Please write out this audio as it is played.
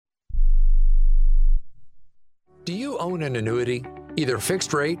Do you own an annuity, either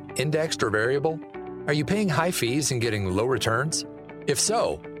fixed rate, indexed, or variable? Are you paying high fees and getting low returns? If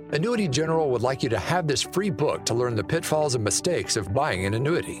so, Annuity General would like you to have this free book to learn the pitfalls and mistakes of buying an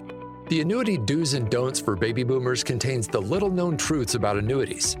annuity. The Annuity Do's and Don'ts for Baby Boomers contains the little-known truths about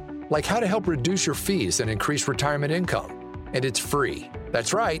annuities, like how to help reduce your fees and increase retirement income. And it's free.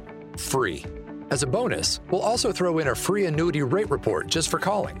 That's right, free. As a bonus, we'll also throw in a free annuity rate report just for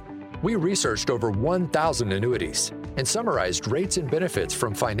calling. We researched over 1,000 annuities and summarized rates and benefits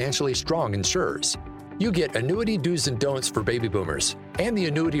from financially strong insurers. You get Annuity Do's and Don'ts for Baby Boomers and the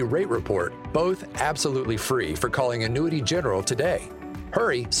Annuity Rate Report, both absolutely free for calling Annuity General today.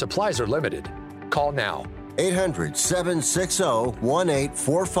 Hurry, supplies are limited. Call now.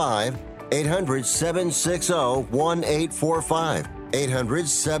 800-760-1845. 800-760-1845.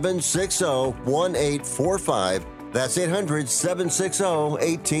 800-760-1845. That's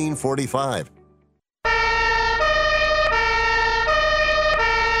 800-760-1845.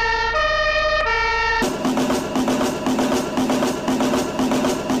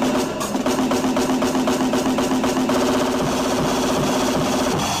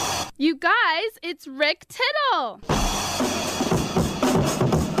 You guys, it's Rick Tittle.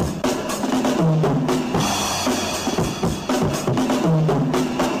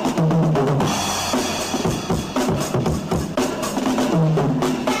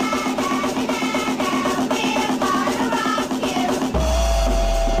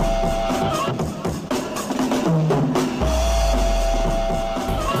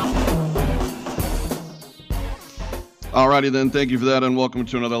 Alrighty then, thank you for that, and welcome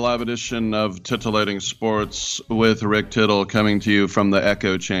to another live edition of Titillating Sports with Rick Tittle, coming to you from the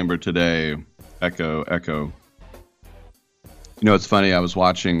Echo Chamber today. Echo. You know, it's funny, I was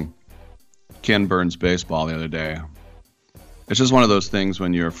watching Ken Burns baseball the other day. It's just one of those things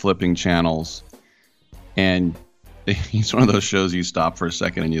when you're flipping channels, and it's one of those shows you stop for a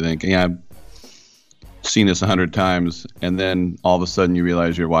second and you think, yeah, I've seen this 100 times, and then all of a sudden you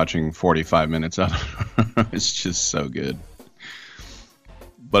realize you're watching 45 minutes of it. It's just so good.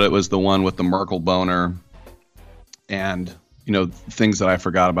 But it was the one with the Merkle boner, and you know, things that I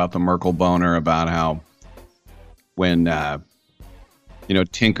forgot about the Merkle boner, about how when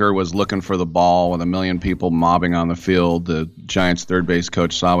Tinker was looking for the ball with a million people mobbing on the field, the Giants third base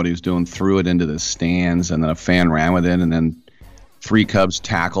coach saw what he was doing, threw it into the stands, and then a fan ran with it, and then 3 Cubs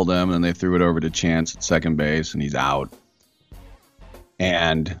tackled him, and they threw it over to Chance at second base, and he's out.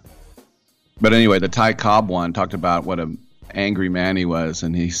 But anyway, the Ty Cobb one talked about what an angry man he was,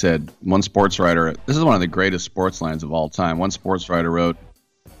 and he said, one sports writer, this is one of the greatest sports lines of all time, one sports writer wrote,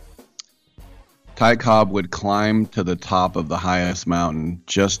 Ty Cobb would climb to the top of the highest mountain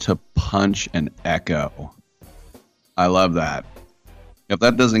just to punch an echo. I love that. If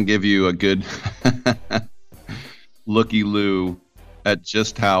that doesn't give you a good looky-loo at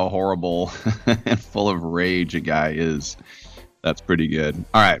just how horrible and full of rage a guy is, that's pretty good.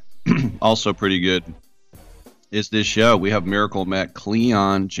 All right. Also pretty good is this show. We have Miracle Met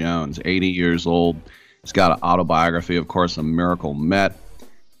Cleon Jones, 80 years old. He's got an autobiography, of course, a Miracle Met.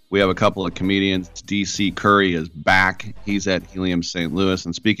 We have a couple of comedians. DC Curry is back. He's at Helium St. Louis.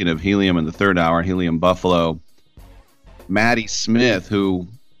 And speaking of Helium in the third hour, Helium Buffalo, Maddie Smith, who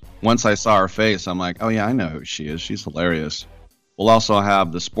once I saw her face, I'm like, oh yeah, I know who she is. She's hilarious. We'll also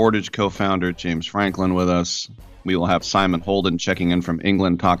have the Sportage co-founder, James Franklin, with us. We will have Simon Holden checking in from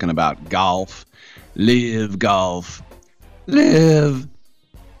England talking about golf. Live golf. Live.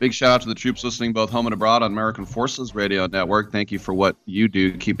 Big shout out to the troops listening both home and abroad on American Forces Radio Network. Thank you for what you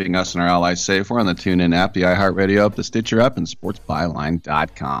do, keeping us and our allies safe. We're on the TuneIn app, the iHeartRadio app, the Stitcher app, and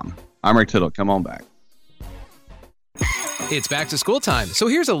sportsbyline.com. I'm Rick Tittle. Come on back. It's back to school time, so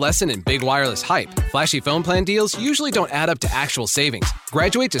here's a lesson in big wireless hype. Flashy phone plan deals usually don't add up to actual savings.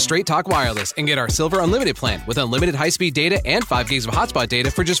 Graduate to Straight Talk Wireless and get our Silver Unlimited plan with unlimited high-speed data and 5 gigs of hotspot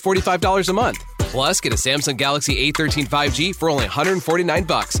data for just $45 a month. Plus, get a Samsung Galaxy A13 5G for only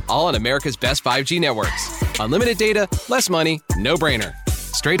 $149, all on America's best 5G networks. Unlimited data, less money, no-brainer.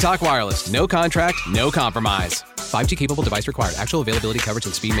 Straight Talk Wireless, no contract, no compromise. 5G capable device required. Actual availability, coverage,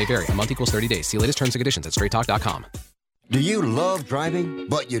 and speed may vary. A month equals 30 days. See latest terms and conditions at straighttalk.com. Do you love driving,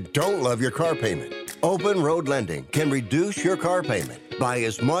 but you don't love your car payment? Open Road Lending can reduce your car payment by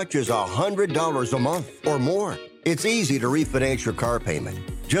as much as $100 a month or more. It's easy to refinance your car payment.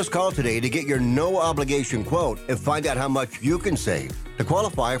 Just call today to get your no-obligation quote and find out how much you can save. To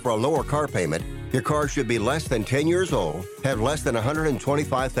qualify for a lower car payment, your car should be less than 10 years old, have less than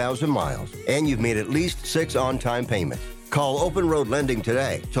 125,000 miles, and you've made at least 6 on-time payments. Call Open Road Lending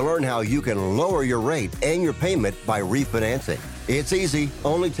today to learn how you can lower your rate and your payment by refinancing. It's easy,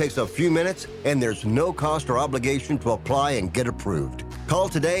 only takes a few minutes, and there's no cost or obligation to apply and get approved. Call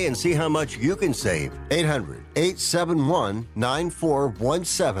today and see how much you can save.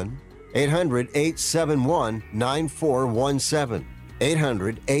 800-871-9417. 800-871-9417.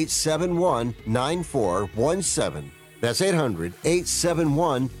 800-871-9417. That's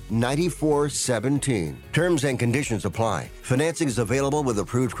 800-871-9417. Terms and conditions apply. Financing is available with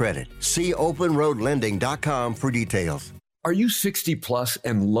approved credit. See openroadlending.com for details. Are you 60 plus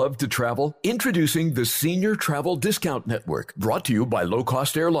and love to travel? Introducing the Senior Travel Discount Network, brought to you by Low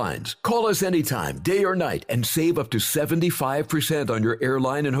Cost Airlines. Call us anytime, day or night, and save up to 75% on your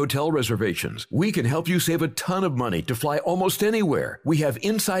airline and hotel reservations. We can help you save a ton of money to fly almost anywhere. We have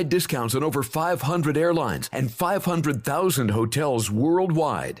inside discounts on over 500 airlines and 500,000 hotels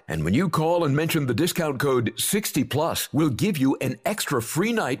worldwide. And when you call and mention the discount code 60 plus, we'll give you an extra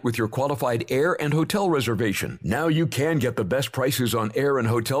free night with your qualified air and hotel reservation. Now you can get the best prices on air and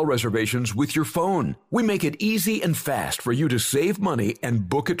hotel reservations with your phone. We make it easy and fast for you to save money and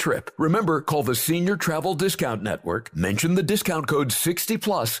book a trip. Remember, call the Senior Travel Discount Network, mention the discount code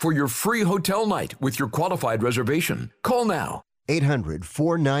 60+ for your free hotel night with your qualified reservation. Call now.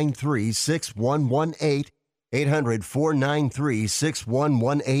 800-493-6118.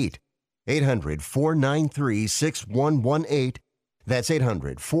 800-493-6118. 800-493-6118. That's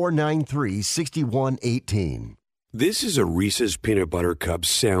 800-493-6118. This is a Reese's Peanut Butter Cup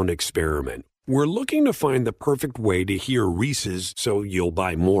sound experiment. We're looking to find the perfect way to hear Reese's so you'll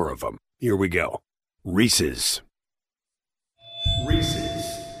buy more of them. Here we go. Reese's. Reese's.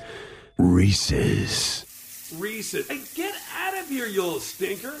 Reese's. Reese's. Hey, get out of here, you little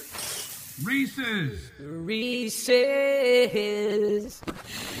stinker. Reese's. Reese's.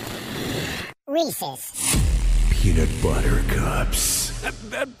 Reese's. Peanut Butter Cups.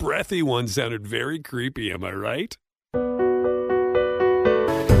 That breathy one sounded very creepy, am I right?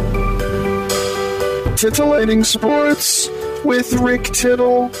 Titillating Sports with Rick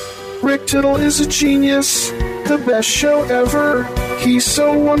Tittle. Rick Tittle is a genius, the best show ever. He's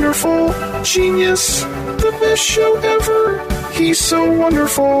so wonderful, genius, the best show ever. He's so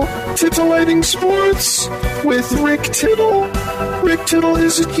wonderful. Titillating Sports with Rick Tittle. Rick Tittle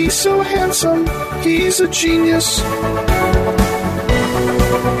he's so handsome, he's a genius.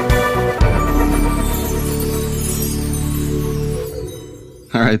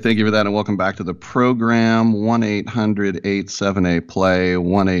 All right, thank you for that, and welcome back to the program. 1-800-878-PLAY,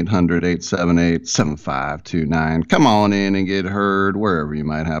 1-800-878-7529. Come on in and get heard wherever you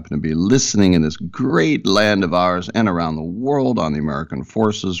might happen to be listening in this great land of ours and around the world on the American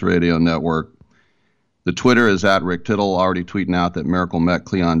Forces Radio Network. The Twitter is at Rick Tittle, already tweeting out that Miracle Met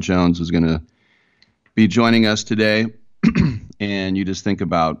Cleon Jones is going to be joining us today. And you just think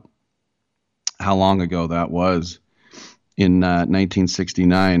about how long ago that was. In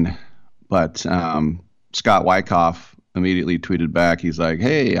 1969, but Scott Wyckoff immediately tweeted back. He's like,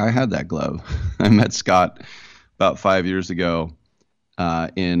 hey, I had that glove. I met Scott about 5 years ago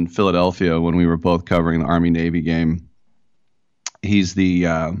in Philadelphia when we were both covering the Army-Navy game. He's the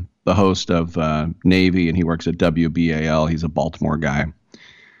host of Navy, and he works at WBAL. He's a Baltimore guy.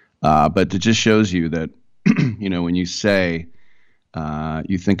 But it just shows you that, you know, when you say,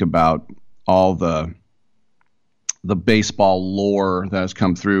 you think about all the baseball lore that has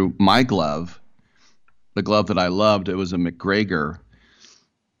come through. My glove, the glove that I loved, it was a McGregor.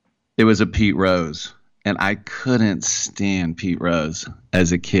 It was a Pete Rose. And I couldn't stand Pete Rose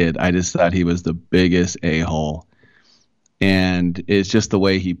as a kid. I just thought he was the biggest a-hole. And it's just the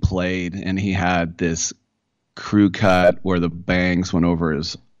way he played. And he had this crew cut where the bangs went over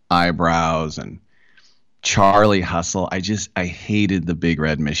his eyebrows. And Charlie Hustle. I hated the Big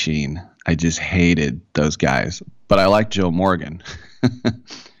Red Machine. I just hated those guys. But I liked Joe Morgan,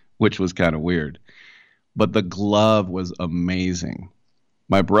 which was kind of weird. But the glove was amazing.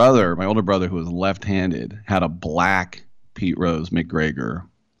 My older brother, who was left-handed, had a black Pete Rose McGregor.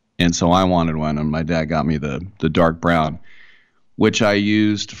 And so I wanted one, and my dad got me the dark brown, which I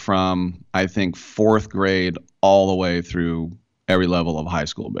used from, I think, 4th grade all the way through every level of high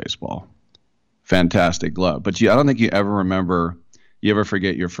school baseball. Fantastic glove. But I don't think you ever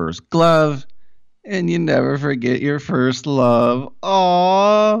forget your first glove. And you never forget your first love.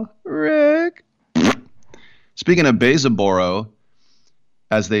 Aw, Rick. Speaking of Baseboro,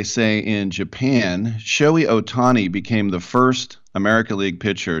 as they say in Japan, Shohei Ohtani became the first American League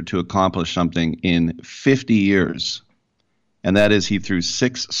pitcher to accomplish something in 50 years. And that is he threw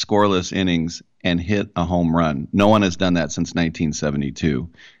 6 scoreless innings and hit a home run. No one has done that since 1972.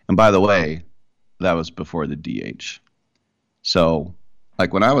 And by the way, that was before the DH. So,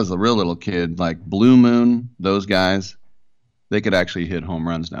 like when I was a real little kid, like Blue Moon, those guys, They could actually hit home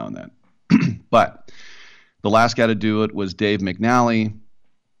runs now and then. But the last guy to do it was Dave McNally,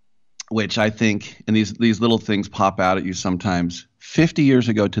 which I think, and these little things pop out at you sometimes. 50 years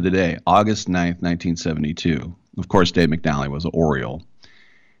ago to the day, August 9th, 1972. Of course, Dave McNally was an Oriole.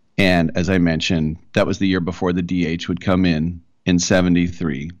 And as I mentioned, that was the year before the DH would come in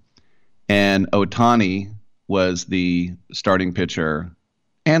 73. And Ohtani was the starting pitcher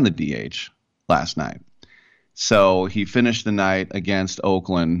and the DH last night. So he finished the night against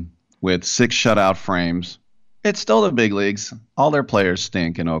Oakland with 6 shutout frames. It's still the big leagues. All their players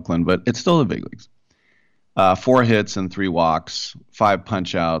stink in Oakland, but it's still the big leagues. 4 hits and 3 walks, 5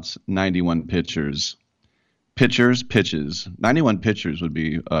 punch-outs, 91 pitches. 91 pitchers would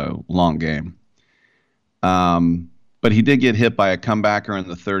be a long game. But he did get hit by a comebacker in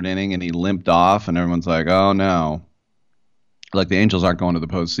the 3rd inning, and he limped off, and everyone's like, oh, no. Like the Angels aren't going to the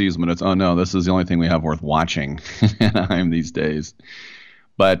postseason, but it's, oh, no, this is the only thing we have worth watching in Anaheim these days.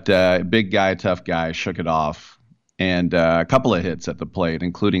 But big guy, tough guy, shook it off. And a couple of hits at the plate,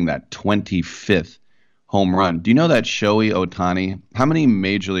 including that 25th home run. Do you know that Shohei Ohtani, how many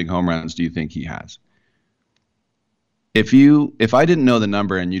Major League home runs do you think he has? If I didn't know the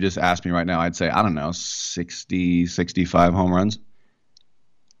number and you just asked me right now, I'd say, I don't know, 60, 65 home runs.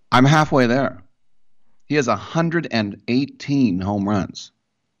 I'm halfway there. He has 118 home runs.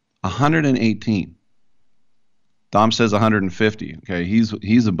 118. Dom says 150. Okay,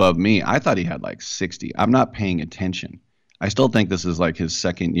 he's above me. I thought he had like 60. I'm not paying attention. I still think this is like his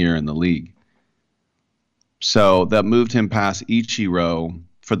 2nd year in the league. So that moved him past Ichiro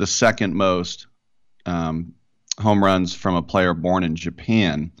for the 2nd most home runs from a player born in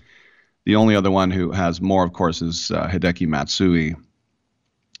Japan. The only other one who has more, of course, is Hideki Matsui.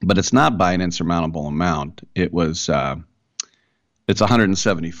 But it's not by an insurmountable amount. It's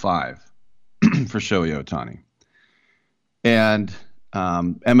 175 for Shohei Ohtani. And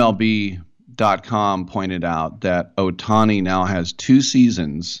MLB.com pointed out that Ohtani now has 2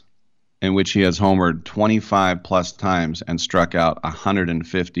 seasons in which he has homered 25 plus times and struck out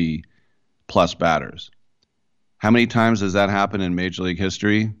 150 plus batters. How many times has that happened in Major League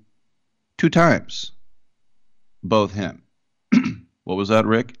history? 2 times. Both him. What was that,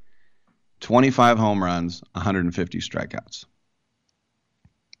 Rick? 25 home runs, 150 strikeouts.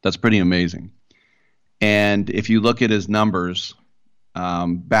 That's pretty amazing. And if you look at his numbers,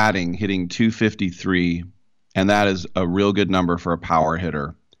 batting, hitting 253, and that is a real good number for a power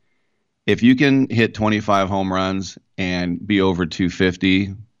hitter. If you can hit 25 home runs and be over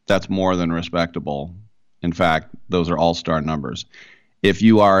 250, that's more than respectable. In fact, those are all-star numbers. If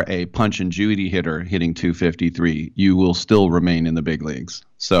you are a punch and Judy hitter hitting 253, you will still remain in the big leagues.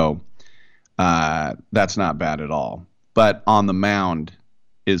 So that's not bad at all. But on the mound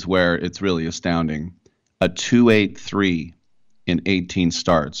is where it's really astounding. A 2.83 in 18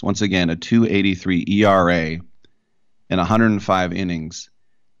 starts. Once again, a 2.83 ERA in 105 innings.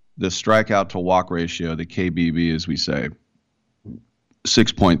 The strikeout to walk ratio, the KBB as we say,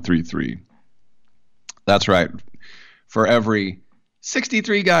 6.33. That's right. For every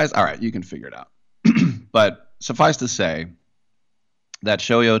 63 guys, all right, you can figure it out. But suffice to say that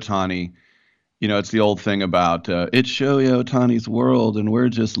Shohei Ohtani, it's the old thing about it's Shohei Ohtani's world and we're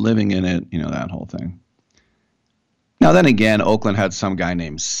just living in it, that whole thing. Now, then again, Oakland had some guy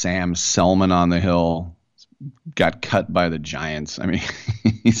named Sam Selman on the hill, got cut by the Giants. I mean,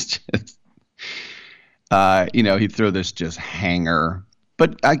 he's just, he threw this just hanger.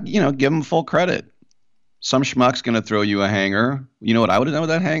 But, give him full credit. Some schmuck's going to throw you a hanger. You know what I would have done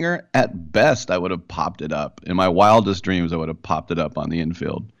with that hanger? At best, I would have popped it up. In my wildest dreams, I would have popped it up on the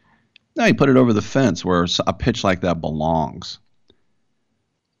infield. No, he put it over the fence where a pitch like that belongs.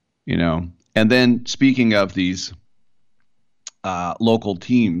 And then speaking of these local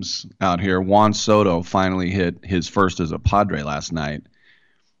teams out here, Juan Soto finally hit his first as a Padre last night,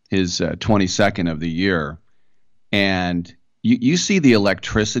 his 22nd of the year. And you see the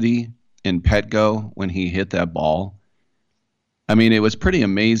electricity in Petco when he hit that ball. I mean, it was pretty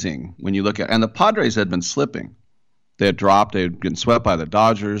amazing when you look at, and the Padres had been slipping. They had dropped, they had been swept by the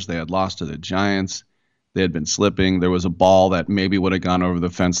Dodgers, they had lost to the Giants, they had been slipping. There was a ball that maybe would have gone over the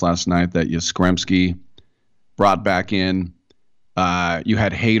fence last night that Yastrzemski brought back in. You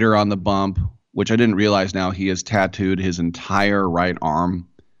had Hader on the bump, which I didn't realize now he has tattooed his entire right arm,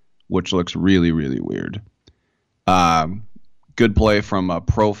 which looks really, really weird. Good play from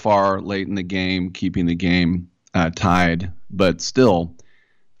Profar late in the game, keeping the game tied. But still,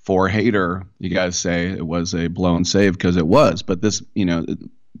 for Hader, you guys say it was a blown save because it was. But this,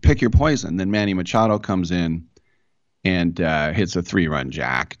 pick your poison. Then Manny Machado comes in and hits a 3-run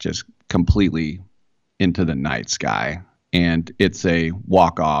jack, just completely into the night sky. and it's a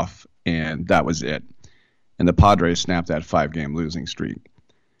walk-off, and that was it. And the Padres snapped that 5-game losing streak.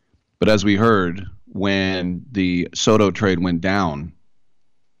 But as we heard, when the Soto trade went down,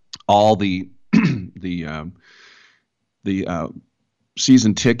 all the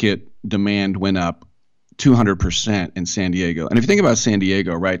season ticket demand went up 200% in San Diego. And if you think about San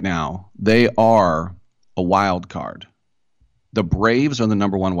Diego right now, they are a wild card. The Braves are the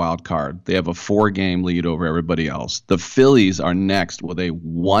number one wild card. They have a 4-game lead over everybody else. The Phillies are next with a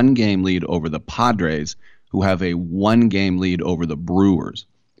 1-game lead over the Padres, who have a 1-game lead over the Brewers.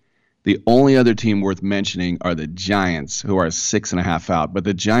 The only other team worth mentioning are the Giants, who are 6.5 out, but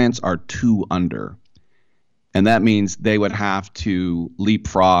the Giants are 2 under. And that means they would have to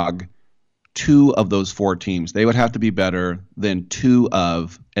leapfrog 2 of those 4 teams. They would have to be better than 2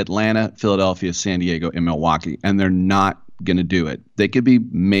 of Atlanta, Philadelphia, San Diego, and Milwaukee, and they're not going to do it. They could be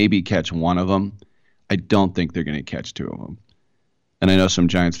maybe catch 1 of them. I don't think they're going to catch 2 of them. And I know some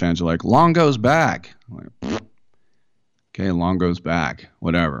Giants fans are like, Longo's back. I'm like, okay, Longo's back,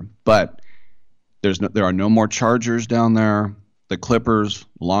 whatever. But there are no more Chargers down there. The Clippers,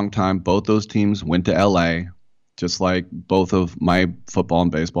 long time, both those teams went to L.A., just like both of my football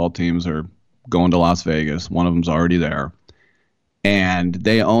and baseball teams are going to Las Vegas. One of them's already there. And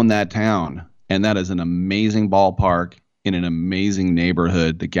they own that town. And that is an amazing ballpark in an amazing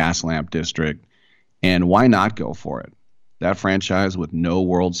neighborhood, the Gaslamp District. And why not go for it? That franchise with no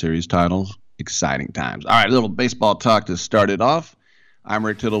World Series titles, exciting times. All right, a little baseball talk to start it off. I'm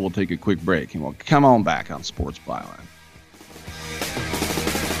Rick Tittle. We'll take a quick break, and we'll come on back on Sports Byline.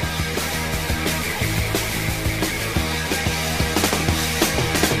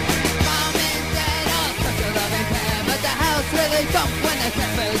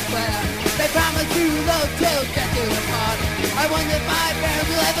 They promise you love till death do us part. I wonder if my parents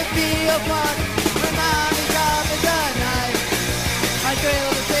will ever be apart. My mommy's job is a knife. I thrill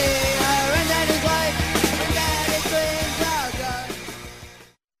to see her and daddy's life. And daddy's dreams are done.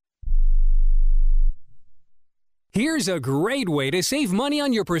 Here's a great way to save money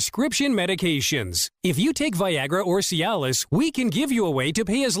on your prescription medications. If you take Viagra or Cialis, we can give you a way to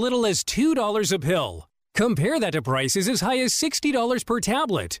pay as little as $2 a pill. Compare that to prices as high as $60 per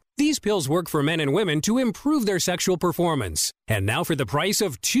tablet. These pills work for men and women to improve their sexual performance. And now for the price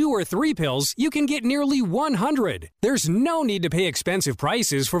of 2 or 3 pills, you can get nearly 100. There's no need to pay expensive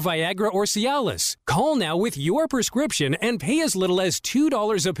prices for Viagra or Cialis. Call now with your prescription and pay as little as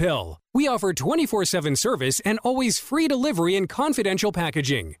 $2 a pill. We offer 24/7 service and always free delivery and confidential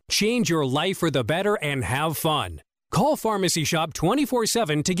packaging. Change your life for the better and have fun. Call Pharmacy Shop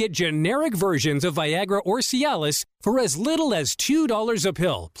 24/7 to get generic versions of Viagra or Cialis for as little as $2 a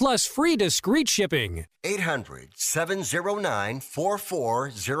pill, plus free discreet shipping.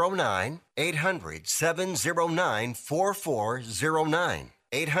 800-709-4409. 800-709-4409.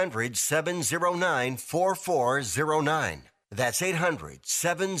 800-709-4409. That's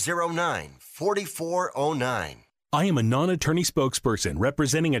 800-709-4409. I am a non-attorney spokesperson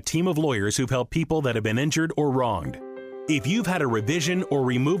representing a team of lawyers who've helped people that have been injured or wronged. If you've had a revision or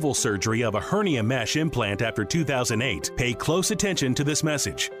removal surgery of a hernia mesh implant after 2008, pay close attention to this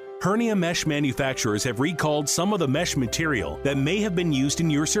message. Hernia mesh manufacturers have recalled some of the mesh material that may have been used in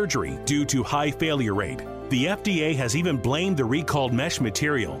your surgery due to high failure rate. The FDA has even blamed the recalled mesh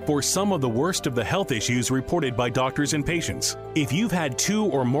material for some of the worst of the health issues reported by doctors and patients. If you've had 2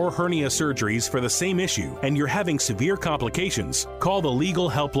 or more hernia surgeries for the same issue and you're having severe complications, call the legal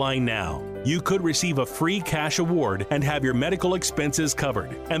helpline now. You could receive a free cash award and have your medical expenses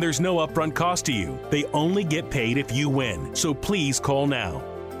covered. And there's no upfront cost to you. They only get paid if you win. So please call now.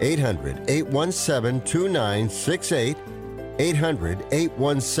 800-817-2968.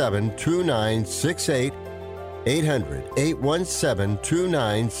 800-817-2968.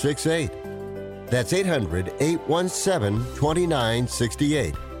 800-817-2968. That's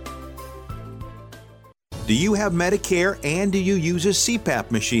 800-817-2968. Do you have Medicare and do you use a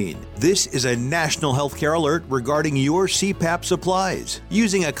CPAP machine? This is a national healthcare alert regarding your CPAP supplies.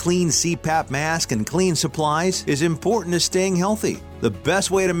 Using a clean CPAP mask and clean supplies is important to staying healthy. The best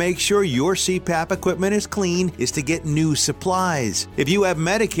way to make sure your CPAP equipment is clean is to get new supplies. If you have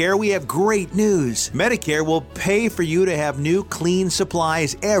Medicare, we have great news. Medicare will pay for you to have new clean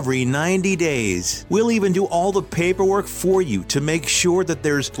supplies every 90 days. We'll even do all the paperwork for you to make sure that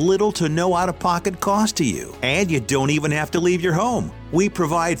there's little to no out-of-pocket cost to you. And you don't even have to leave your home. we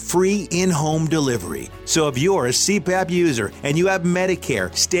provide free in-home delivery. So if you're a CPAP user and you have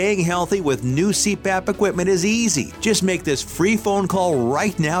Medicare, staying healthy with new CPAP equipment is easy. Just make this free phone call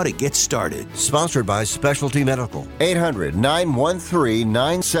right now to get started. Sponsored by Specialty Medical.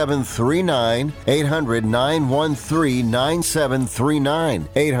 800-913-9739. 800-913-9739.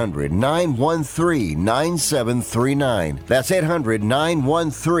 800-913-9739. That's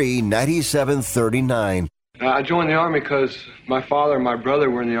 800-913-9739. I joined the Army because my father and my brother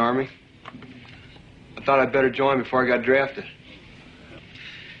were in the Army. I thought I'd better join before I got drafted.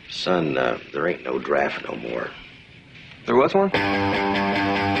 Son, there ain't no draft no more. There was one?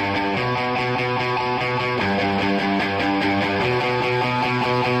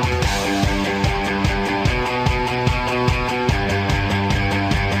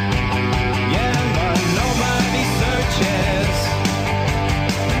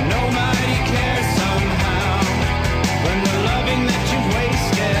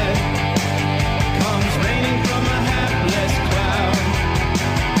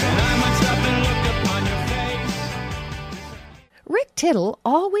 Rick Tittle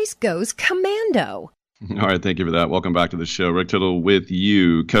always goes commando. All right, thank you for that. Welcome back to the show. Rick Tittle with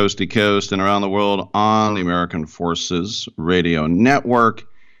you, coast to coast and around the world on the American Forces Radio Network.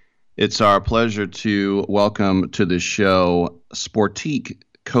 It's our pleasure to welcome to the show Sportique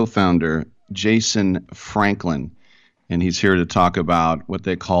co-founder Jason Franklin. And he's here to talk about what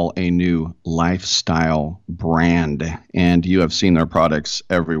they call a new lifestyle brand. And you have seen their products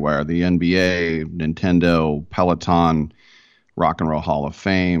everywhere. The NBA, Nintendo, Peloton, Rock and Roll Hall of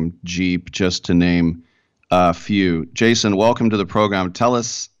Fame, Jeep, just to name a few. Jason, welcome to the program. Tell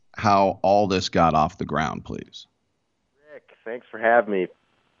us how all this got off the ground, please. Rick, thanks for having me.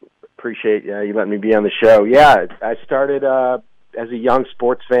 Appreciate you letting me be on the show. Yeah, I started as a young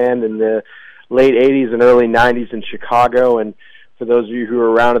sports fan in the late 80s and early 90s in Chicago, and for those of you who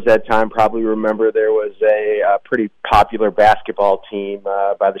were around at that time probably remember there was a pretty popular basketball team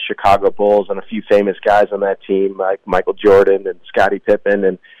by the Chicago Bulls, and a few famous guys on that team like Michael Jordan and Scottie Pippen.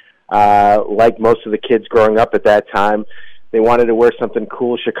 And like most of the kids growing up at that time, they wanted to wear something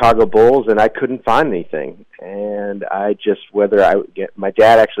cool Chicago Bulls, and I couldn't find anything. And I just, my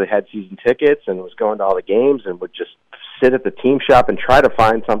dad actually had season tickets and was going to all the games and would just sit at the team shop and try to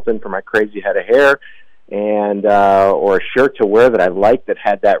find something for my crazy head of hair, and or a shirt to wear that I liked that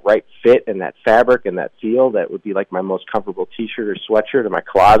had that right fit and that fabric and that feel that would be like my most comfortable T-shirt or sweatshirt in my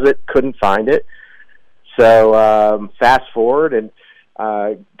closet. Couldn't find it. So fast forward and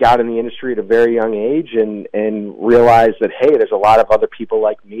got in the industry at a very young age and realized that, hey, there's a lot of other people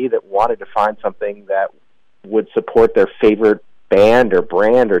like me that wanted to find something that would support their favorite band or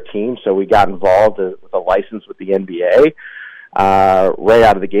brand or team. So we got involved with a license with the NBA right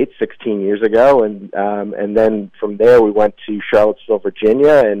out of the gate 16 years ago, and then from there we went to Charlottesville,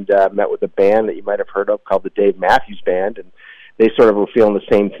 Virginia, and met with a band that you might have heard of called the Dave Matthews Band, and they sort of were feeling the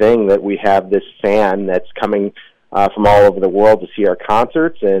same thing, that we have this fan that's coming from all over the world to see our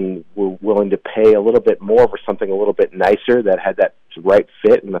concerts, and we're willing to pay a little bit more for something a little bit nicer that had that right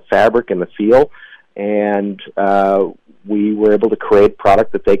fit and the fabric and the feel, and we were able to create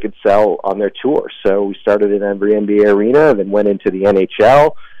product that they could sell on their tour. So we started in every NBA arena, then went into the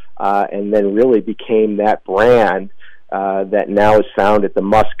NHL, and then really became that brand that now is found at the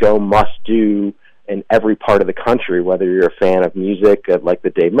must-go, must-do in every part of the country, whether you're a fan of music like the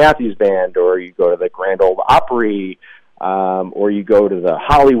Dave Matthews Band, or you go to the Grand Ole Opry, or you go to the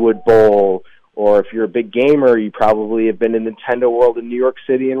Hollywood Bowl, or if you're a big gamer, you probably have been in Nintendo World in New York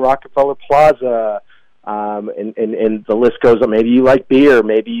City and Rockefeller Plaza, and the list goes on. Maybe you like beer.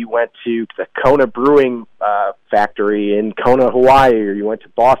 Maybe you went to the Kona Brewing factory in Kona, Hawaii, or you went to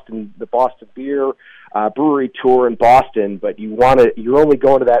the Boston Beer Brewery tour in Boston. But you're only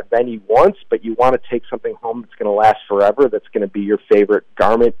going to that venue once, but you want to take something home that's going to last forever, that's going to be your favorite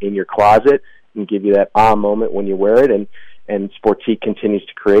garment in your closet and give you that moment when you wear it. And Sportique continues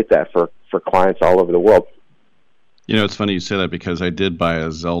to create that for clients all over the world. You know, it's funny you say that, because I did buy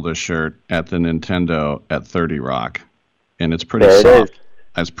a Zelda shirt at the Nintendo at 30 Rock, and it's pretty soft.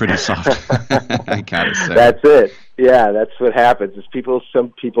 It's pretty soft, I gotta say. That's it. Yeah, that's what happens. Is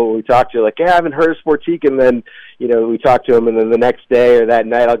some people we talk to are like, yeah, I haven't heard of Sportique, and then, we talk to them, and then the next day or that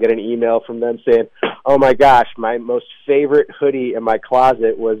night I'll get an email from them saying, oh my gosh, my most favorite hoodie in my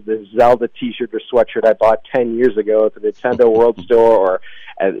closet was the Zelda t-shirt or sweatshirt I bought 10 years ago at the Nintendo World Store, or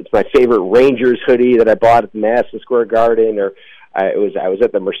it's my favorite Rangers hoodie that I bought at the Madison Square Garden, or I was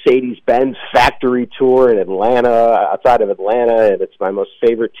at the Mercedes-Benz factory tour in Atlanta, outside of Atlanta, and it's my most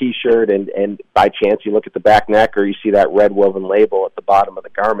favorite T-shirt. And by chance, you look at the back neck, or you see that red woven label at the bottom of the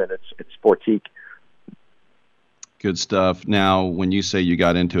garment. It's Sportique. Good stuff. Now, when you say you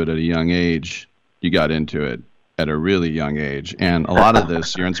got into it at a young age, you got into it at a really young age. And a lot of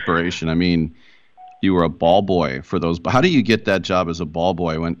this, your inspiration, I mean, you were a ball boy for those. How do you get that job as a ball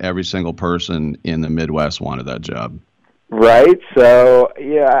boy when every single person in the Midwest wanted that job? Right. So,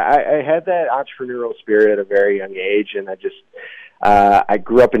 yeah, I had that entrepreneurial spirit at a very young age, and I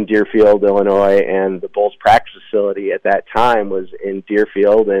grew up in Deerfield, Illinois, and the Bulls practice facility at that time was in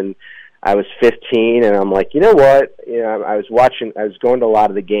Deerfield, and I was 15, and I'm like, you know what? I was going to a lot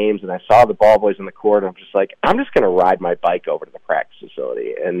of the games, and I saw the ball boys on the court, and I'm just like, I'm just going to ride my bike over to the practice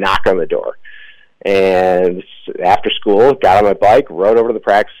facility and knock on the door. And after school, got on my bike, rode over to the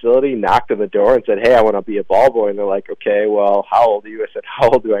practice facility, knocked on the door, and said, hey, I want to be a ball boy. And they're like, okay, well, how old are you? I said,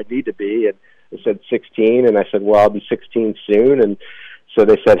 how old do I need to be? And they said 16, and I said, well, I'll be 16 soon. And so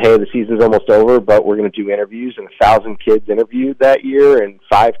they said, hey, the season's almost over, but we're going to do interviews. And 1,000 kids interviewed that year, and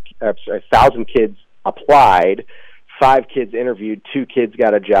 1,000 kids applied. 5 kids interviewed, 2 kids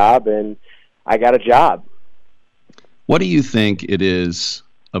got a job, and I got a job. What do you think it is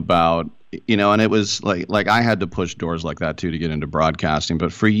about, and it was like I had to push doors like that too to get into broadcasting,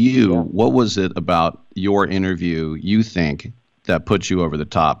 but for you, what was it about your interview you think that put you over the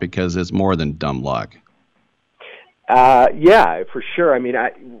top? Because it's more than dumb luck. Yeah, for sure. I mean,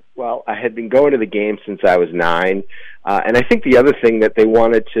 I had been going to the game since I was 9, and I think the other thing that they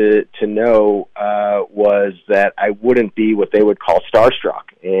wanted to know was that I wouldn't be what they would call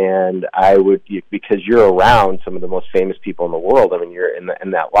starstruck, and I would, because you're around some of the most famous people in the world. I mean, you're in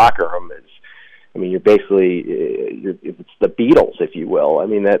that locker room. You're basically it's the Beatles, if you will. I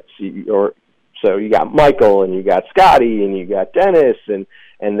mean, so you got Michael, and you got Scotty, and you got Dennis, and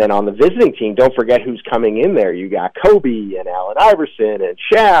then on the visiting team, don't forget who's coming in there. You got Kobe and Allen Iverson and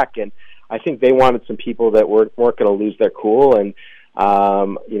Shaq, and I think they wanted some people that weren't going to lose their cool. And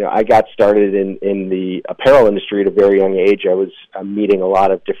I got started in the apparel industry at a very young age. I was meeting a lot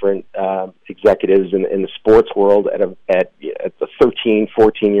of different executives in the sports world at the 13,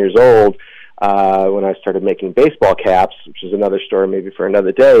 14 years old when I started making baseball caps, which is another story maybe for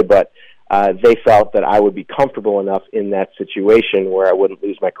another day, but they felt that I would be comfortable enough in that situation where I wouldn't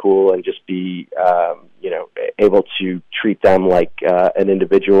lose my cool and just be, able to treat them like an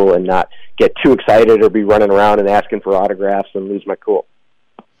individual and not get too excited or be running around and asking for autographs and lose my cool.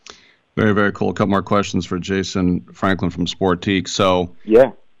 Very, very cool. A couple more questions for Jason Franklin from Sportique. So,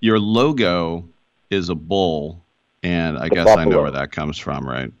 yeah, your logo is a bull, and I guess buffalo. I know where that comes from,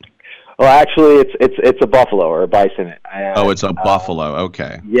 right? Well, actually, it's a buffalo or a bison. It's a buffalo.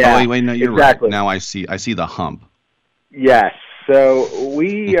 Okay. Yeah. Oh, wait, no, you're exactly. Right. Now I see the hump. Yes. So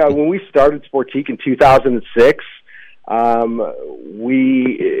we when we started Sportique in 2006,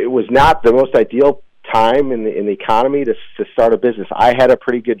 it was not the most ideal time in the economy to start a business. I had a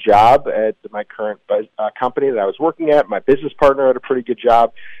pretty good job at my current company that I was working at. My business partner had a pretty good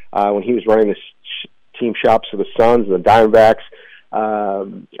job when he was running the team shops for the Suns and the Diamondbacks.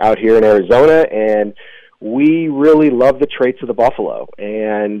 Out here in Arizona, and we really love the traits of the buffalo.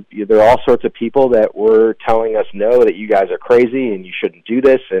 And there are all sorts of people that were telling us, no, that you guys are crazy and you shouldn't do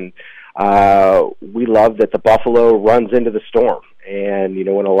this. And we love that the buffalo runs into the storm. And,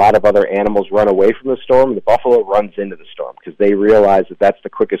 when a lot of other animals run away from the storm, the buffalo runs into the storm because they realize that that's the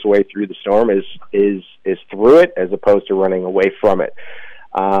quickest way through the storm is through it as opposed to running away from it.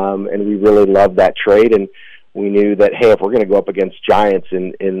 And we really love that trait. And we knew that, hey, if we're going to go up against giants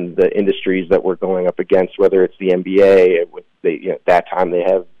in the industries that we're going up against, whether it's the NBA, at that time they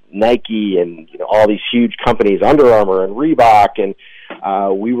have Nike and all these huge companies, Under Armour and Reebok, and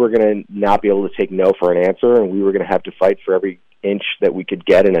we were going to not be able to take no for an answer, and we were going to have to fight for every inch that we could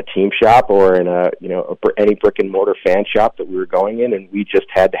get in a team shop or in any brick and mortar fan shop that we were going in, and we just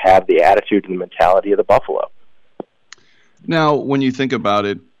had to have the attitude and the mentality of the buffalo. Now, when you think about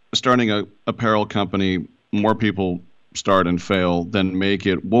it, starting a apparel company, more people start and fail than make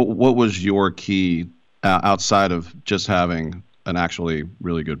it. What was your key outside of just having an actually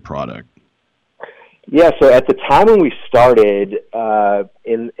really good product? Yeah, so at the time when we started,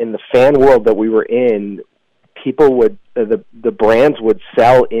 in the fan world that we were in, people would the brands would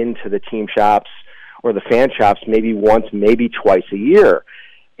sell into the team shops or the fan shops maybe once, maybe twice a year.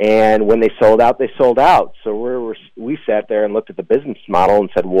 And when they sold out, they sold out. So we sat there and looked at the business model and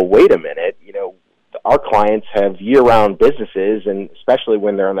said, well, wait a minute, our clients have year-round businesses, and especially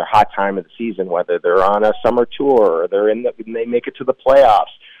when they're in their hot time of the season, whether they're on a summer tour or they make it to the playoffs,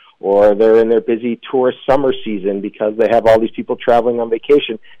 or they're in their busy tourist summer season because they have all these people traveling on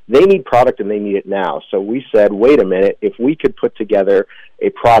vacation. They need product and they need it now. So we said, wait a minute, if we could put together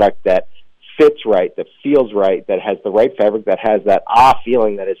a product that fits right, that feels right, that has the right fabric, that has that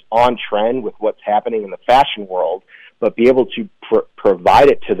feeling that is on trend with what's happening in the fashion world, but be able to provide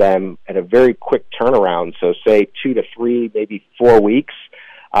it to them at a very quick turnaround. So say 2 to 3, maybe 4 weeks,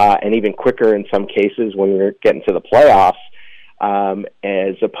 and even quicker in some cases when you're getting to the playoffs,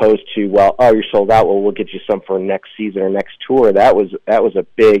 as opposed to, you're sold out, well, we'll get you some for next season or next tour. That was a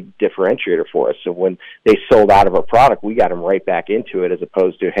big differentiator for us. So when they sold out of our product, we got them right back into it, as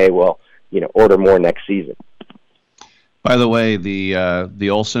opposed to, hey, well, order more next season. By the way, the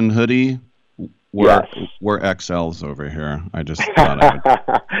Olsen hoodie, we're XLs over here. I just thought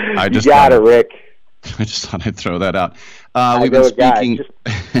you got it, Rick. I just thought I'd throw that out. We've been speaking.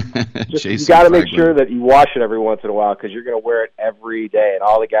 You got to make sure that you wash it every once in a while, because you're going to wear it every day, and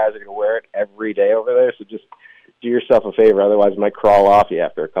all the guys are going to wear it every day over there. So just do yourself a favor, otherwise it might crawl off you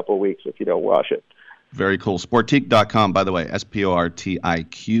after a couple of weeks if you don't wash it. Very cool. Sportique.com, by the way,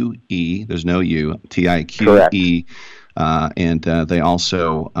 SPORTIQE. There's no U. TIQE. And they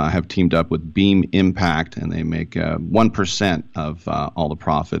also have teamed up with Beam Impact, and they make 1% of all the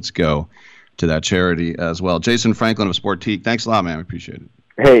profits go to that charity as well. Jason Franklin of Sportique, thanks a lot, man. I appreciate it.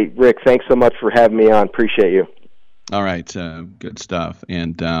 Hey, Rick, thanks so much for having me on. Appreciate you. All right, good stuff.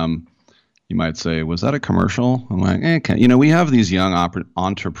 And you might say, was that a commercial? I'm like, we have these young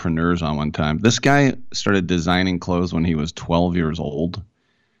entrepreneurs on one time. This guy started designing clothes when he was 12 years old.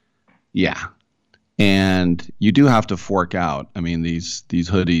 Yeah. And you do have to fork out. I mean, these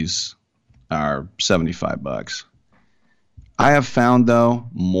hoodies are $75. I have found, though,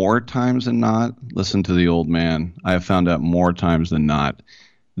 more times than not, listen to the old man, I have found out more times than not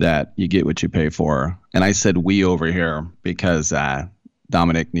that you get what you pay for. And I said we over here because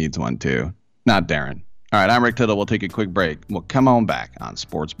Dominic needs one too, not Darren. All right, I'm Rick Tittle. We'll take a quick break. We'll come on back on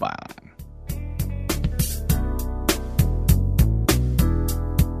Sports Byline.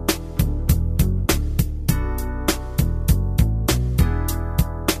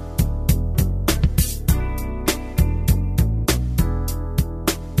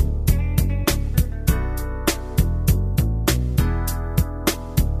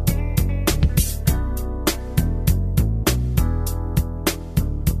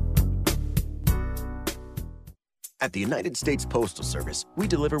 At the United States Postal Service, we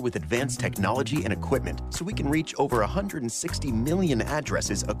deliver with advanced technology and equipment so we can reach over 160 million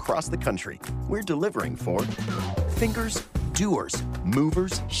addresses across the country. We're delivering for thinkers, doers,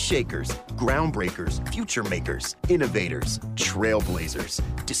 movers, shakers, groundbreakers, future makers, innovators, trailblazers,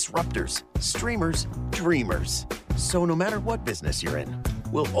 disruptors, streamers, dreamers. So no matter what business you're in,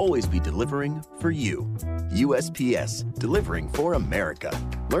 we'll always be delivering for you. USPS, delivering for America.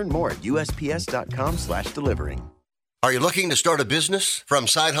 Learn more at USPS.com/delivering. Are you looking to start a business? From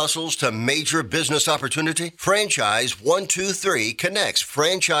side hustles to major business opportunity? Franchise 123 connects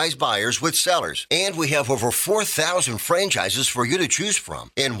franchise buyers with sellers. And we have over 4,000 franchises for you to choose from.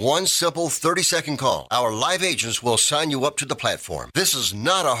 In one simple 30-second call, our live agents will sign you up to the platform. This is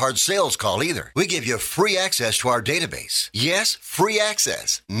not a hard sales call either. We give you free access to our database. Yes, free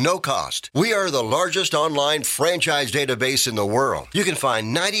access. No cost. We are the largest online franchise database in the world. You can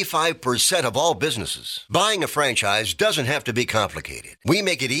find 95% of all businesses. Buying a franchise doesn't have to be complicated. We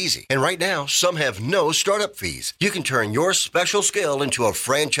make it easy. And right now, some have no startup fees. You can turn your special skill into a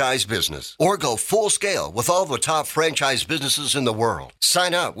franchise business or go full scale with all the top franchise businesses in the world.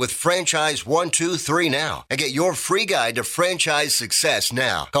 Sign up with Franchise 123 now and get your free guide to franchise success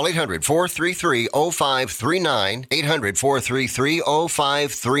now. Call 800-433-0539,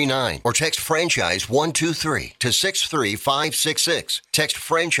 800-433-0539, or text Franchise 123 to 63566. Text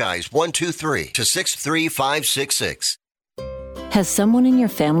Franchise 123 to 63566. Has someone in your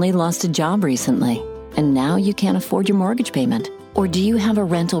family lost a job recently, and now you can't afford your mortgage payment? Or do you have a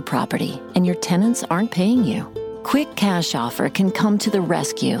rental property and your tenants aren't paying you? Quick Cash Offer can come to the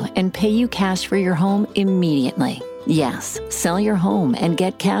rescue and pay you cash for your home immediately. Yes, sell your home and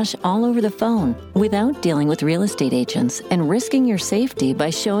get cash all over the phone without dealing with real estate agents and risking your safety by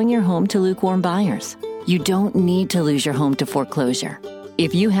showing your home to lukewarm buyers. You don't need to lose your home to foreclosure.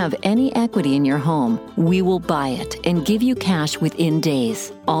 If you have any equity in your home, we will buy it and give you cash within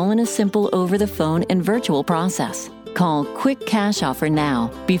days, all in a simple over-the-phone and virtual process. Call Quick Cash Offer now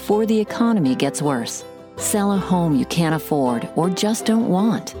before the economy gets worse. Sell a home you can't afford or just don't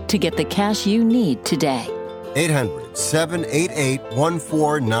want to get the cash you need today.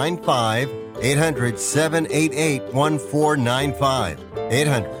 800-788-1495. 800-788-1495.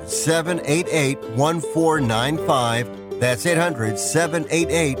 800-788-1495. That's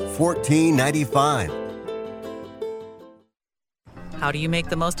 800-788-1495. How do you make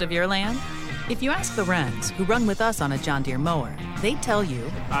the most of your land? If you ask the Wrens, who run with us on a John Deere mower, They tell you,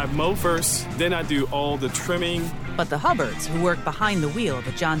 I mow first, then I do all the trimming. But the Hubbards, who work behind the wheel of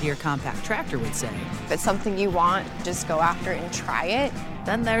a John Deere compact tractor, would say, if it's something you want, just go after it and try it.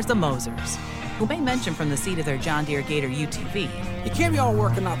 Then there's the Mosers, who may mention from the seat of their John Deere Gator UTV, you can't be all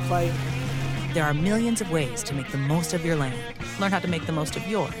work and not play. There are millions of ways to make the most of your land. Learn how to make the most of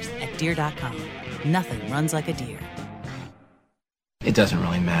yours at Deere.com. Nothing runs like a Deere. It doesn't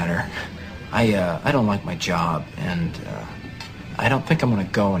really matter. I don't like my job, and I don't think I'm going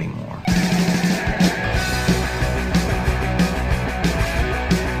to go anymore.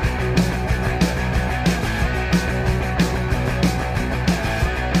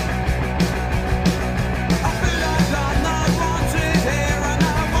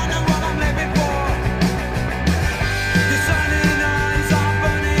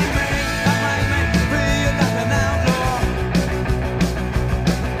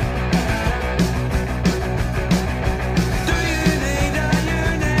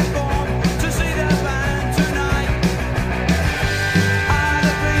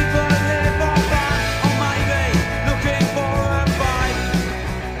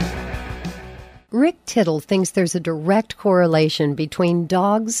 Rick Tittle thinks there's a direct correlation between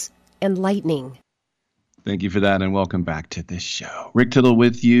dogs and lightning. Thank you for that, and welcome back to this show. Rick Tittle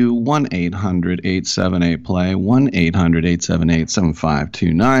with you, 1-800-878-PLAY,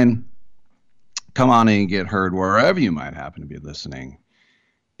 1-800-878-7529. Come on in and get heard wherever you might happen to be listening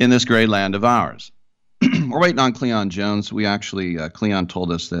in this great land of ours. We're waiting on Cleon Jones. We actually, Cleon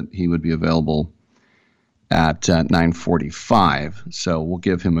told us that he would be available at 9:45, so we'll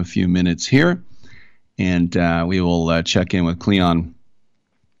give him a few minutes here, and we will check in with Cleon.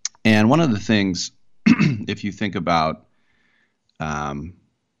 And one of the things, if you think about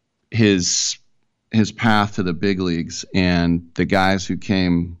his path to the big leagues and the guys who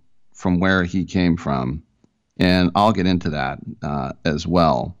came from where he came from, and I'll get into that as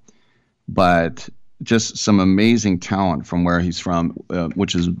well, but just some amazing talent from where he's from,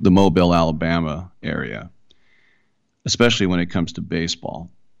 which is the Mobile, Alabama area, especially when it comes to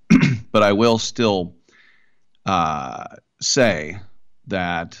baseball. But I will still say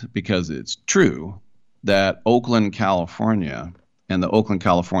that, because it's true, that Oakland, California, and the Oakland,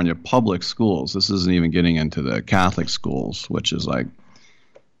 California public schools, this isn't even getting into the Catholic schools, which is like,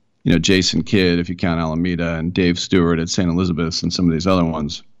 you know, Jason Kidd, if you count Alameda, and Dave Stewart at St. Elizabeth's and some of these other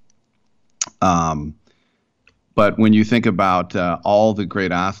ones. But when you think about all the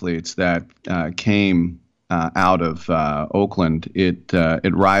great athletes that came out of Oakland, it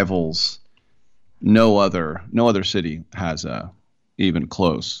rivals no other city has even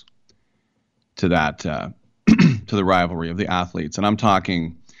close to that, to the rivalry of the athletes. And I'm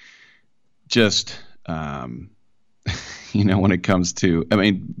talking just, when it comes to,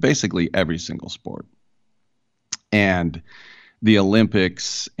 basically every single sport and the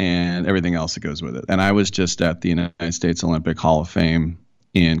Olympics and everything else that goes with it. And I was just at the United States Olympic Hall of Fame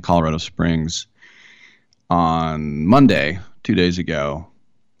in Colorado Springs on Monday, 2 days ago,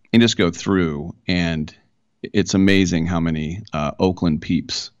 and just go through, and it's amazing how many Oakland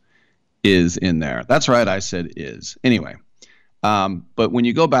peeps is in there. That's right, I said is. Anyway, but when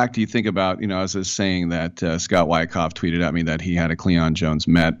you go back to, you think about, I was just saying that Scott Wyckoff tweeted at me that he had a Cleon Jones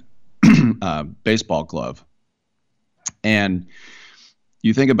Met baseball glove. And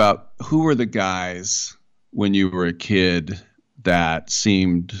you think about, who were the guys when you were a kid that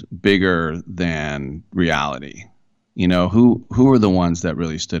seemed bigger than reality? Who were the ones that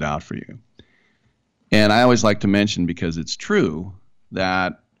really stood out for you? And I always like to mention, because it's true,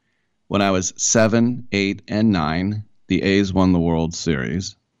 that when I was 7, 8, and 9, the A's won the World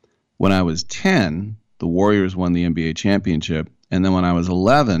Series. When I was 10, the Warriors won the NBA championship. And then when I was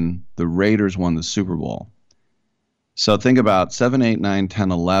 11, the Raiders won the Super Bowl. So think about 7, 8, 9,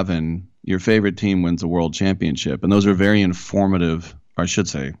 10, 11, your favorite team wins the world championship. And those are very informative, or I should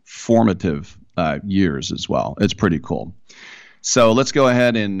say, formative years as well. It's pretty cool. So let's go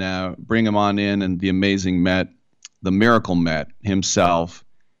ahead and bring him on in, and the amazing Met, the miracle Met himself,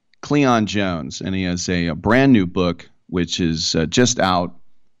 Cleon Jones. And he has a brand new book, which is just out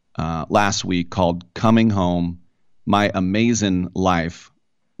last week, called Coming Home, My Amazing Life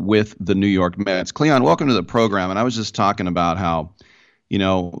with the New York Mets. Cleon, welcome to the program. And I was just talking about how,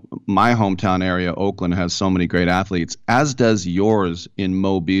 my hometown area, Oakland, has so many great athletes, as does yours in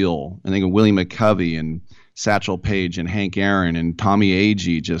Mobile. I think of Willie McCovey and Satchel Paige and Hank Aaron and Tommy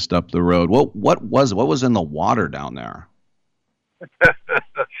Agee just up the road. What was in the water down there?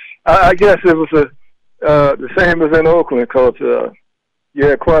 I guess it was the same as in Oakland, because you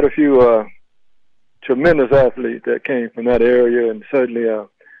had quite a few tremendous athletes that came from that area, and certainly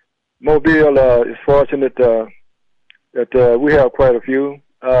Mobile is fortunate that we have quite a few.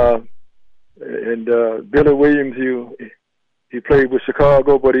 And Billy Williams, he played with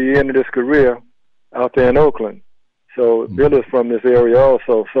Chicago, but he ended his career out there in Oakland. So Billy's from this area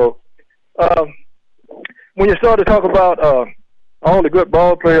also. So when you start to talk about all the good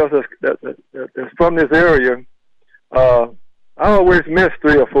ball players that's from this area, I always miss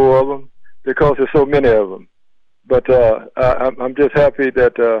 3 or 4 of them because there's so many of them. But I'm just happy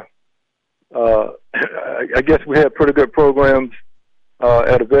that I guess we had pretty good programs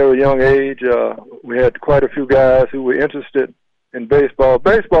at a very young age. We had quite a few guys who were interested in baseball.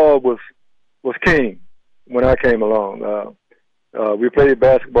 Baseball was king when I came along. We played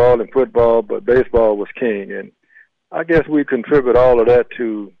basketball and football, but baseball was king. And I guess we contribute all of that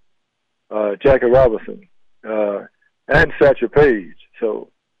to Jackie Robinson and Satchel Paige. So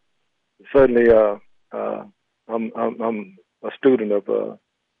certainly I'm a student of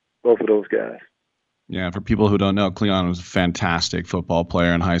both of those guys. Yeah, for people who don't know, Cleon was a fantastic football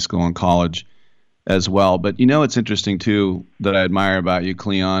player in high school and college as well. But it's interesting too that I admire about you,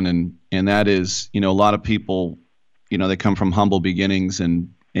 Cleon, and that is, a lot of people, they come from humble beginnings,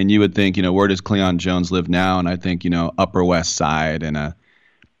 and you would think, where does Cleon Jones live now? And I think, Upper West Side in a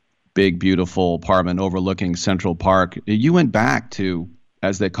big, beautiful apartment overlooking Central Park. You went back to,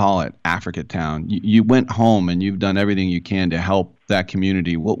 as they call it, Africa Town. You went home, and you've done everything you can to help that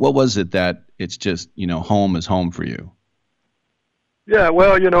community. What was it that it's just, home is home for you? Yeah,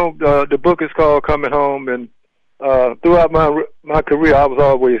 well, the book is called Coming Home, and throughout my career, I was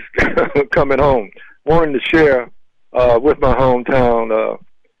always coming home, wanting to share with my hometown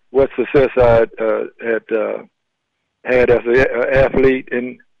what success I had as an athlete,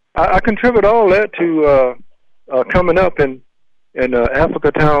 and I contribute all that to coming up in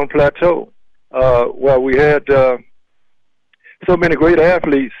Africa Town Plateau, where we had so many great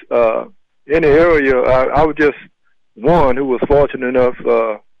athletes in the area. I was just one who was fortunate enough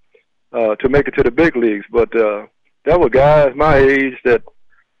to make it to the big leagues, but there were guys my age that,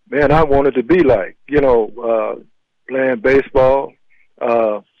 man, I wanted to be like, playing baseball,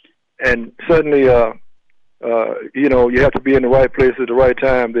 and certainly, you have to be in the right place at the right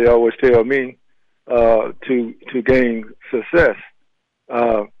time. They always tell me to gain success.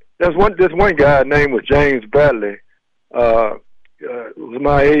 There's one guy named was James Bradley. Was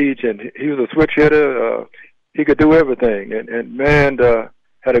my age, and he was a switch hitter. He could do everything, and man,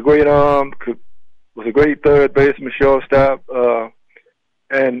 had a great arm. Was a great third baseman, shortstop,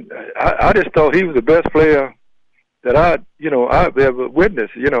 and I just thought he was the best player that I've ever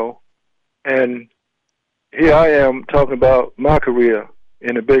witnessed. And here I am talking about my career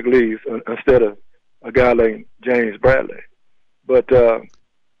in the big leagues instead of a guy like James Bradley. But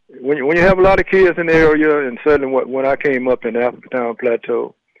when you have a lot of kids in the area, and certainly when I came up in the Africa Town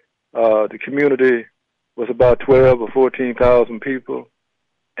Plateau, the community was about 12 or 14,000 people,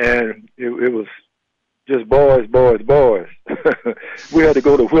 and it was just boys. We had to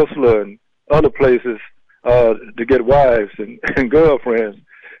go to Whistler and other places to get wives and girlfriends,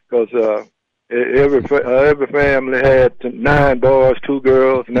 because every family had 9 boys, 2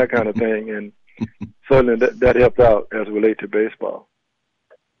 girls, and that kind of thing, and certainly that helped out as it relates to baseball.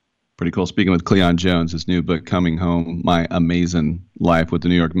 Pretty cool. Speaking with Cleon Jones, his new book, Coming Home, My Amazing Life with the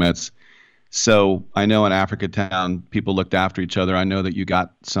New York Mets. So I know in Africa Town, people looked after each other. I know that you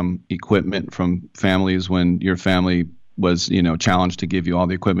got some equipment from families when your family was, challenged to give you all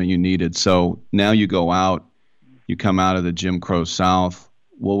the equipment you needed. So now you go out, you come out of the Jim Crow South.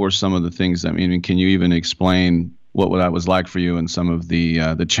 What were some of the things that, can you even explain what that was like for you and some of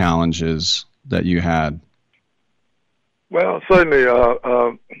the challenges that you had? Well, certainly,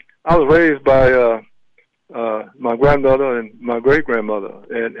 I was raised by my grandmother and my great grandmother,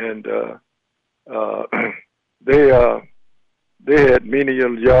 and they had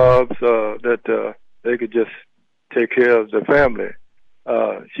menial jobs that they could just take care of the family.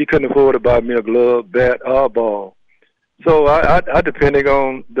 She couldn't afford to buy me a glove, bat, or ball, so I depended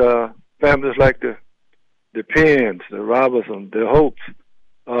on the families like the Penns, the Robertson, the Hopes,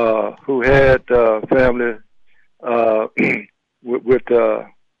 who had family with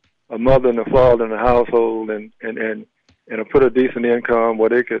a mother and a father in the household, and put a decent income where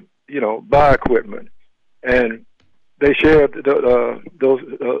they could, buy equipment, and they shared those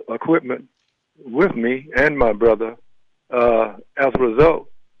equipment with me and my brother. As a result,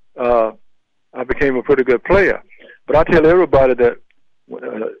 I became a pretty good player. But I tell everybody that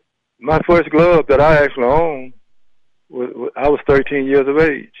my first glove that I actually owned, I was 13 years of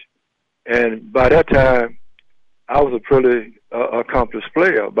age, and by that time, I was a pretty accomplished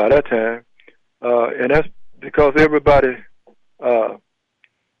player by that time, and that's because everybody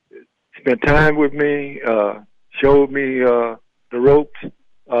spent time with me, showed me the ropes,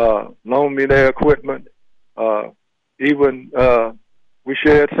 loaned me their equipment. Even we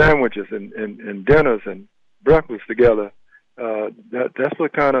shared sandwiches and dinners and breakfast together. That's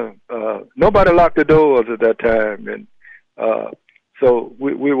what kind of nobody locked the doors at that time, and so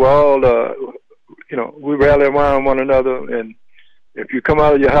we were all we rally around one another. And if you come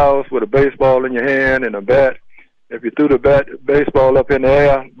out of your house with a baseball in your hand and a bat, if you threw the baseball up in the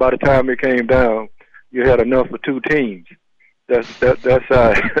air, by the time it came down, you had enough for 2 teams. That's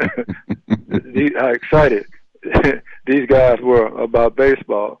how excited these guys were about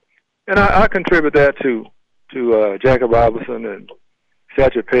baseball, and I contribute that to Jackie Robinson and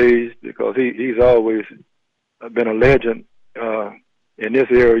Satchel Paige, because he's always been a legend in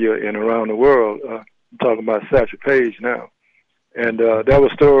this area and around the world. I'm talking about Satchel Paige now, and there were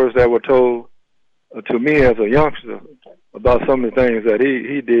stories that were told to me as a youngster about some of the things that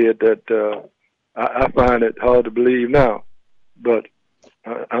he did that I find it hard to believe now, but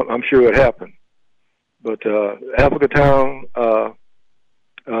I'm sure it happened. But Africa Town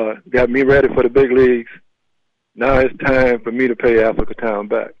got me ready for the big leagues. Now it's time for me to pay Africa Town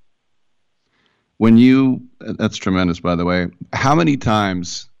back. That's tremendous, by the way. How many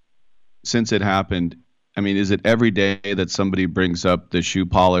times since it happened, I mean, is it every day that somebody brings up the shoe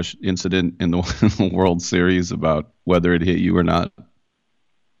polish incident in the World Series about whether it hit you or not?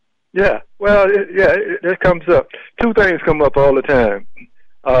 Yeah, well, it comes up. 2 things come up all the time.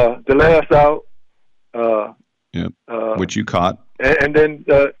 The last out. Which you caught. And then,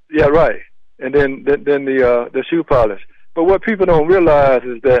 right. And then the shoe polish. But what people don't realize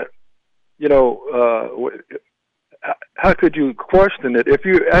is that, how could you question it if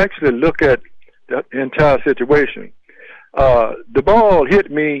you actually look at the entire situation? The ball hit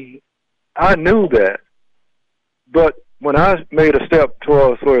me. I knew that, but when I made a step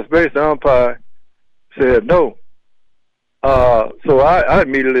towards first base, the umpire said no. So I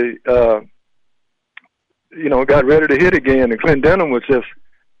immediately, got ready to hit again, and Clint Denham was just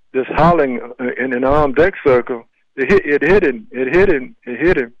howling in an arm deck circle. It hit him.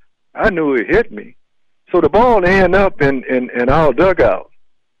 I knew it hit me. So the ball ended up in our dugout.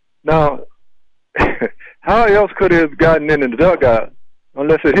 Now, how else could it have gotten in the dugout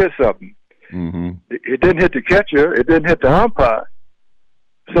unless it hit something? Mm-hmm. It didn't hit the catcher. It didn't hit the umpire.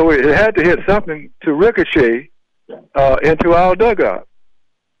 So it had to hit something to ricochet into our dugout.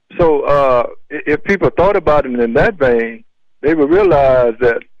 So if people thought about it in that vein, they would realize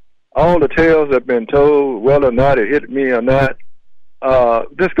that all the tales have been told, whether or not it hit me or not,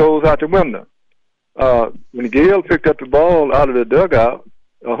 this goes out the window. When Gale picked up the ball out of the dugout,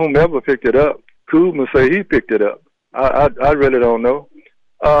 or whomever picked it up, Koopman say he picked it up. I really don't know.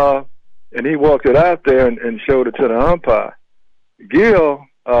 And he walked it out there and showed it to the umpire. Gale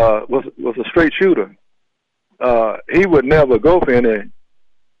was a straight shooter. He would never go for any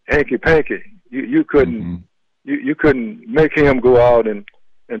hanky-panky. You couldn't you couldn't make him go out and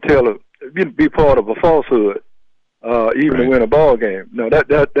be part of a falsehood, even to win a ball game. No,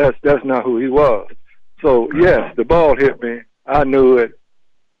 that's not who he was. So yes, the ball hit me. I knew it,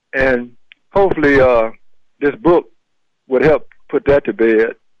 and hopefully this book would help put that to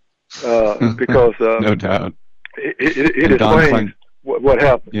bed, because no doubt it explains what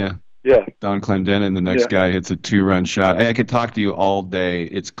happened. Yeah. Don Clendenin, the next guy, hits a 2-run shot. I could talk to you all day.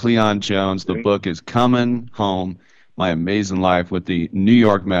 It's Cleon Jones. The book is Coming Home, My Amazing Life with the New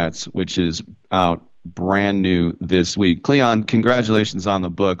York Mets, which is out brand new this week. Cleon, congratulations on the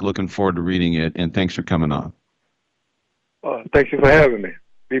book. Looking forward to reading it, and thanks for coming on. Thank you for having me.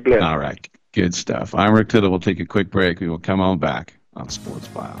 Be blessed. All right. Good stuff. I'm Rick Tittle. We'll take a quick break. We will come on back on Sports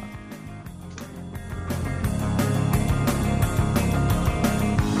Byline.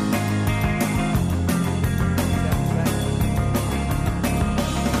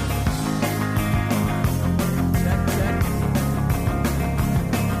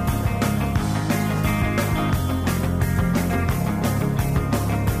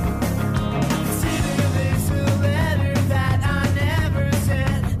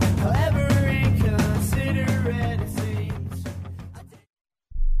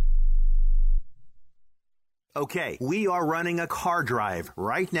 Okay, we are running a car drive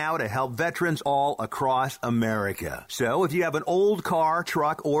right now to help veterans all across America. So if you have an old car,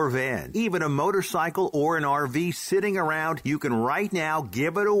 truck, or van, even a motorcycle or an RV sitting around, you can right now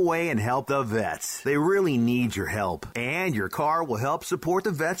give it away and help the vets. They really need your help. And your car will help support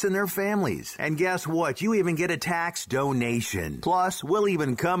the vets and their families. And guess what? You even get a tax donation. Plus, we'll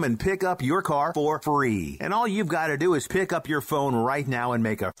even come and pick up your car for free. And all you've got to do is pick up your phone right now and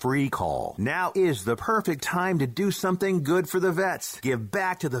make a free call. Now is the perfect time time to do something good for the vets. Give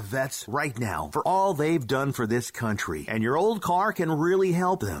back to the vets right now for all they've done for this country. And your old car can really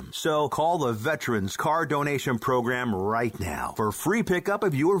help them. So call the Veterans Car Donation Program right now for free pickup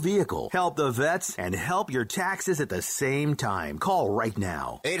of your vehicle. Help the vets and help your taxes at the same time. Call right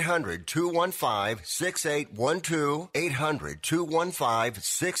now. 800-215-6812.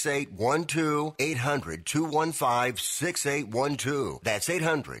 800-215-6812. 800-215-6812. That's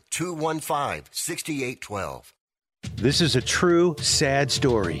 800-215-6812. This is a true, sad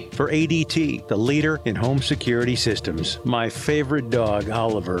story for ADT, the leader in home security systems. My favorite dog,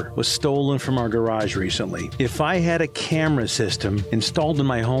 Oliver, was stolen from our garage recently. If I had a camera system installed in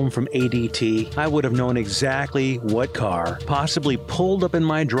my home from ADT, I would have known exactly what car possibly pulled up in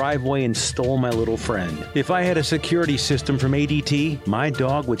my driveway and stole my little friend. If I had a security system from ADT, my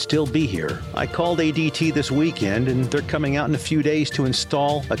dog would still be here. I called ADT this weekend, and they're coming out in a few days to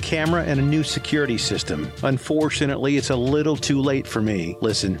install a camera and a new security system. Unfortunately, it's a little too late for me.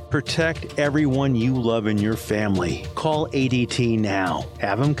 Listen, protect everyone you love in your family. Call ADT now.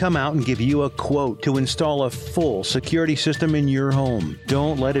 Have them come out and give you a quote to install a full security system in your home.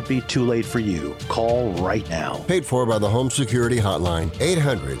 Don't let it be too late for you. Call right now. Paid for by the Home Security Hotline.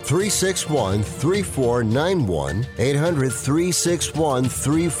 800-361-3491.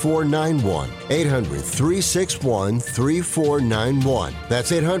 800-361-3491. 800-361-3491.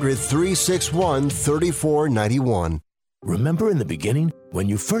 That's 800-361-3491. Remember in the beginning, when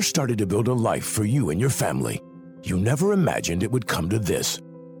you first started to build a life for you and your family, you never imagined it would come to this.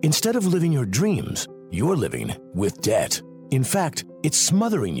 Instead of living your dreams, you're living with debt. In fact, it's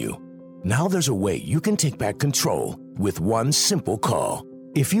smothering you. Now there's a way you can take back control with one simple call.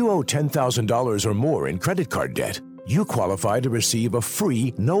 If you owe $10,000 or more in credit card debt, you qualify to receive a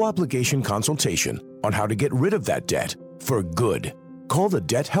free, no-obligation consultation on how to get rid of that debt for good. Call the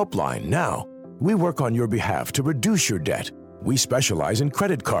Debt Helpline now. We work on your behalf to reduce your debt. We specialize in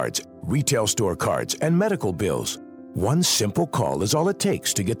credit cards, retail store cards, and medical bills. One simple call is all it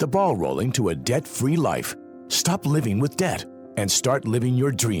takes to get the ball rolling to a debt-free life. Stop living with debt and start living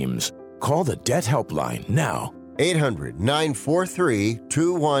your dreams. Call the Debt Helpline now.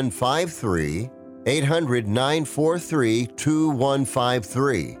 800-943-2153.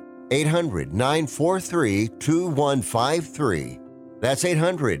 800-943-2153. 800-943-2153. That's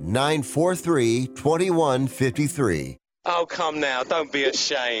 800-943-2153. Oh, come now, don't be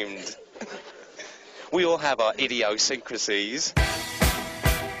ashamed. We all have our idiosyncrasies.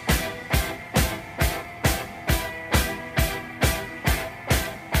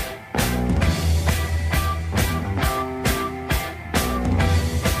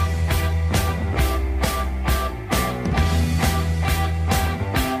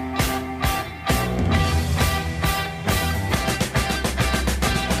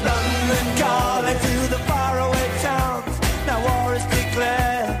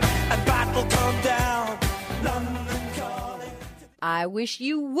 I wish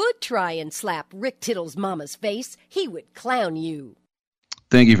you would try and slap Rick Tittle's mama's face. He would clown you.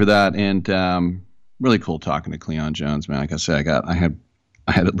 Thank you for that, and really cool talking to Cleon Jones, man. Like I said, I had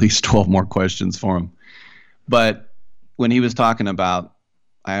at least 12 more questions for him. But when he was talking about,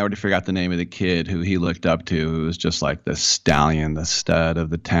 I already forgot the name of the kid who he looked up to, who was just like the stallion, the stud of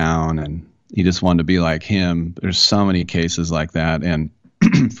the town, and he just wanted to be like him. There's so many cases like that, and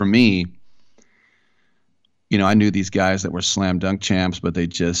for me, you know, I knew these guys that were slam dunk champs, but they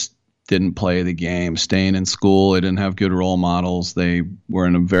just didn't play the game, staying in school. They didn't have good role models. They were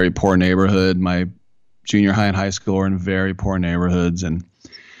in a very poor neighborhood. My junior high and high school were in very poor neighborhoods. And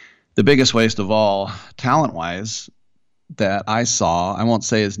the biggest waste of all, talent-wise, that I saw, I won't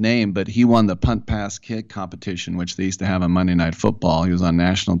say his name, but he won the punt pass kick competition, which they used to have on Monday Night Football. He was on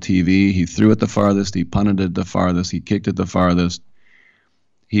national TV. He threw it the farthest. He punted it the farthest. He kicked it the farthest.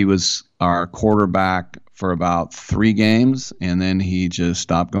 He was our quarterback for about 3 games, and then he just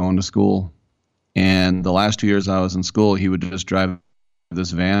stopped going to school. And the last 2 years I was in school, he would just drive this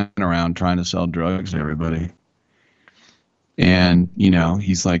van around trying to sell drugs to everybody. And, you know,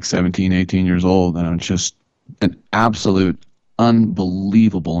 he's like 17, 18 years old, and it's just an absolute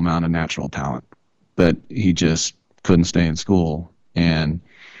unbelievable amount of natural talent. But he just couldn't stay in school. And,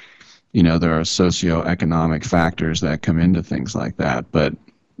 you know, there are socioeconomic factors that come into things like that. But,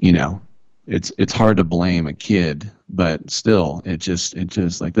 you know, it's hard to blame a kid, but still, it just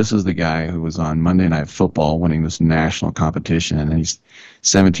like, this is the guy who was on Monday Night Football winning this national competition, and he's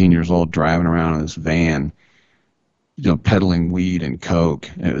 17 years old driving around in this van, you know, peddling weed and coke.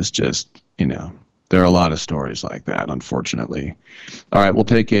 It was just, you know, There are a lot of stories like that, unfortunately. All right, we'll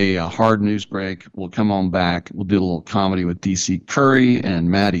take a hard news break. We'll come on back. We'll do a little comedy with D.C. Curry and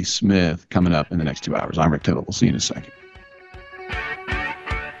Maddie Smith coming up in the next 2 hours. I'm Rick Tittle. We'll see you in a second.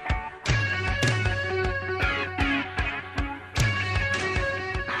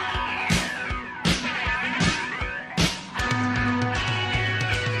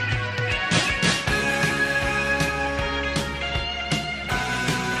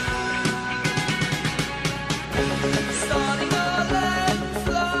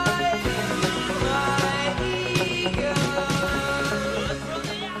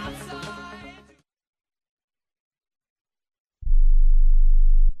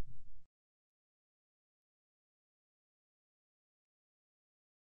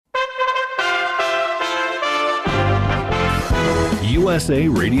 USA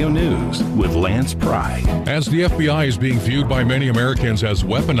Radio News with Lance Pry. As the FBI is being viewed by many Americans as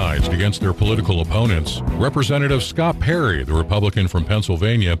weaponized against their political opponents, Representative Scott Perry, the Republican from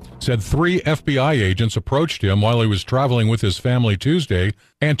Pennsylvania, said 3 FBI agents approached him while he was traveling with his family Tuesday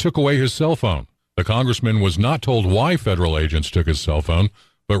and took away his cell phone. The congressman was not told why federal agents took his cell phone,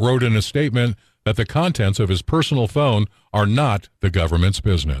 but wrote in a statement that the contents of his personal phone are not the government's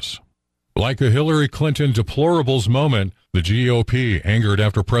business. Like a Hillary Clinton deplorables moment, the GOP, angered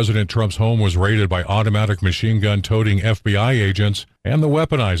after President Trump's home was raided by automatic machine gun-toting FBI agents and the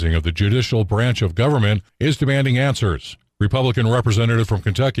weaponizing of the judicial branch of government, is demanding answers. Republican Representative from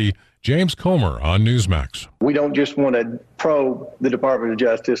Kentucky, James Comer, on Newsmax. We don't just want to probe the Department of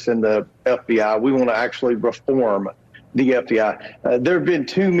Justice and the FBI. We want to actually reform the FBI. There have been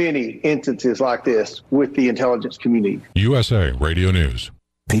too many instances like this with the intelligence community. USA Radio News.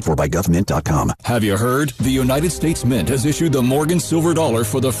 Paid for by GovMint.com. Have you heard? The United States Mint has issued the Morgan Silver Dollar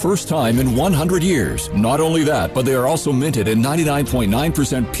for the first time in 100 years. Not only that, but they are also minted in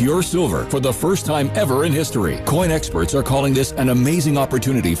 99.9% pure silver for the first time ever in history. Coin experts are calling this an amazing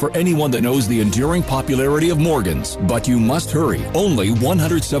opportunity for anyone that knows the enduring popularity of Morgans. But you must hurry. Only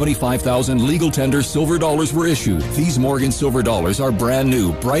 175,000 legal tender silver dollars were issued. These Morgan Silver Dollars are brand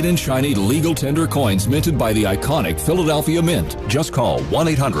new, bright and shiny legal tender coins minted by the iconic Philadelphia Mint. Just call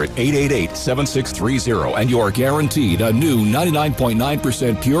 1-800-888-7630 and you are guaranteed a new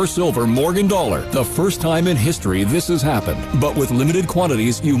 99.9% pure silver Morgan dollar. The first time in history this has happened. But with limited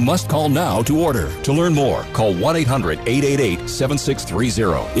quantities, you must call now to order. To learn more, call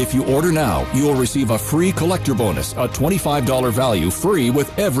 1-800-888-7630. If you order now, you will receive a free collector bonus, a $25 value free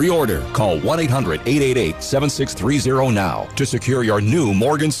with every order. Call 1-800-888-7630 now to secure your new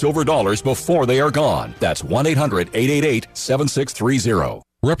Morgan Silver Dollars before they are gone. That's 1-800-888-7630.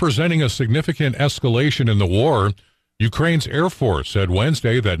 Representing a significant escalation in the war, Ukraine's Air Force said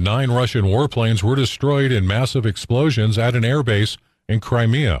Wednesday that 9 Russian warplanes were destroyed in massive explosions at an airbase in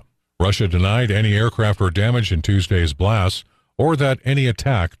Crimea. Russia denied any aircraft were damaged in Tuesday's blasts or that any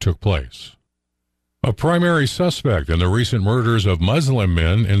attack took place. A primary suspect in the recent murders of Muslim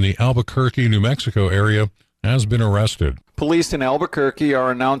men in the Albuquerque, New Mexico area has been arrested. Police in Albuquerque are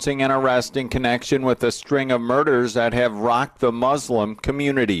announcing an arrest in connection with a string of murders that have rocked the Muslim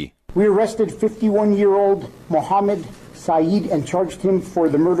community. We arrested 51-year-old Mohammed Saeed and charged him for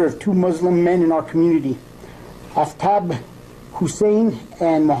the murder of 2 Muslim men in our community, Aftab Hussein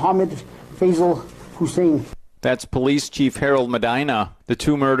and Mohammed Faisal Hussein. That's Police Chief Harold Medina. The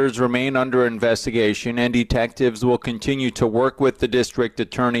 2 murders remain under investigation, and detectives will continue to work with the district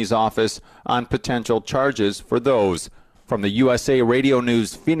attorney's office on potential charges for those. From the USA Radio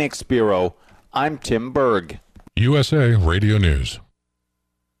News Phoenix Bureau, I'm Tim Berg. USA Radio News.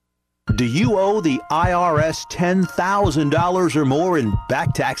 Do you owe the IRS $10,000 or more in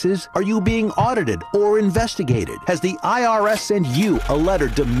back taxes? Are you being audited or investigated? Has the IRS sent you a letter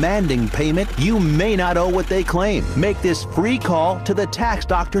demanding payment? You may not owe what they claim. Make this free call to the tax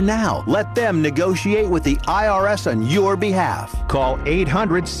doctor now. Let them negotiate with the IRS on your behalf. Call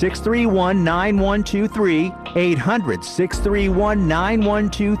 800-631-9123,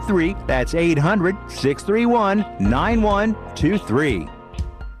 800-631-9123. That's 800-631-9123.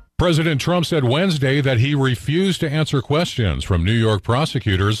 President Trump said Wednesday that he refused to answer questions from New York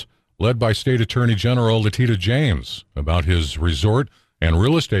prosecutors led by State Attorney General Letitia James about his resort and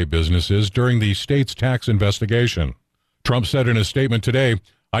real estate businesses during the state's tax investigation. Trump said in a statement today,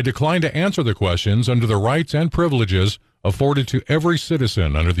 "I decline to answer the questions under the rights and privileges afforded to every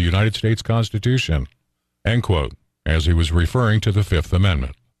citizen under the United States Constitution," end quote, as he was referring to the Fifth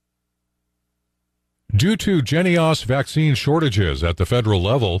Amendment. Due to Jynneos vaccine shortages at the federal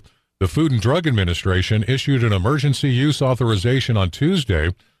level, the Food and Drug Administration issued an emergency use authorization on Tuesday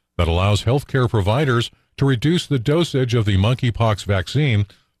that allows healthcare providers to reduce the dosage of the monkeypox vaccine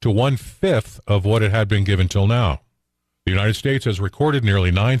to 1/5 of what it had been given till now. The United States has recorded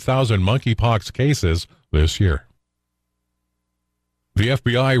nearly 9,000 monkeypox cases this year. The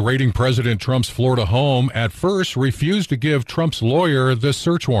FBI raiding President Trump's Florida home at first refused to give Trump's lawyer the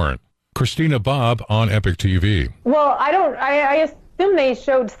search warrant. Christina Bobb on Epic TV. Well, I assume they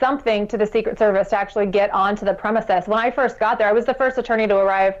showed something to the Secret Service to actually get onto the premises. When I first got there, I was the first attorney to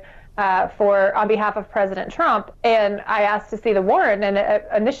arrive on behalf of President Trump, and I asked to see the warrant, and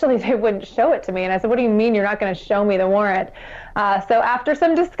initially they wouldn't show it to me, and I said, what do you mean you're not going to show me the warrant? So after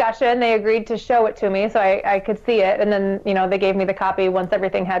some discussion, they agreed to show it to me so I could see it, and then they gave me the copy once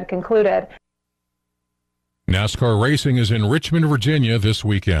everything had concluded. NASCAR racing is in Richmond, Virginia this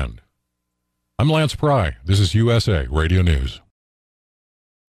weekend. I'm Lance Pry. This is USA Radio News.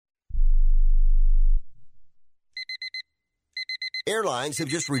 Airlines have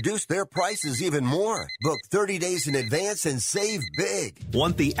just reduced their prices even more. Book 30 days in advance and save big.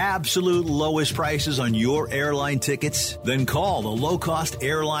 Want the absolute lowest prices on your airline tickets? Then call the Low Cost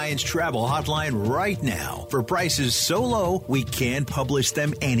Airlines Travel Hotline right now for prices so low we can't publish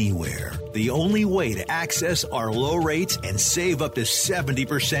them anywhere. The only way to access our low rates and save up to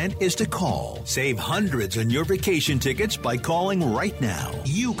 70% is to call. Save hundreds on your vacation tickets by calling right now.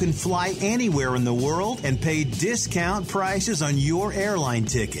 You can fly anywhere in the world and pay discount prices on your airline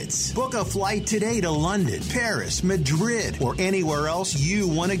tickets. Book a flight today to London, Paris, Madrid, or anywhere else you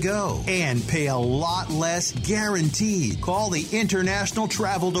want to go. And pay a lot less guaranteed. Call the International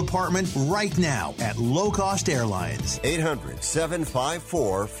Travel Department right now at Low Cost Airlines.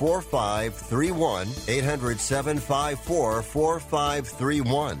 800-754-4531.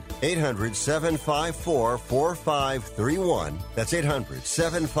 800-754-4531. 800-754-4531. That's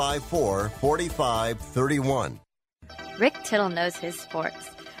 800-754-4531. Rick Tittle knows his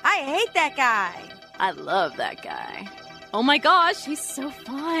sports. I hate that guy. I love that guy. Oh my gosh, he's so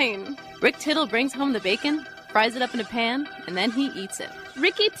fine. Rick Tittle brings home the bacon, fries it up in a pan, and then he eats it.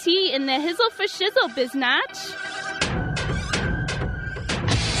 Ricky T in the hizzle for shizzle, biznatch.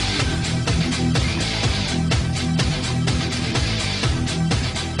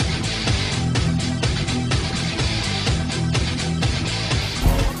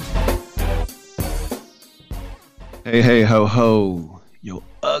 Hey, hey, ho, ho. You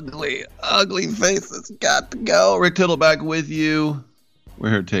ugly, ugly face that's got to go. Rick Tittle back with you. We're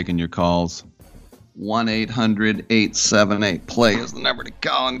here taking your calls. 1-800-878-PLAY is the number to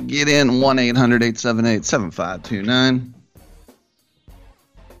call and get in. 1-800-878-7529.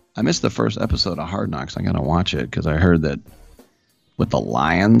 I missed the first episode of Hard Knocks. I got to watch it because I heard that with the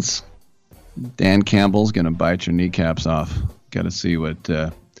Lions, Dan Campbell's going to bite your kneecaps off. Got to see what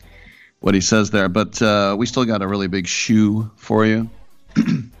he says there. But we still got a really big shoe for you.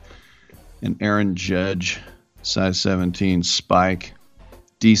 And Aaron Judge, size 17 spike.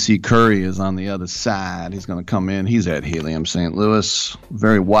 DC Curry is on the other side. He's going to come in. He's at Helium St. Louis.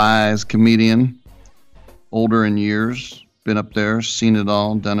 Very wise comedian. Older in years. Been up there, seen it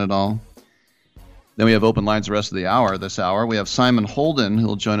all, done it all. Then we have open lines the rest of the hour. This hour we have Simon Holden,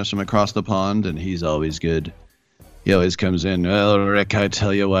 who'll join us from across the pond, and he's always good. He always comes in. Well, Rick, I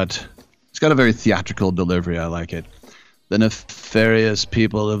tell you what. He's got a very theatrical delivery. I like it. The nefarious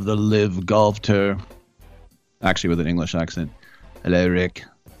people of the Live Golf Tour. Actually, with an English accent. Hello, Rick.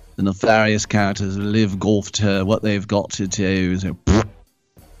 The nefarious characters of the Live Golf Tour. What they've got to do is...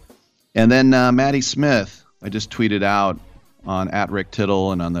 And then Maddie Smith. I just tweeted out on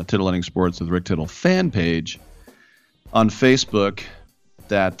 @RickTittle and on the Titillating Sports with Rick Tittle fan page on Facebook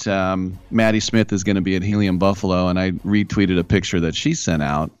that Maddie Smith is going to be at Helium Buffalo, and I retweeted a picture that she sent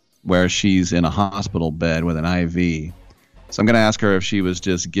out where she's in a hospital bed with an IV. So I'm going to ask her if she was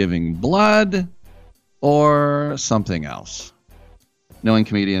just giving blood or something else. Knowing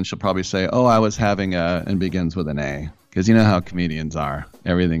comedians, she'll probably say, oh, I was having a, and begins with an A. Because you know how comedians are.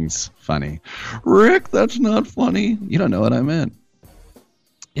 Everything's funny. Rick, that's not funny. You don't know what I meant.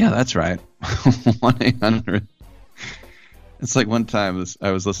 Yeah, that's right. 1-800. It's like one time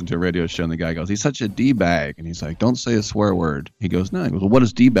I was listening to a radio show and the guy goes, he's such a D-bag. And he's like, don't say a swear word. He goes, no. He goes, well, what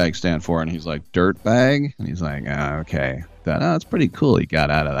does D-bag stand for? And he's like, dirt bag? And he's like, okay. That's pretty cool. He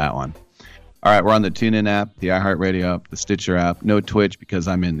got out of that one. All right, we're on the TuneIn app, the iHeartRadio app, the Stitcher app. No Twitch because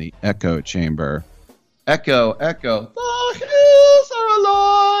I'm in the echo chamber. Echo, echo. The hills are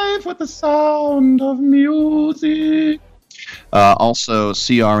alive with the sound of music. Also,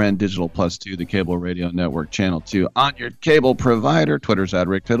 CRN Digital Plus 2, the Cable Radio Network, Channel 2 on your cable provider. Twitter's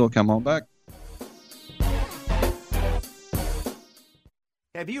 @Rick Tittle. Come on back.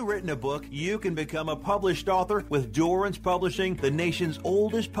 Have you written a book? You can become a published author with Dorrance Publishing, the nation's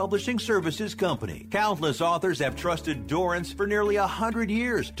oldest publishing services company. Countless authors have trusted Dorrance for nearly 100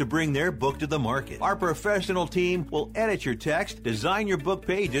 years to bring their book to the market. Our professional team will edit your text, design your book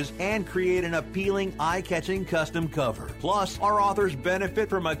pages, and create an appealing, eye-catching custom cover. Plus, our authors benefit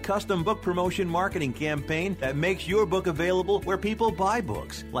from a custom book promotion marketing campaign that makes your book available where people buy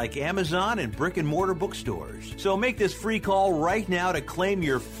books, like Amazon and brick-and-mortar bookstores. So make this free call right now to claim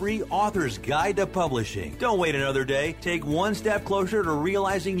your free author's guide to publishing. Don't wait another day. Take one step closer to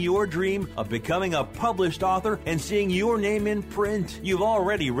realizing your dream of becoming a published author and seeing your name in print. You've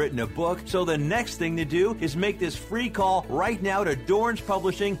already written a book, so the next thing to do is make this free call right now to Dorrance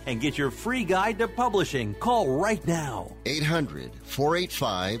Publishing and get your free guide to publishing. Call right now.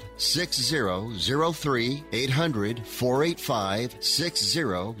 800-485-6003.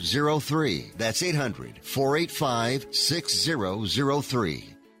 800-485-6003. That's 800-485-6003.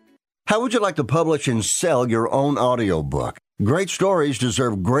 How would you like to publish and sell your own audiobook? Great stories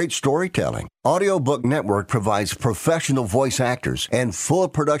deserve great storytelling. Audiobook Network provides professional voice actors and full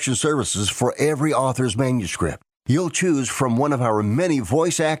production services for every author's manuscript. You'll choose from one of our many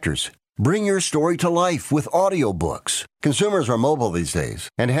voice actors. Bring your story to life with audiobooks. Consumers are mobile these days,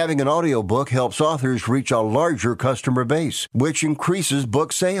 and having an audiobook helps authors reach a larger customer base, which increases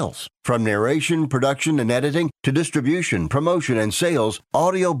book sales. From narration, production, and editing to distribution, promotion, and sales,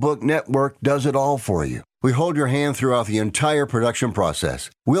 Audiobook Network does it all for you. We hold your hand throughout the entire production process.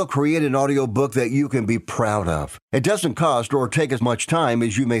 We'll create an audiobook that you can be proud of. It doesn't cost or take as much time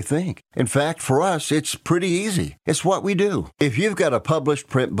as you may think. In fact, for us, it's pretty easy. It's what we do. If you've got a published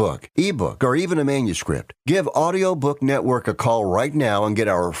print book, ebook, or even a manuscript, give Audiobook Network a call right now and get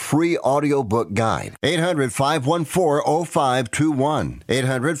our free audiobook guide. 800-514-0521.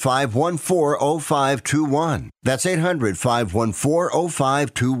 800-514-0521. That's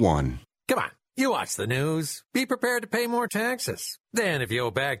 800-514-0521. Come on. You watch the news. Be prepared to pay more taxes. Then if you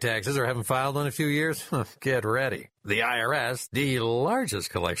owe back taxes or haven't filed in a few years, get ready. The IRS, the largest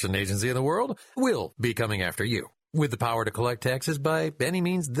collection agency in the world, will be coming after you with the power to collect taxes by any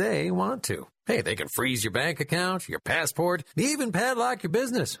means they want to. Hey, they can freeze your bank account, your passport, even padlock your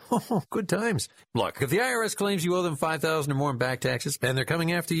business. Oh, good times. Look, if the IRS claims you owe them $5,000 or more in back taxes and they're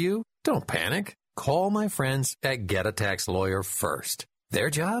coming after you, don't panic. Call my friends at Get a Tax Lawyer first. Their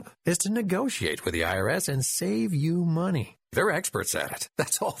job is to negotiate with the IRS and save you money. They're experts at it.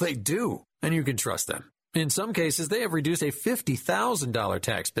 That's all they do. And you can trust them. In some cases, they have reduced a $50,000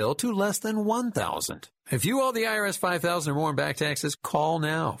 tax bill to less than $1,000. If you owe the IRS $5,000 or more in back taxes, call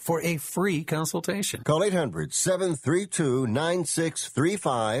now for a free consultation. Call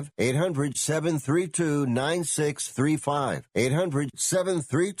 800-732-9635. 800-732-9635.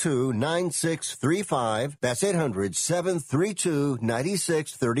 800-732-9635. That's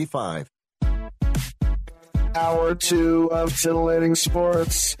 800-732-9635. Hour 2 of Titillating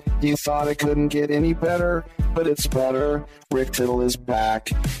Sports. You thought it couldn't get any better, but it's better. Rick Tittle is back.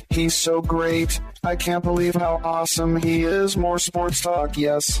 He's so great. I can't believe how awesome he is. More sports talk,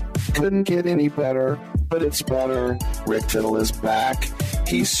 yes. Couldn't get any better, but it's better. Rick Tittle is back.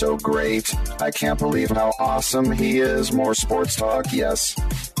 He's so great. I can't believe how awesome he is. More sports talk, yes.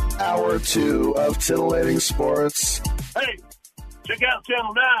 Hour 2 of Titillating Sports. Hey, check out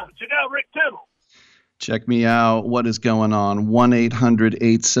Channel 9. Check out Rick Tittle. Check me out. What is going on?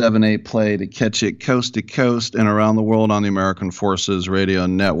 1-800-878-PLAY to catch it coast to coast and around the world on the American Forces Radio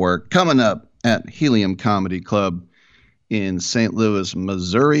Network. Coming up at Helium Comedy Club in St. Louis,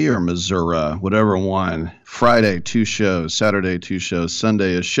 Missouri, or Missouri, whatever one. Friday, 2 shows. Saturday, 2 shows.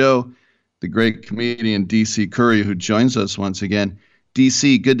 Sunday, a show. The great comedian D.C. Curry, who joins us once again.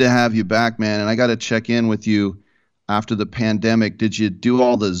 D.C., good to have you back, man. And I got to check in with you. After the pandemic, did you do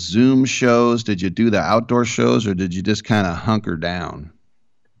all the Zoom shows? Did you do the outdoor shows, or did you just kind of hunker down?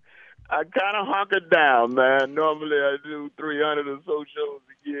 I kind of hunkered down, man. Normally I do 300 or so shows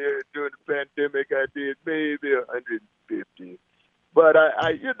a year. During the pandemic, I did maybe 150. But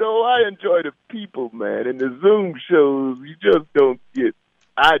I enjoy the people, man. And the Zoom shows,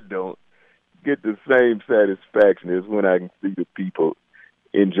 I don't get the same satisfaction as when I can see the people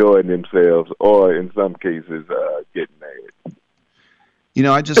enjoying themselves, or in some cases, getting mad.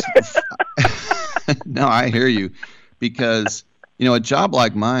 No, I hear you, because, a job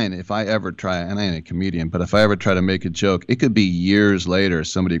like mine, if I ever try, and I ain't a comedian, but if I ever try to make a joke, it could be years later,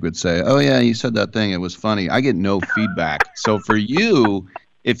 somebody could say, oh yeah, you said that thing, it was funny. I get no feedback. So for you,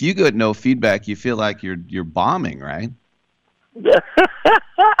 if you get no feedback, you feel like you're bombing, right?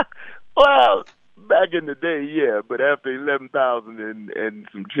 Well, back in the day, yeah, but after 11,000 and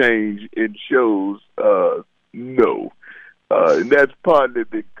some change in shows, no. And that's partly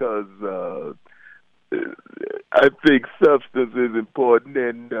because I think substance is important,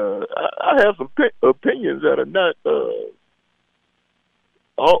 and I have some opinions that are not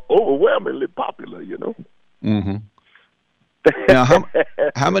overwhelmingly popular, you know. Mm-hmm. Now,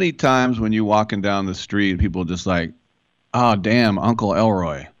 how many times when you're walking down the street, people just like, oh, damn, Uncle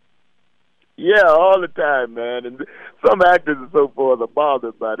Elroy? Yeah, all the time, man. And some actors and so forth are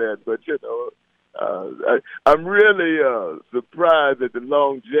bothered by that, but, you know, I'm really surprised at the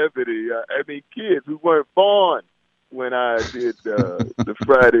longevity. I mean, kids who weren't born when I did the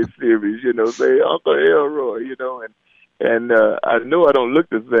Friday series, you know, say Uncle Elroy, you know, and I know I don't look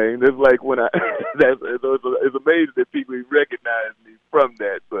the same. It's like when it's amazing that people recognize me from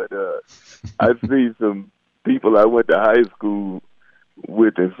that. But I see some people I went to high school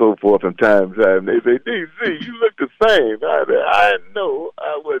with and so forth from time to time. They say, DC, you look the same. I know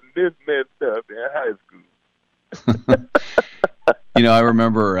I wasn't this messed up in high school. You know, I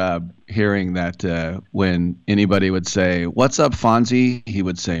remember hearing that when anybody would say, "What's up, Fonzie?" he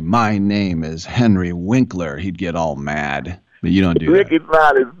would say, "My name is Henry Winkler." He'd get all mad. But you don't do Rick is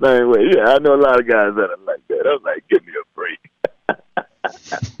not the same way. Yeah, I know a lot of guys that are like that. I'm like, give me a break.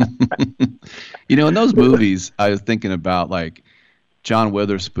 You know, in those movies, I was thinking about, like, John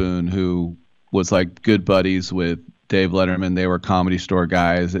Witherspoon, who was, like, good buddies with Dave Letterman. They were Comedy Store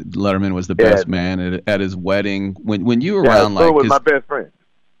guys. Letterman was the best man at his wedding. When you were around, like, was my best friend.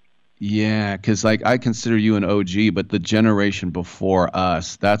 Yeah, because, like, I consider you an OG, but the generation before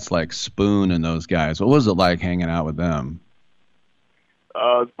us, that's like Spoon and those guys. What was it like hanging out with them?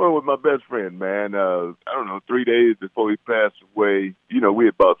 Spoon was my best friend, man. I don't know, 3 days before he passed away, you know, we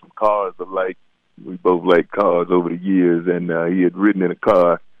had bought some cars alike. We both liked cars over the years, and he had ridden in a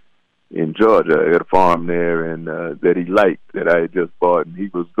car in Georgia at a farm there, and that he liked, that I had just bought, and he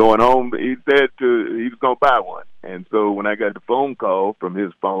was going home. He said he was going to buy one. And so when I got the phone call from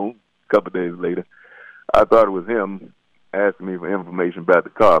his phone a couple of days later, I thought it was him asking me for information about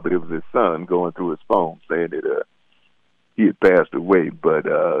the car, but it was his son going through his phone saying that he had passed away. But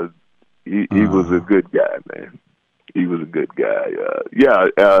he was a good guy, man. He was a good guy.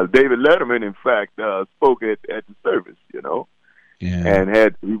 David Letterman, in fact, spoke at the service, you know. Yeah.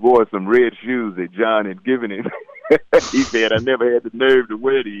 And he wore some red shoes that John had given him. He said, "I never had the nerve to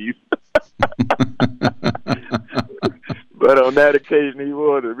wear these." But on that occasion, he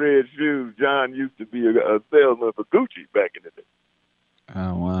wore the red shoes. John used to be a salesman for Gucci back in the day.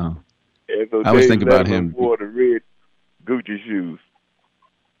 Oh, wow. And so I was thinking about him. Wore the red Gucci shoes.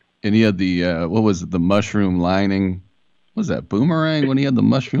 And he had the, what was it, the mushroom lining? What was that, Boomerang, when he had the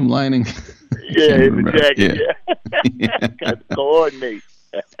mushroom lining? Yeah, in the jacket, yeah. Got to coordinate.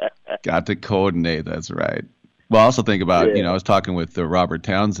 Got to coordinate, that's right. Well, I also think about, you know, I was talking with Robert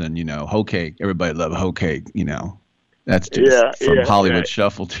Townsend, you know, Hoe Cake. Everybody loved Hoe Cake, you know. That's just from Hollywood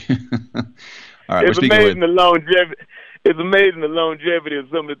Shuffle. All right, it's amazing the longevity. It's amazing the longevity of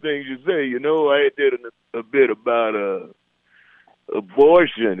some of the things you say. You know, I did a bit about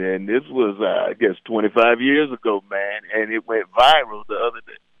abortion, and this was, I guess, 25 years ago, man, and it went viral the other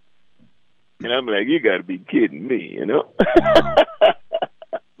day. And I'm like, you got to be kidding me, you know?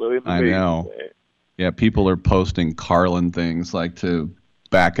 So it's amazing, I know. Man. Yeah, people are posting Carlin things like to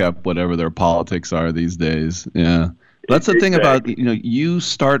back up whatever their politics are these days. Yeah. That's the thing about, you know, you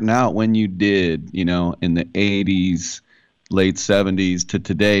starting out when you did, you know, in the 80s, late 70s to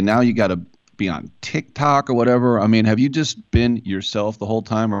today. Now you got to be on TikTok or whatever. I mean, have you just been yourself the whole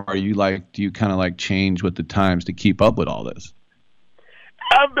time, or are you like, do you kind of like change with the times to keep up with all this?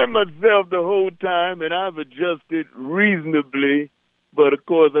 I've been myself the whole time, and I've adjusted reasonably. But of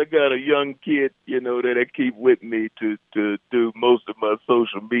course, I got a young kid, you know, that I keep with me to do most of my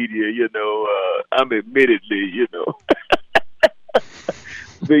social media. You know, I'm admittedly, you know,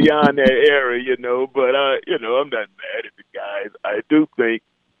 beyond that era, you know. But you know, I'm not mad at the guys. I do think,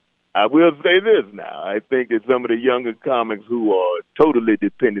 I will say this now. I think that some of the younger comics who are totally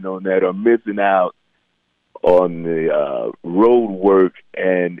dependent on that are missing out on the road work,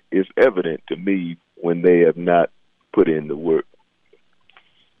 and it's evident to me when they have not put in the work.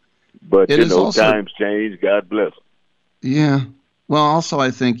 But, you know, also, times change. God bless them. Yeah. Well, also,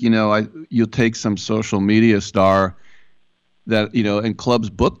 I think, you know, you'll take some social media star that, you know, and clubs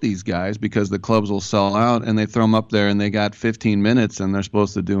book these guys because the clubs will sell out, and they throw them up there and they got 15 minutes and they're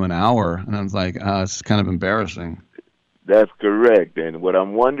supposed to do an hour. And I was like, it's kind of embarrassing. That's correct. And what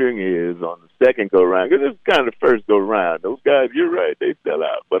I'm wondering is on the second go-round, because this is kind of the first go-round, those guys, you're right, they sell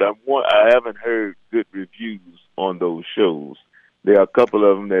out. But I haven't heard good reviews on those shows. There are a couple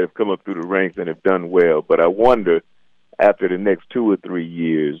of them that have come up through the ranks and have done well, but I wonder after the next 2 or 3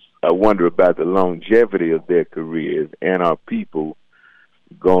 years I wonder about the longevity of their careers, and are people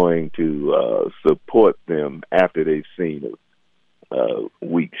going to support them after they've seen a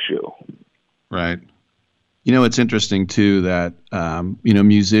weak show? Right. You know, it's interesting too that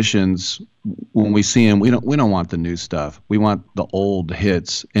musicians, when we see them, we don't want the new stuff. We want the old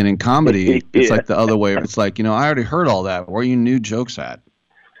hits. And in comedy, it's like the other way. It's like, I already heard all that. Where are your new jokes at?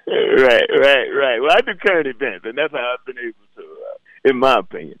 Right. Well, I do current events, and that's how I've been able to, in my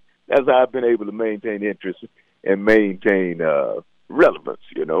opinion, that's how I've been able to maintain interest and maintain relevance.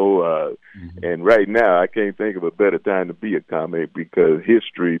 And right now, I can't think of a better time to be a comic because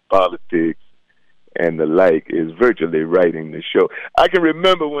history, politics, and the like is virtually writing the show. I can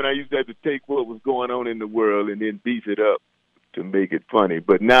remember when I used to have to take what was going on in the world and then beef it up to make it funny.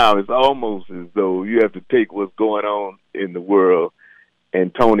 But now it's almost as though you have to take what's going on in the world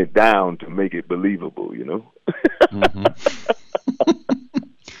and tone it down to make it believable, Mm-hmm.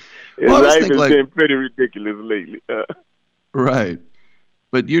 Life has been pretty ridiculous lately. Right.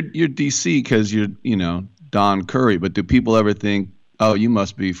 But you're DC because you're, Don Curry. But do people ever think, oh, you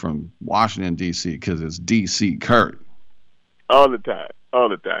must be from Washington, D.C., because it's D.C. Kurt? All the time.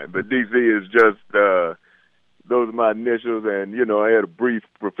 But D.C. is just, those are my initials, and, I had a brief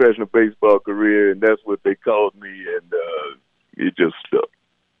professional baseball career, and that's what they called me, and it just stuck.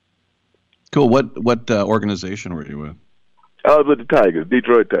 Cool. What organization were you with? I was with the Tigers,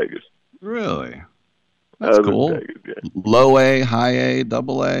 Detroit Tigers. Really? That's cool. Tigers, yeah. Low A, high A,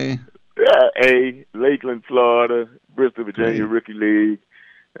 double A? A, Lakeland, Florida, Bristol, Virginia, Rookie League.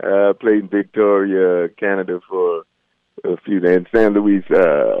 Played in Victoria, Canada for a few days, and San Luis,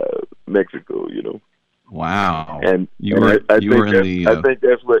 Mexico. Wow. And I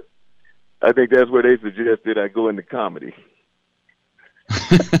think that's where they suggested I go into comedy.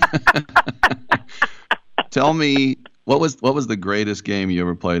 Tell me, what was the greatest game you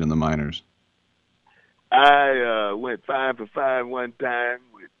ever played in the minors? I went 5 for 5 one time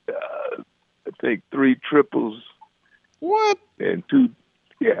with I think 3 triples. What? And 5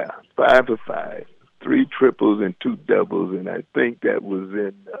 for 5, 3 triples and 2 doubles, and I think that was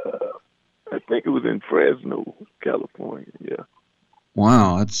in it was in Fresno, California. Yeah.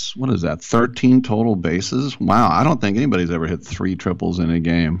 Wow, what is that? 13 total bases? Wow, I don't think anybody's ever hit 3 triples in a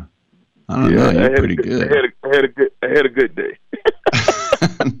game. I don't know. You're pretty good. I had a good day.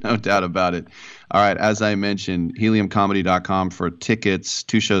 No doubt about it. All right, as I mentioned, heliumcomedy.com for tickets.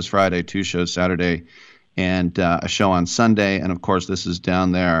 2 shows Friday, 2 shows Saturday, and a show on Sunday. And of course, this is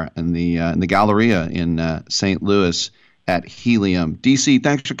down there in the Galleria in St. Louis at Helium. DC,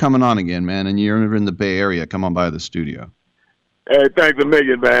 thanks for coming on again, man. And you're in the Bay Area. Come on by the studio. Hey, thanks a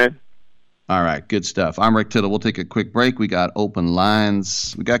million, man. All right, good stuff. I'm Rick Tittle. We'll take a quick break. We got open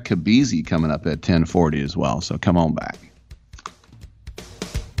lines. We got Kabezi coming up at 10:40 as well. So come on back.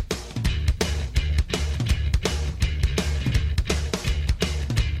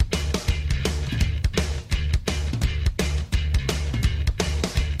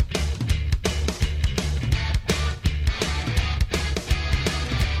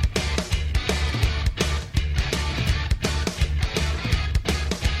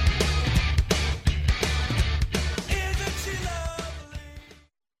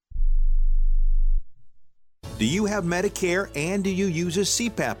 Do you have Medicare and do you use a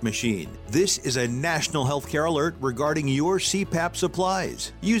CPAP machine? This is a national healthcare alert regarding your CPAP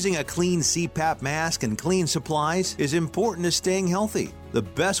supplies. Using a clean CPAP mask and clean supplies is important to staying healthy. The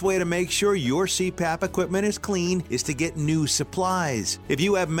best way to make sure your CPAP equipment is clean is to get new supplies. If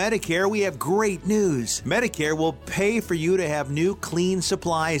you have Medicare, we have great news. Medicare will pay for you to have new clean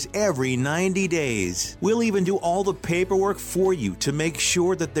supplies every 90 days. We'll even do all the paperwork for you to make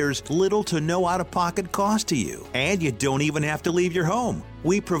sure that there's little to no out-of-pocket cost to you. And you don't even have to leave your home.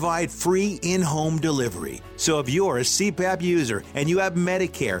 We provide free in-home delivery. So if you're a CPAP user and you have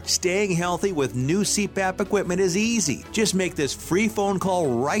Medicare, staying healthy with new CPAP equipment is easy. Just make this free phone call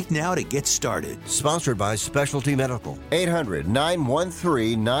right now to get started. Sponsored by Specialty Medical.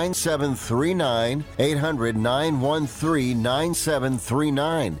 800-913-9739.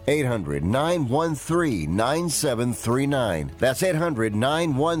 800-913-9739. 800-913-9739. That's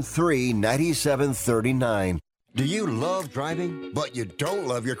 800-913-9739. Do you love driving, but you don't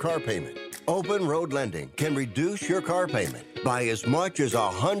love your car payment? Open Road Lending can reduce your car payment by as much as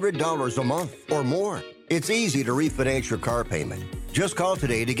 $100 a month or more. It's easy to refinance your car payment. Just call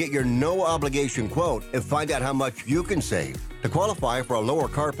today to get your no-obligation quote and find out how much you can save. To qualify for a lower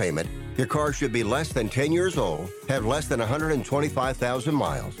car payment, your car should be less than 10 years old, have less than 125,000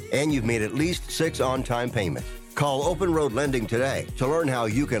 miles, and you've made at least 6 on-time payments. Call Open Road Lending today to learn how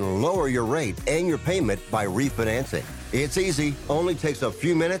you can lower your rate and your payment by refinancing. It's easy, only takes a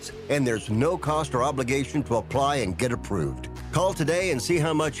few minutes, and there's no cost or obligation to apply and get approved. Call today and see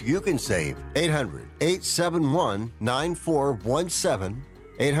how much you can save. 800-871-9417.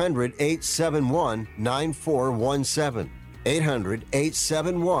 800-871-9417.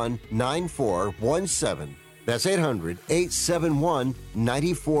 800-871-9417. That's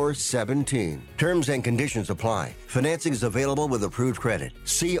 800-871-9417. Terms and conditions apply. Financing is available with approved credit.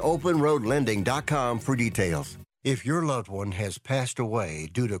 See openroadlending.com for details. If your loved one has passed away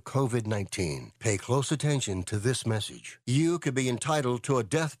due to COVID-19, pay close attention to this message. You could be entitled to a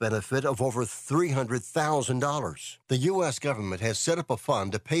death benefit of over $300,000. The U.S. government has set up a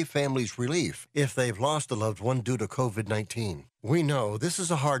fund to pay families relief if they've lost a loved one due to COVID-19. We know this is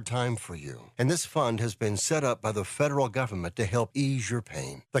a hard time for you, and this fund has been set up by the federal government to help ease your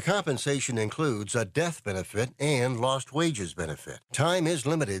pain. The compensation includes a death benefit and lost wages benefit. Time is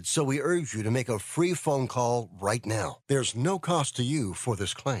limited, so we urge you to make a free phone call right now. There's no cost to you for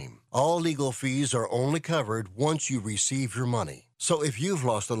this claim. All legal fees are only covered once you receive your money. So if you've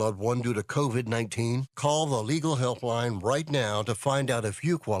lost a loved one due to COVID-19, call the legal helpline right now to find out if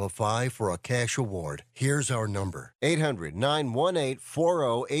you qualify for a cash award. Here's our number,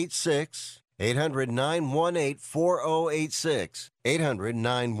 800-918-4086. 800-918-4086.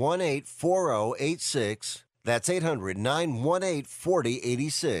 800-918-4086. That's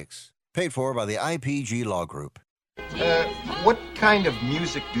 800-918-4086. Paid for by the IPG Law Group. What kind of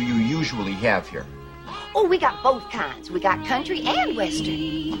music do you usually have here? Oh, we got both kinds. We got country and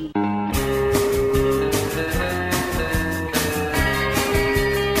western.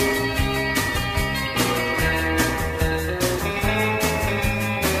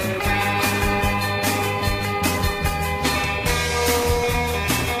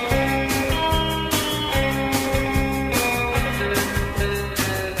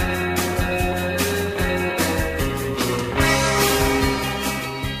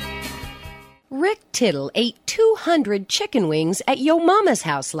 Rick Tittle ate 200 chicken wings at Yo Mama's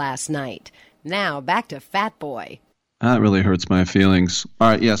house last night. Now, back to Fat Boy. That really hurts my feelings. All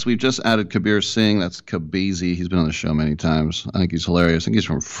right, yes, we've just added Kabir Singh. That's Kabizi. He's been on the show many times. I think he's hilarious. I think he's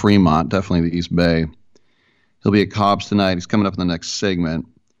from Fremont, definitely the East Bay. He'll be at Cobb's tonight. He's coming up in the next segment.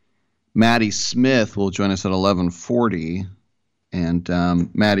 Maddie Smith will join us at 11:40. And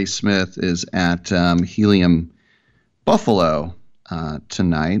Maddie Smith is at Helium Buffalo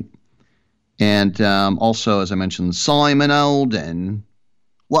tonight. And also, as I mentioned, Simon Alden.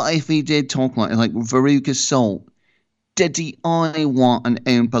 What if he did talk like Veruca Salt? Daddy, I want an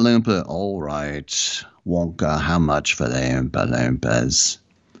Oompa Loompa. All right, Wonka, how much for the Oompa Loompas?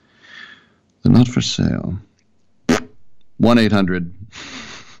 They're not for sale.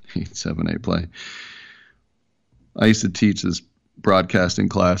 1-800-878-PLAY. I used to teach this broadcasting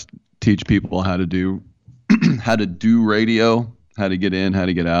class, teach people how to do radio, how to get in, how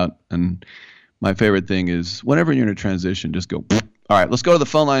to get out. And my favorite thing is whenever you're in a transition, just go. All right, let's go to the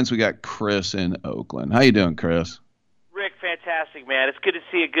phone lines. We got Chris in Oakland. How you doing, Chris? Rick, fantastic, man. It's good to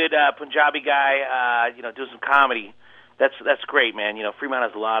see a good Punjabi guy, do some comedy. That's great, man. You know, Fremont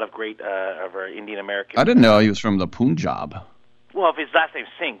has a lot of great of our Indian Americans. I didn't know he was from the Punjab. Well, if his last name's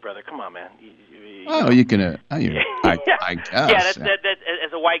Singh, brother, come on, man. You can. I guess. Yeah, that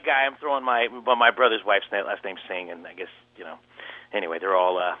as a white guy, I'm throwing my brother's wife's last name's Singh, and I guess Anyway, they're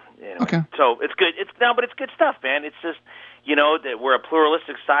all okay. So it's good. But it's good stuff, man. It's just that we're a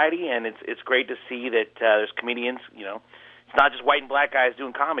pluralistic society, and it's great to see that there's comedians. It's not just white and black guys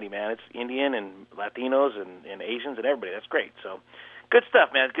doing comedy, man. It's Indian and Latinos and Asians and everybody. That's great. So good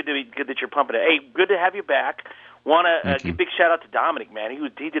stuff, man. It's good that you're pumping it. Hey, good to have you back. Want to give a big shout out to Dominic, man.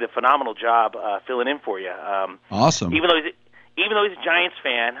 He did a phenomenal job filling in for you. Awesome. Even though he's a Giants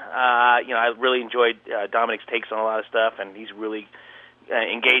fan, I really enjoyed Dominic's takes on a lot of stuff, and he's really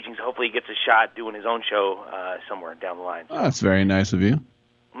engaging. So hopefully he gets a shot doing his own show somewhere down the line. So. Oh, that's very nice of you.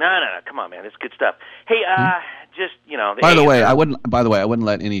 No, come on, man. It's good stuff. Hey, just By the way, I wouldn't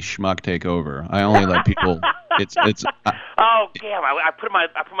let any schmuck take over. I only let people. It's. Oh damn! I put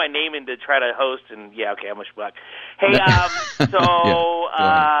my name in to try to host, and yeah, okay, I'm a schmuck. Hey, the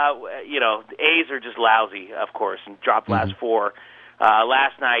A's are just lousy, of course, and dropped last four.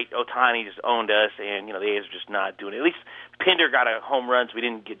 Last night, Ohtani just owned us, and the A's are just not doing it. At least Pinder got a home run, so we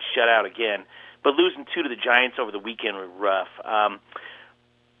didn't get shut out again. But losing 2 to the Giants over the weekend was rough.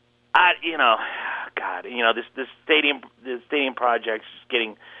 This stadium project is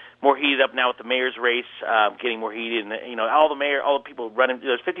getting more heated up now with the mayor's race, getting more heated, and all the people running.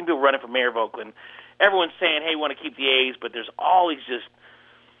 There's 15 people running for mayor of Oakland. Everyone's saying, "Hey, we want to keep the A's," but there's all these just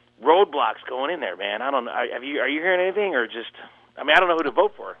roadblocks going in there, man. I don't know. Are you hearing anything, or just? I mean, I don't know who to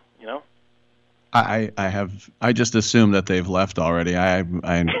vote for. You know. I just assume that they've left already. I'm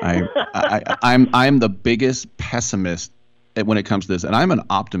the biggest pessimist when it comes to this, and I'm an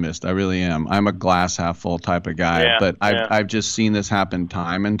optimist. I really am. I'm a glass half full type of guy, but I've just seen this happen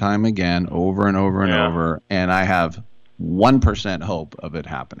time and time again, over and over and over, and I have 1% hope of it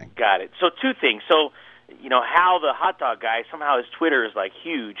happening. Got it. So two things. So, Hal, the hot dog guy, somehow his Twitter is like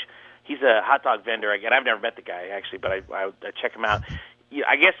huge. He's a hot dog vendor. Again, I've never met the guy actually, but I check him out.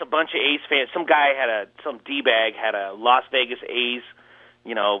 I guess a bunch of A's fans. Some guy some D-bag had a Las Vegas A's,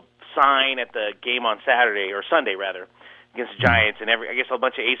 sign at the game on Saturday or Sunday rather against the Giants, and I guess a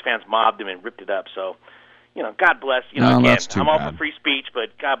bunch of A's fans mobbed him and ripped it up. So, God bless. Again, I'm all for free speech,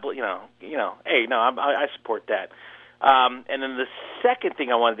 but God bless. Hey, no, I support that. And then the second thing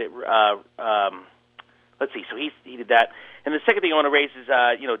I wanted to, let's see. So he did that. And the second thing I want to raise is,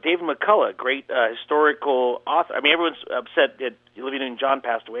 David McCullough, great historical author. I mean, everyone's upset that Olivia Newton-John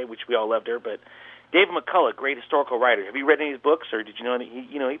passed away, which we all loved her. But David McCullough, great historical writer. Have you read any of his books, or did you know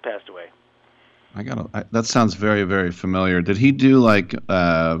he passed away? That sounds very, very familiar. Did he do like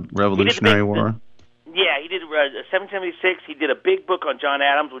Revolutionary War? Yeah, he did 1776. He did a big book on John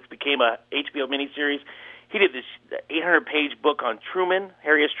Adams, which became a HBO miniseries. He did this 800-page book on Truman,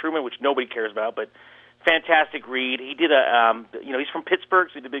 Harry S. Truman, which nobody cares about, but fantastic read. He did he's from Pittsburgh,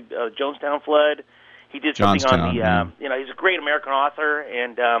 so he did the big Jonestown flood. He did something on the, he's a great American author,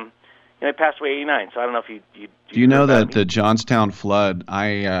 and he passed away at 89. So I don't know if you do you know that the Johnstown flood?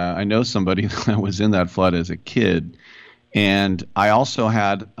 I know somebody that was in that flood as a kid, and I also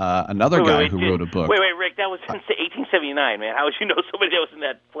had another guy who wrote a book. Wait, Rick, that was in 1879, man. How would you know somebody that was in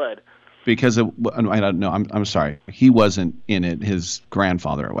that flood? Because I don't know. I'm sorry, he wasn't in it. His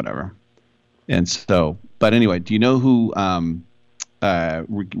grandfather or whatever. And so, but anyway, do you know who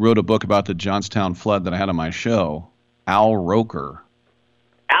wrote a book about the Johnstown flood that I had on my show? Al Roker.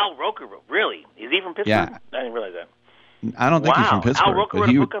 Al Roker, really? Is he from Pittsburgh? Yeah. I didn't realize that. I don't think he's from Pittsburgh. Al Roker wrote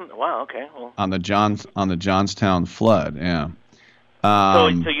a book on. Wow. Okay. Well. On the Johnstown flood. Yeah. So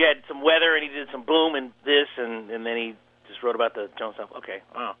you had some weather, and he did some boom and this, and then he just wrote about the Johnstown. Okay.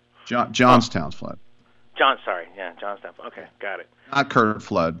 Wow. Johnstown flood. Johnstown. Okay, got it. Not Kurt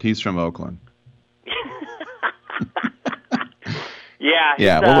Flood. He's from Oakland.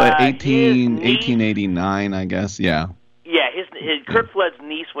 Yeah. 1889, I guess. Yeah. Yeah, his Kurt Flood's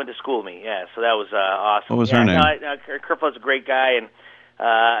niece went to school with me. Yeah, so that was awesome. What was her name? Kurt Flood's a great guy, and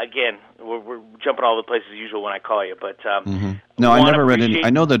again, we're jumping all over the place as usual when I call you. But no, I never read any. I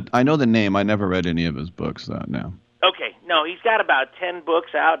know the name. I never read any of his books, though. No. Okay, no, he's got about 10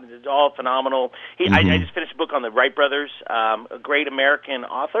 books out, and it's all phenomenal. I just finished a book on the Wright brothers, a great American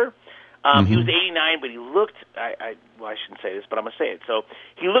author. He was 89, but he looked, I shouldn't say this, but I'm going to say it. So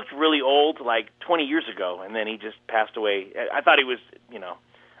he looked really old, like 20 years ago, and then he just passed away. I thought he was, 89,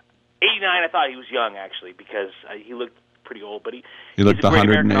 I thought he was young, actually, because he looked pretty old. But he looked he's a great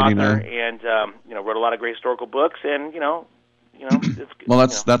American author, 189. and, wrote a lot of great historical books, and, it's, well,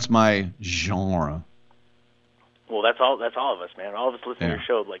 that's my genre. Well, that's all of us, man. All of us listening to your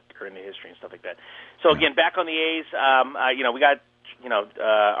show, like, are into history and stuff like that. So again, back on the A's, we got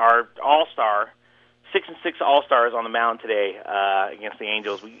our all-star, 6-6 all-stars on the mound today against the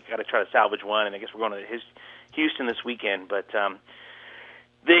Angels. We got to try to salvage one, and I guess we're going to Houston this weekend. But the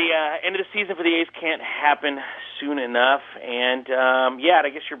end of the season for the A's can't happen soon enough. And I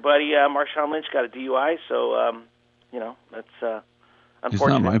guess your buddy Marshawn Lynch got a DUI, so that's unfortunate. He's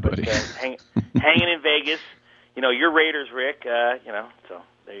not my buddy. Hanging in Vegas. Your Raiders, Rick. So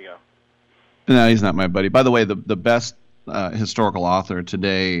there you go. No, he's not my buddy. By the way, the best historical author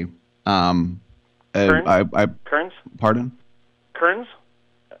today. Kearns? Pardon? Kearns?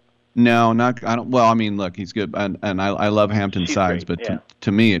 No, not. I don't. Well, I mean, look, he's good, and I love Hampton Sides, but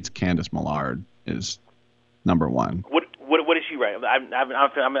to me, it's Candace Millard is number one. What does she write? I'm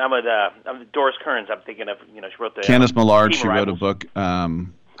Doris Kearns. I'm thinking of she wrote the Candace Millard. She wrote a book.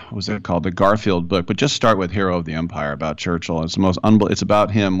 What was it called? The Garfield book. But just start with Hero of the Empire about Churchill. It's the most it's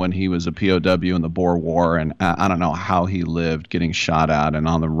about him when he was a POW in the Boer War, and I don't know how he lived, getting shot at and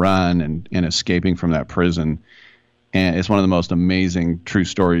on the run and escaping from that prison. And it's one of the most amazing true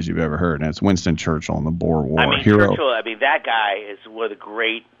stories you've ever heard. And it's Winston Churchill in the Boer War. Churchill. That guy is one of the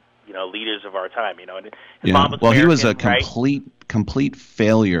great leaders of our time. And his mom was well, American, he was a complete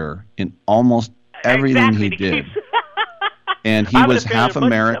failure in almost everything he did. And he was half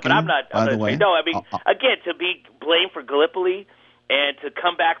American, but I'm not, by the way. No, again, to be blamed for Gallipoli and to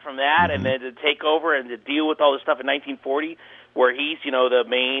come back from that and then to take over and to deal with all this stuff in 1940 where he's, the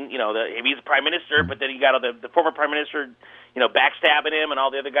main, he's the prime minister, but then you got the former prime minister, backstabbing him, and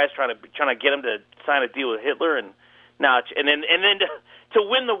all the other guys trying to get him to sign a deal with Hitler, and then to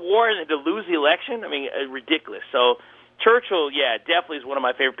win the war and to lose the election. I mean, ridiculous. So Churchill, yeah, definitely is one of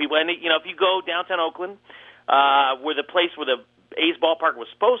my favorite people. And if you go downtown Oakland, where the place where the A's ballpark was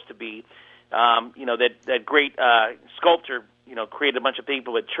supposed to be, that great sculptor, created a bunch of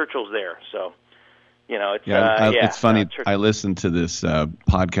people, but Churchill's there. So, it's it's funny. I listened to this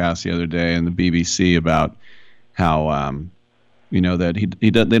podcast the other day in the BBC about how that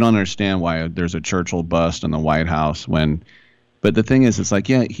they don't understand why there's a Churchill bust in the White House but the thing is, it's like,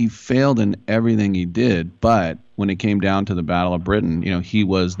 yeah, he failed in everything he did, but when it came down to the Battle of Britain, he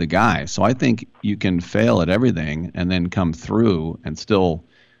was the guy. So I think you can fail at everything and then come through and still,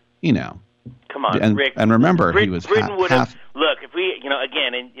 Come on, and, Rick. And remember, he was Britain would have. Look, if we,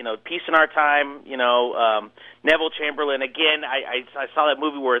 again, and Peace in Our Time, Neville Chamberlain. Again, I saw that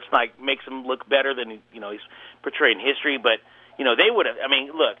movie where it's like makes him look better than he's portraying history, but they would have. I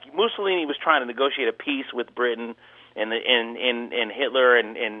mean, look, Mussolini was trying to negotiate a peace with Britain and Hitler,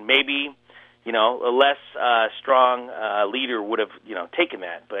 and maybe a less strong leader would have taken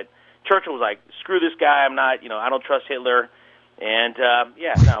that, but Churchill was like, screw this guy. I'm not. I don't trust Hitler. And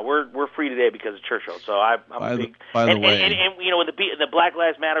we're free today because of Churchill. So I'm big. By the way, and when the Black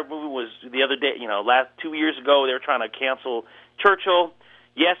Lives Matter movement was the other day, last 2 years ago, they were trying to cancel Churchill.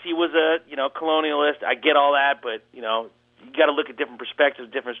 Yes, he was a colonialist. I get all that, but you got to look at different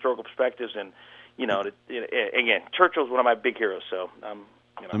perspectives, different historical perspectives, and again, Churchill's one of my big heroes. So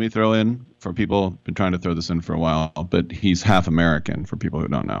let me throw in for people who've been trying to throw this in for a while, but he's half American for people who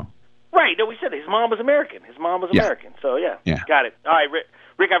don't know. Right. No, we said his mom was American. American. So, yeah. Got it. All right,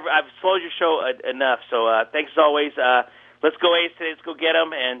 Rick, I've slowed your show enough. So, thanks as always. Let's go A's today. Let's go get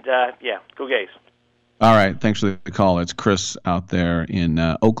them. And, go A's. All right. Thanks for the call. It's Chris out there in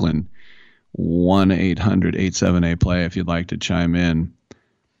Oakland. 1-800-87-A-PLAY if you'd like to chime in.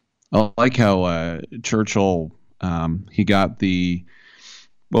 I like how Churchill, he got the,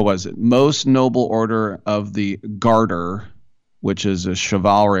 Most Noble Order of the Garter, which is a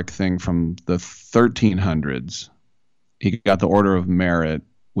chivalric thing from the 1300s. He got the Order of Merit,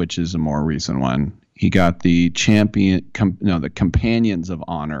 which is a more recent one. He got the the Companions of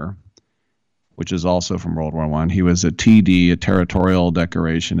Honor, which is also from World War I. He was a TD, a Territorial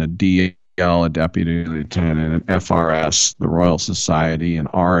Decoration, a DL, a Deputy Lieutenant, an FRS, the Royal Society, an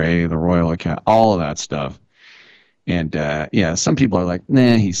RA, the Royal Academy, all of that stuff. And, some people are like,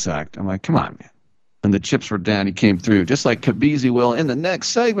 nah, he sucked. I'm like, come on, man. And the chips were down, he came through, just like Kabezi will in the next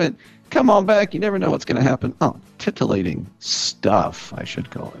segment. Come on back, you never know what's going to happen. Oh, titillating stuff, I should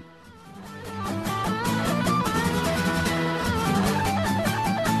call it.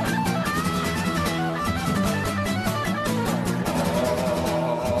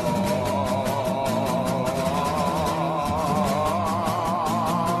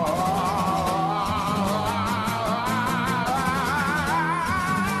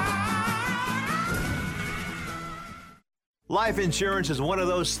 Life insurance is one of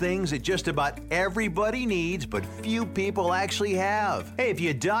those things that just about everybody needs, but few people actually have. Hey, if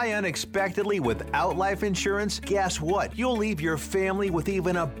you die unexpectedly without life insurance, guess what? You'll leave your family with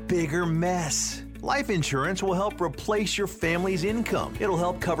even a bigger mess. Life insurance will help replace your family's income. It'll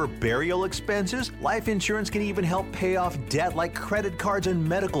help cover burial expenses. Life insurance can even help pay off debt like credit cards and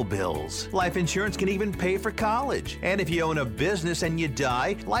medical bills. Life insurance can even pay for college. And if you own a business and you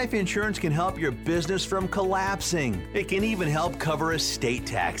die, life insurance can help your business from collapsing. It can even help cover estate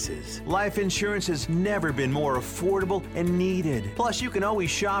taxes. Life insurance has never been more affordable and needed. Plus, you can always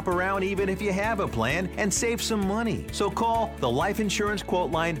shop around even if you have a plan and save some money. So call the Life Insurance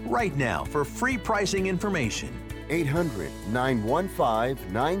Quote Line right now for free pricing information.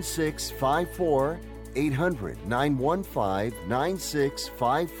 800-915-9654.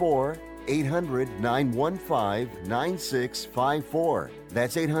 800-915-9654. 800-915-9654.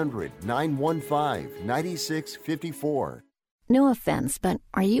 That's 800-915-9654. No offense, but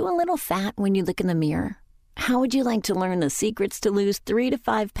are you a little fat when you look in the mirror? How would you like to learn the secrets to lose 3 to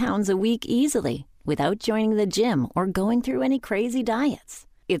 5 pounds a week easily without joining the gym or going through any crazy diets?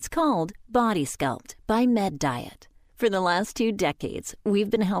 It's called Body Sculpt by Med Diet. For the last 2 decades, we've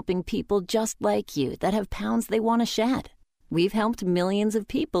been helping people just like you that have pounds they want to shed. We've helped millions of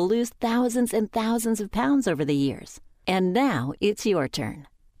people lose thousands and thousands of pounds over the years. And now it's your turn.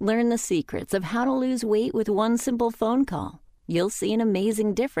 Learn the secrets of how to lose weight with one simple phone call. You'll see an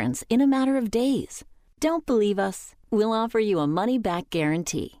amazing difference in a matter of days. Don't believe us? We'll offer you a money-back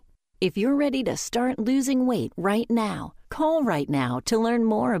guarantee. If you're ready to start losing weight right now, call right now to learn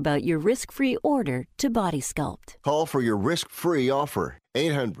more about your risk-free order to Body Sculpt. Call for your risk-free offer.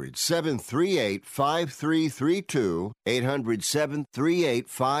 800-738-5332.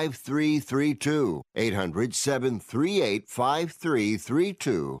 800-738-5332.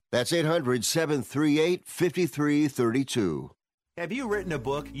 800-738-5332. That's 800-738-5332. Have you written a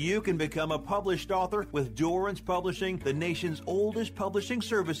book? You can become a published author with Dorrance Publishing, the nation's oldest publishing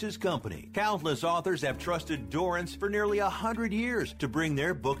services company. Countless authors have trusted Dorrance for nearly 100 years to bring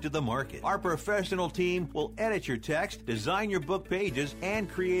their book to the market. Our professional team will edit your text, design your book pages, and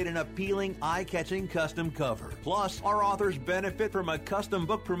create an appealing, eye-catching custom cover. Plus, our authors benefit from a custom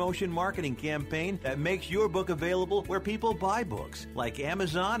book promotion marketing campaign that makes your book available where people buy books, like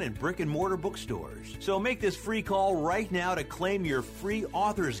Amazon and brick-and-mortar bookstores. So make this free call right now to claim your free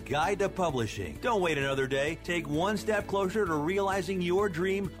author's guide to publishing. Don't wait another day. Take one step closer to realizing your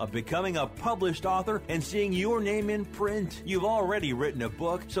dream of becoming a published author and seeing your name in print. You've already written a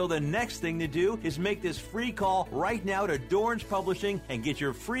book, so the next thing to do is make this free call right now to Dorrance Publishing and get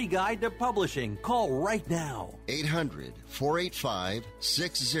your free guide to publishing. Call right now.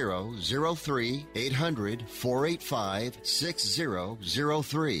 800-485-6003.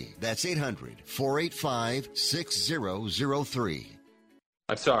 800-485-6003. That's 800-485-6003.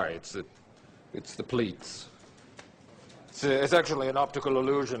 I'm sorry, it's the pleats. It's actually an optical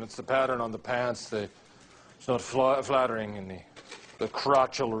illusion. It's the pattern on the pants. It's not flattering in the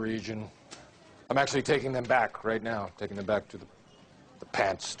crotchal region. I'm actually taking them back right now, taking them back to the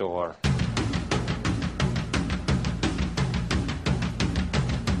pants store.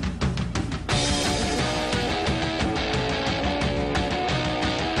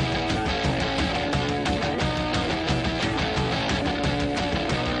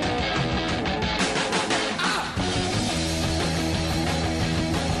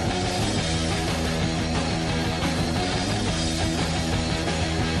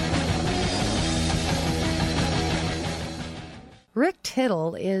 Rick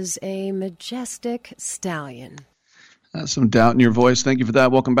Tittle is a majestic stallion. Some doubt in your voice. Thank you for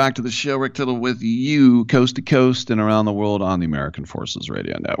that. Welcome back to the show. Rick Tittle with you, coast to coast and around the world on the American Forces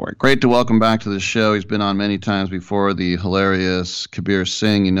Radio Network. Great to welcome back to the show. He's been on many times before. The hilarious Kabir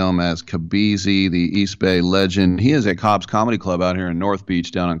Singh, you know him as Kabizi, the East Bay legend. He is at Cobb's Comedy Club out here in North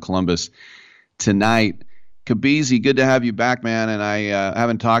Beach down in Columbus tonight. Kabizi, good to have you back, man. And I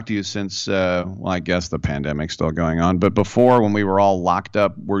haven't talked to you since, I guess the pandemic's still going on. But before, when we were all locked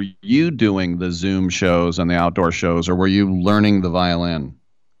up, were you doing the Zoom shows and the outdoor shows, or were you learning the violin?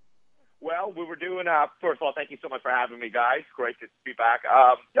 Well, we were doing, first of all, thank you so much for having me, guys. Great to be back.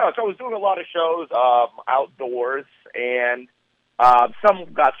 So I was doing a lot of shows outdoors, and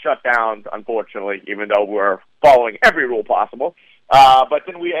some got shut down, unfortunately, even though we're following every rule possible. But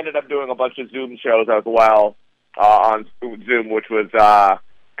then we ended up doing a bunch of Zoom shows as well on Zoom, which was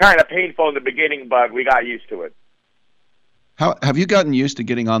kind of painful in the beginning, but we got used to it. How have you gotten used to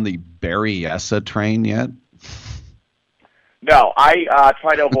getting on the Berryessa train yet? No, I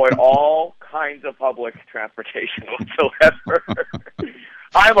try to avoid all kinds of public transportation whatsoever.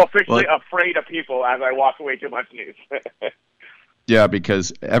 I'm officially afraid of people as I watch way too much news. Yeah,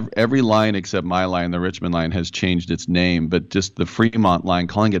 because every line except my line, the Richmond line, has changed its name. But just the Fremont line,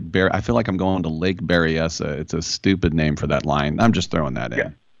 calling it I feel like I'm going to Lake Berryessa. It's a stupid name for that line. I'm just throwing that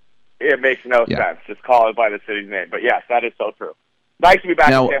in. It makes no sense. Just call it by the city's name. But yes, that is so true. Nice to be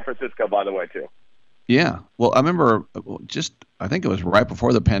back in San Francisco, by the way, too. Yeah. Well, I remember I think it was right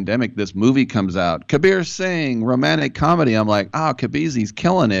before the pandemic, this movie comes out, Kabir Singh, romantic comedy. I'm like, Kabizi's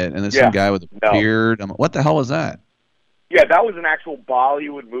killing it. And there's some guy with a beard. I'm like, what the hell is that? Yeah, that was an actual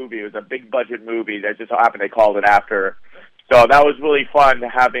Bollywood movie. It was a big-budget movie that just happened they called it after. So that was really fun,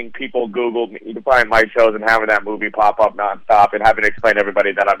 having people Google me to find my shows and having that movie pop up nonstop and having to explain to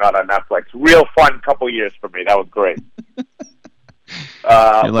everybody that I'm not on Netflix. Real fun couple years for me. That was great.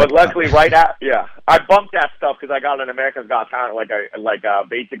 But luckily, I bumped that stuff because I got an America's Got Talent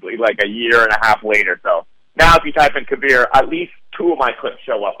basically a year and a half later. So now if you type in Kabir, at least 2 of my clips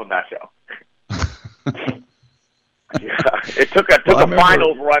show up from that show. Yeah, it took a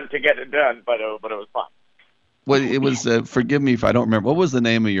finals run to get it done, but it was fun. Well, it was. Forgive me if I don't remember. What was the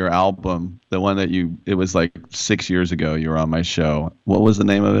name of your album? The one that it was like 6 years ago. You were on my show. What was the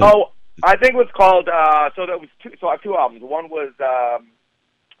name of it? Oh, I think it was called. So that was two. So I have 2 albums. One was, I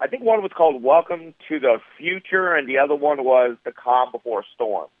think one was called Welcome to the Future, and the other one was The Calm Before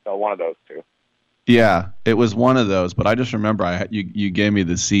Storm. So one of those 2. Yeah, it was one of those. But I just remember you gave me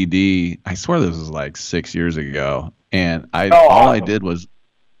the CD. I swear this was like 6 years ago. And all I did was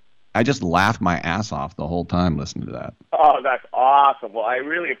I just laughed my ass off the whole time listening to that. Oh, that's awesome. Well, I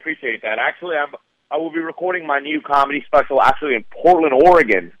really appreciate that. Actually, I will be recording my new comedy special actually in Portland,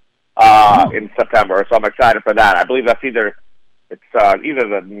 Oregon, in September. So I'm excited for that. I believe that's either the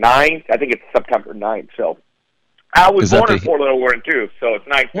 9th. I think it's September 9th. So I was born in Portland, Oregon too. So it's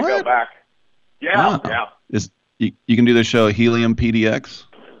nice to go back. Yeah, yeah. You can do the show Helium PDX?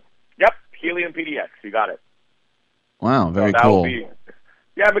 Yep, Helium PDX. You got it. Wow, very cool.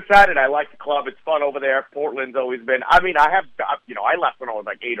 Yeah, I'm excited. I like the club. It's fun over there. Portland's always been. I mean, I left when I was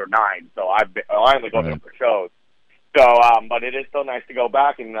like 8 or 9, so I only go there for shows. So, but it is still nice to go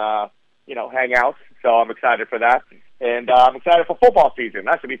back and hang out. So I'm excited for that, and I'm excited for football season.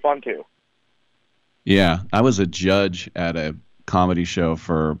 That should be fun too. Yeah, I was a judge at a comedy show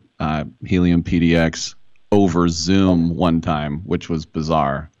for Helium PDX over Zoom one time, which was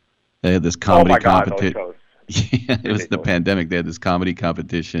bizarre. They had this comedy competition. Yeah, it was the pandemic. They had this comedy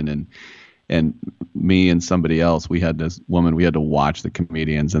competition, and me and somebody else, we had to watch the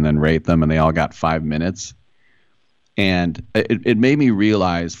comedians and then rate them, and they all got 5 minutes. And it made me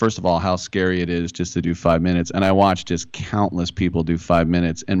realize, first of all, how scary it is just to do 5 minutes. And I watched just countless people do 5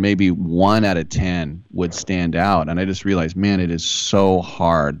 minutes, and maybe 1 out of 10 would stand out. And I just realized, man, it is so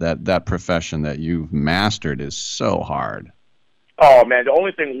hard. That profession that you've mastered is so hard. Oh, man, the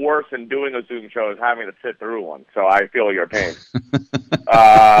only thing worse than doing a Zoom show is having to sit through one, so I feel your pain.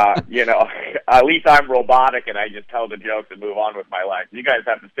 At least I'm robotic and I just tell the jokes and move on with my life. You guys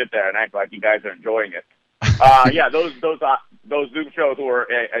have to sit there and act like you guys are enjoying it. Those Zoom shows were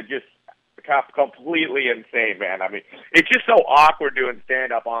just completely insane, man. I mean, it's just so awkward doing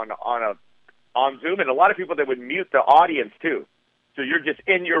stand-up on Zoom, and a lot of people, they would mute the audience, too. So you're just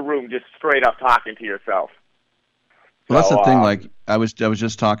in your room just straight up talking to yourself. Well, that's the thing. Like I was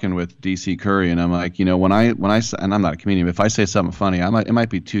just talking with DC Curry, and I'm like, when I and I'm not a comedian, but if I say something funny, it might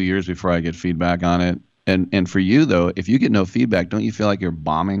be 2 years before I get feedback on it. And for you though, if you get no feedback, don't you feel like you're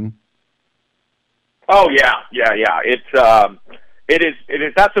bombing? Oh yeah. It is.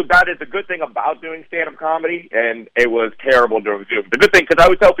 That is a good thing about doing stand-up comedy, and it was terrible during Zoom. The good thing, because I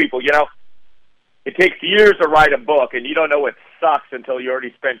always tell people, it takes years to write a book, and you don't know it sucks until you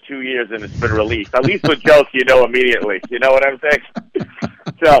already spent 2 years and it's been released. At least with jokes, you know immediately. You know what I'm saying?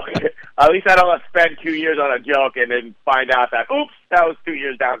 So at least I don't have to spend 2 years on a joke and then find out that, oops, that was 2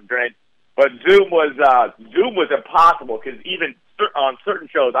 years down the drain. But Zoom was impossible, because even on certain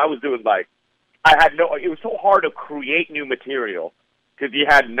shows, I was doing it was so hard to create new material because you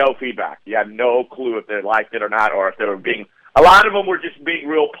had no feedback. You had no clue if they liked it or not, or if they were being. A lot of them were just being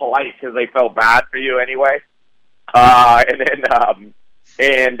real polite because they felt bad for you anyway.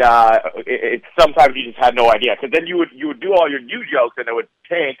 Sometimes you just had no idea, because then you would do all your new jokes and it would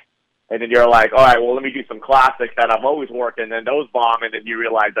tank, and then you're like, all right, well, let me do some classics that I've always worked, and then those bomb, and then you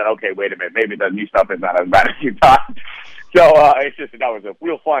realize that, okay, wait a minute, maybe the new stuff is not as bad as you thought. So that was a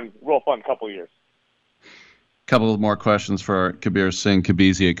real fun couple of years. Couple more questions for Kabir Singh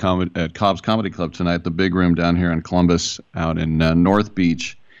Kabizi at Cobb's Comedy Club tonight, the big room down here in Columbus, out in North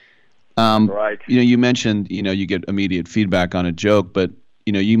Beach. Right. You mentioned, you get immediate feedback on a joke, but,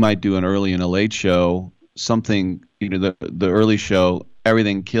 you might do an early and a late show, something, the early show,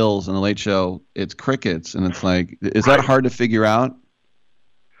 everything kills, and the late show, it's crickets. And it's like, is that hard to figure out?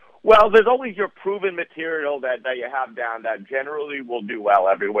 Well, there's always your proven material that you have down that generally will do well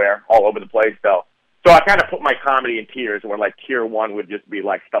everywhere, all over the place, though. So I kind of put my comedy in tiers, where like tier 1 would just be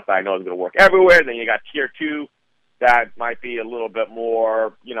like stuff that I know is going to work everywhere. Then you got tier 2 that might be a little bit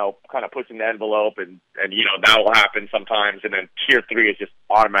more, kind of pushing the envelope, and that will happen sometimes. And then tier 3 is just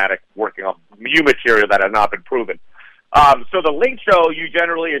automatic working on new material that has not been proven. So the late show, you're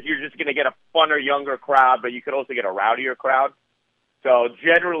just going to get a funner, younger crowd, but you could also get a rowdier crowd. So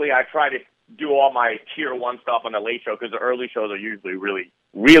generally, I try to do all my tier 1 stuff on the late show, because the early shows are usually really,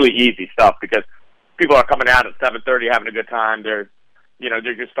 really easy stuff, because people are coming out at 7:30 having a good time. They're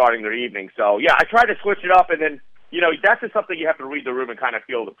just starting their evening. So yeah, I try to switch it up, and then that's just something you have to read the room and kind of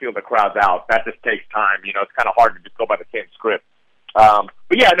feel the crowds out. That just takes time. It's kind of hard to just go by the same script. But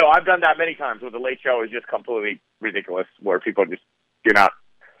yeah, no, I've done that many times where the late show is just completely ridiculous, where people just do not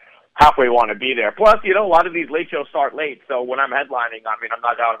halfway want to be there. Plus, a lot of these late shows start late, so when I'm headlining, I'm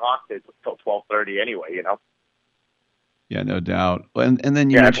not out on stage until 12:30 anyway. Yeah, no doubt. And then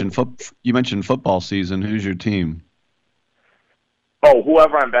you mentioned football season. Who's your team? Oh,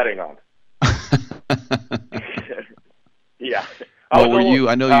 whoever I'm betting on. Yeah. Well, were you?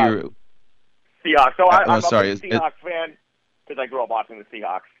 I know you're Seahawks. So I'm a sorry. Seahawks fan because I grew up watching the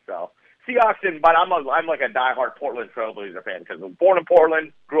Seahawks. So Seahawks, but I'm like a diehard Portland Trailblazer fan, because I'm born in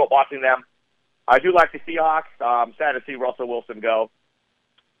Portland, grew up watching them. I do like the Seahawks. I'm sad to see Russell Wilson go.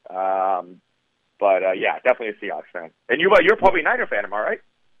 Yeah, definitely a Seahawks fan. And you're probably a Niner fan, am I right?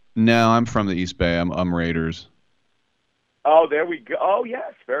 No, I'm from the East Bay. I'm Raiders. Oh, there we go. Oh,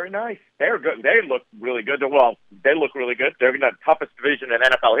 yes, very nice. They're good. They look really good. Well, they look really good. They're in the toughest division in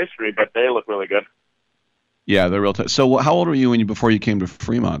NFL history, but they look really good. Yeah, they're real tough. So how old were you before you came to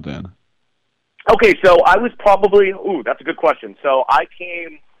Fremont then? Okay, so I was probably, that's a good question. So I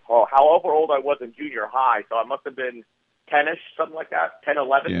came, however old I was in junior high, so I must have been 10-ish, something like that, 10,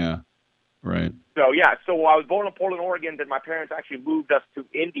 11. Yeah, right. So, so I was born in Portland, Oregon, then my parents actually moved us to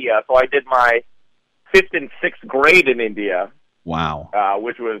India, so I did my 5th and 6th grade in India. Wow.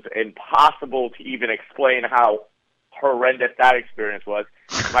 Which was impossible to even explain how horrendous that experience was.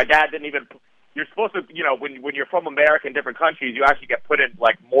 My dad didn't even... You're supposed to, when you're from America in different countries, you actually get put in,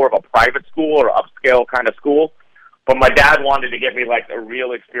 like, more of a private school or upscale kind of school. But my dad wanted to get me, like, a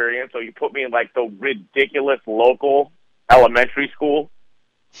real experience, so he put me in, like, the ridiculous local elementary school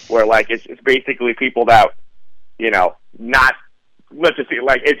where, like, it's basically people that, not... Let's just see,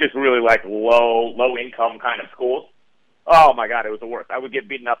 like, it's just really, like, low-income kind of schools. Oh, my God, it was the worst. I would get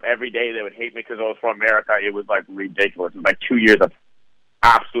beaten up every day. They would hate me because I was from America. It was, like, ridiculous. It was, like, 2 years of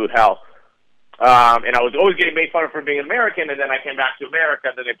absolute hell. And I was always getting made fun of for being American, and then I came back to America,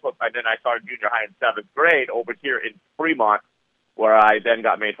 and then I started junior high in 7th grade over here in Fremont, where I then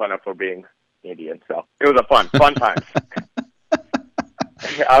got made fun of for being Indian. So it was a fun time.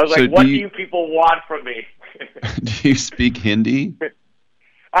 I was like, what do you people want from me? Do you speak Hindi?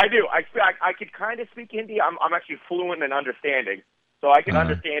 I do. I could kind of speak Hindi. I'm actually fluent in understanding. So I can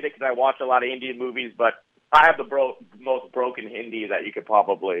understand it because I watch a lot of Indian movies, but I have the most broken Hindi that you could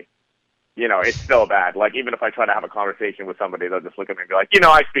probably... it's still bad. Like, even if I try to have a conversation with somebody, they'll just look at me and be like,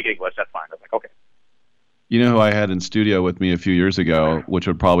 I speak English, that's fine. I was like, okay. You know who I had in studio with me a few years ago, which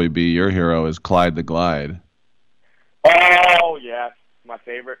would probably be your hero, is Clyde the Glide. Oh, yes. My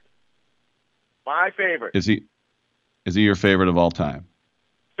favorite. My favorite. Is he your favorite of all time?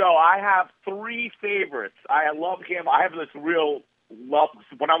 So I have 3 favorites. I love him. I have this real love.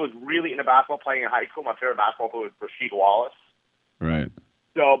 When I was really into basketball, playing in high school, my favorite basketball player was Rasheed Wallace. Right.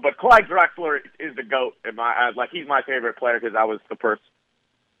 So, but Clyde Drexler is the GOAT. He's my favorite player because I was the first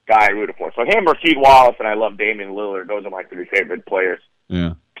guy I rooted for. So him, Rasheed Wallace, and I love Damian Lillard. Those are my 3 favorite players.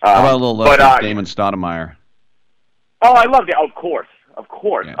 Yeah. How about a little love for Damon Stoudemire? Oh, I love that. Of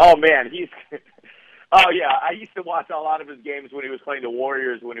course. Yeah. Oh, man, he's... Oh, yeah, I used to watch a lot of his games when he was playing the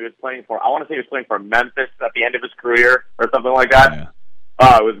Warriors, when he was playing for... I want to say he was playing for Memphis at the end of his career or something like that. Yeah.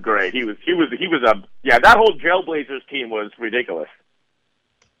 Oh, it was great. He was that whole Jailblazers team was ridiculous.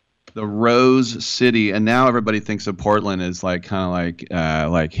 The Rose City, and now everybody thinks of Portland as like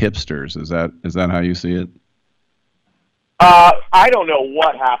hipsters. Is that how you see it? I don't know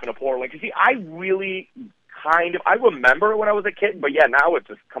what happened to Portland. You see, I really I remember when I was a kid, but yeah, now it's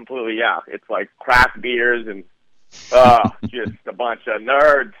just completely it's like craft beers and just a bunch of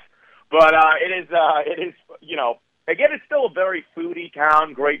nerds. But it is again, it's still a very foodie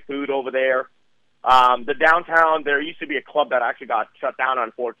town. Great food over there. The downtown, there used to be a club that actually got shut down,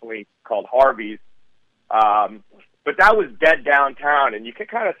 unfortunately, called Harvey's. But that was dead downtown, and you can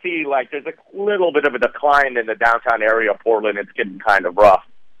kind of see, like, there's a little bit of a decline in the downtown area of Portland. It's getting kind of rough,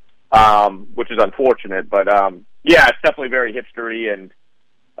 which is unfortunate. But, it's definitely very hipstery, and,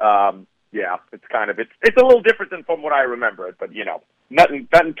 it's a little different than from what I remember it. But,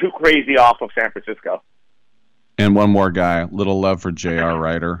 nothing too crazy off of San Francisco. And one more guy, little love for J.R.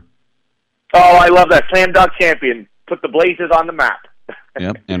 Rider. Oh, I love that. Slam dunk champion. Put the Blazers on the map.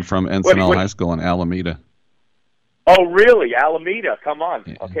 Yep, and from Encinal High School in Alameda. Oh, really? Alameda. Come on.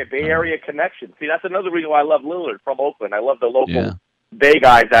 Yeah. Okay, Bay Area connection. See, that's another reason why I love Lillard from Oakland. I love the local Bay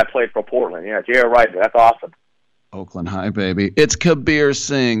guys that played for Portland. Yeah, J.R. Rider. That's awesome. Oakland High, baby. It's Kabir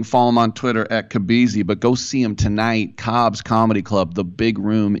Singh. Follow him on Twitter at Kabizi, but go see him tonight. Cobb's Comedy Club, the big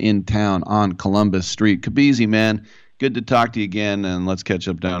room in town on Columbus Street. Kabizi, man, good to talk to you again, and let's catch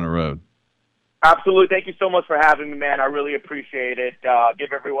up down the road. Absolutely. Thank you so much for having me, man. I really appreciate it.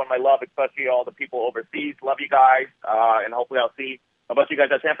 Give everyone my love, especially all the people overseas. Love you guys, and hopefully I'll see a bunch of you guys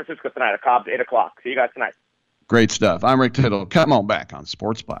at San Francisco tonight at Cobb's 8 o'clock. See you guys tonight. Great stuff. I'm Rick Tittle. Come on back on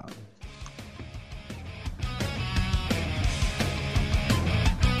Sports Pilot.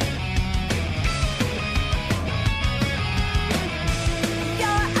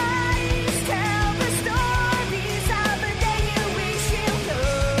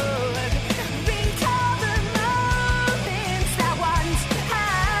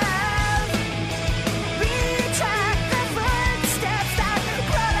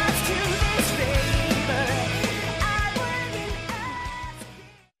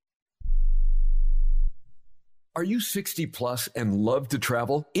 Are you 60 plus and love to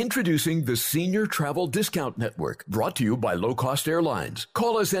travel? Introducing the Senior Travel Discount Network, brought to you by Low Cost Airlines.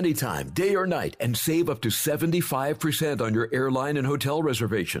 Call us anytime, day or night, and save up to 75% on your airline and hotel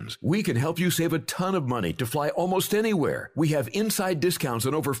reservations. We can help you save a ton of money to fly almost anywhere. We have inside discounts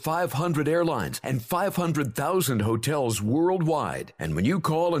on over 500 airlines and 500,000 hotels worldwide. And when you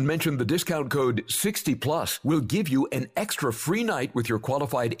call and mention the discount code 60+, we'll give you an extra free night with your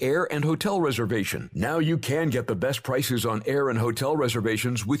qualified air and hotel reservation. Now you can get the best prices on air and hotel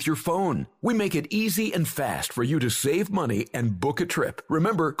reservations with your phone. We make it easy and fast for you to save money and book a trip.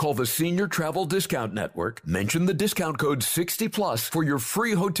 Remember, call the Senior Travel Discount Network, mention the discount code 60+ for your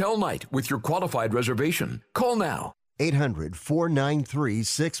free hotel night with your qualified reservation. Call now.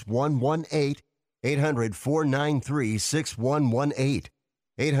 800-493-6118. 800-493-6118.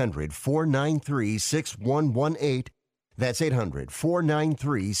 800-493-6118. That's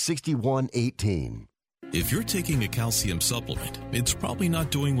 800-493-6118. If you're taking a calcium supplement, it's probably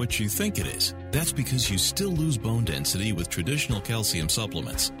not doing what you think it is. That's because you still lose bone density with traditional calcium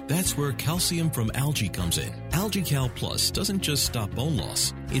supplements. That's where calcium from algae comes in. AlgaeCal Plus doesn't just stop bone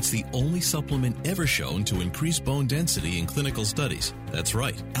loss. It's the only supplement ever shown to increase bone density in clinical studies. That's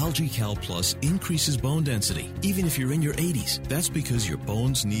right. AlgaeCal Plus increases bone density, even if you're in your 80s. That's because your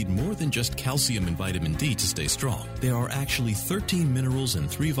bones need more than just calcium and vitamin D to stay strong. There are actually 13 minerals and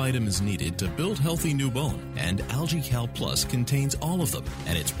 3 vitamins needed to build healthy new bone. And AlgaeCal Plus contains all of them,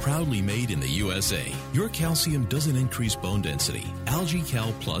 and it's proudly made in the USA. Your calcium doesn't increase bone density.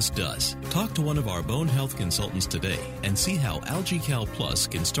 AlgaeCal Plus does. Talk to one of our bone health consultants today and see how AlgaeCal Plus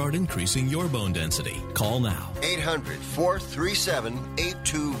can start increasing your bone density. Call now.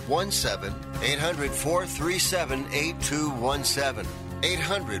 800-437-8217. 800-437-8217.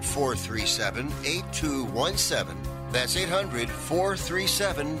 800-437-8217. That's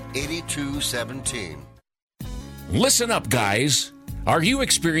 800-437-8217. Listen up, guys. Are you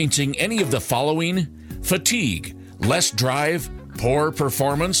experiencing any of the following? Fatigue, less drive, poor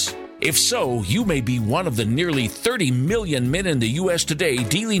performance? If so, you may be one of the nearly 30 million men in the U.S. today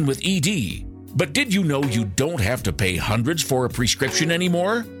dealing with ED. But did you know you don't have to pay hundreds for a prescription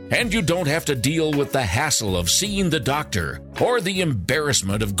anymore? And you don't have to deal with the hassle of seeing the doctor or the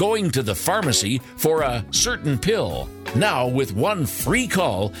embarrassment of going to the pharmacy for a certain pill. Now, with one free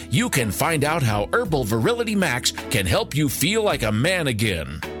call, you can find out how Herbal Virility Max can help you feel like a man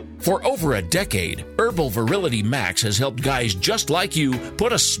again. For over a decade, Herbal Virility Max has helped guys just like you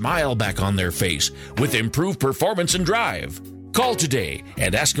put a smile back on their face with improved performance and drive. Call today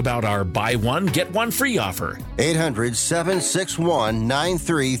and ask about our buy one, get one free offer.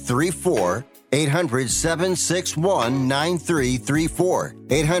 800-761-9334. 800-761-9334.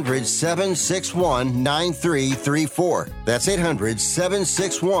 800-761-9334. That's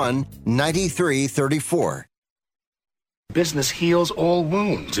 800-761-9334. Business heals all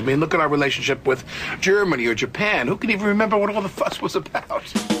wounds. I mean, look at our relationship with Germany or Japan. Who can even remember what all the fuss was about?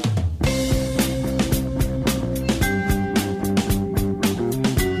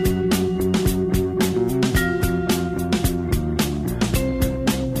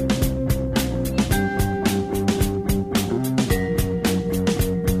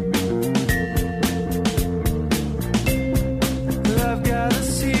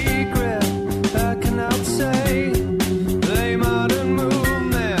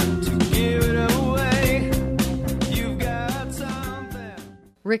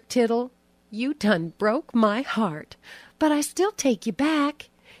 Rick Tittle, you done broke my heart, but I still take you back.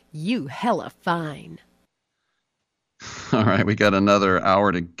 You hella fine. All right, we got another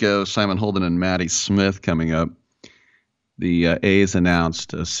hour to go. Simon Holden and Maddie Smith coming up. The A's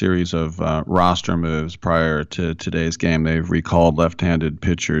announced a series of roster moves prior to today's game. They've recalled left-handed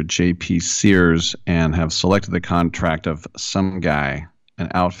pitcher J.P. Sears and have selected the contract of some guy,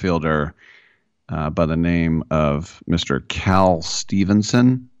 an outfielder by the name of Mr. Cal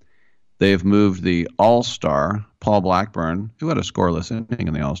Stevenson. They've moved the All-Star, Paul Blackburn, who had a scoreless inning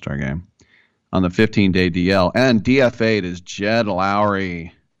in the All-Star game, on the 15-day DL. And DFA'd is Jed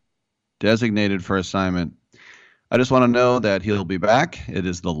Lowry, designated for assignment. I just want to know that he'll be back. It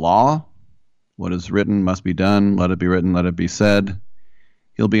is the law. What is written must be done. Let it be written, let it be said.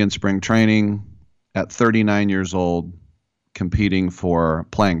 He'll be in spring training at 39 years old, competing for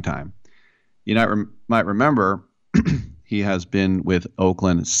playing time. You might remember he has been with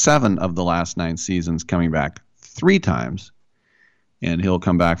Oakland 7 of the last 9 seasons, coming back 3 times, and he'll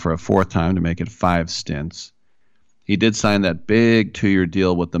come back for a 4th time to make it 5 stints. He did sign that big 2-year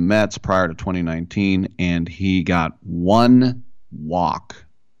deal with the Mets prior to 2019, and he got 1 walk.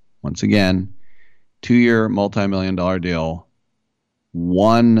 Once again, 2-year, multi-million-dollar deal,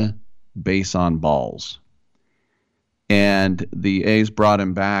 1 base on balls. And the A's brought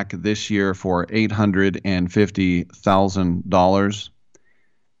him back this year for $850,000.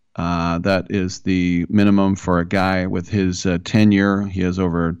 That is the minimum for a guy with his tenure. He has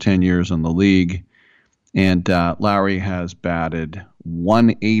over 10 years in the league. And Lowry has batted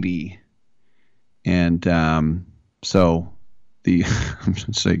 180. And so I'm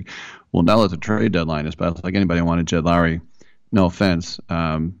just saying, well, now that the trade deadline is passed, like anybody wanted Jed Lowry, no offense.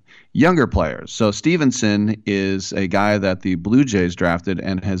 Younger players. So Stevenson is a guy that the Blue Jays drafted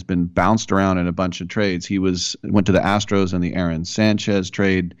and has been bounced around in a bunch of trades. He went to the Astros in the Aaron Sanchez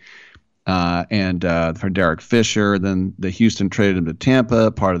trade and for Derek Fisher. Then the Houston traded him to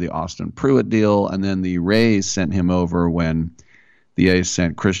Tampa, part of the Austin Pruitt deal. And then the Rays sent him over when the A's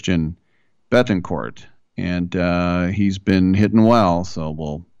sent Christian Betancourt. And he's been hitting well, so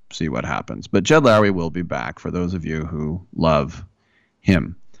we'll see what happens. But Jed Lowry will be back for those of you who love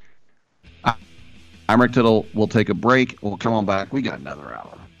him. I'm Rick Tittle. We'll take a break. We'll come on back. We got another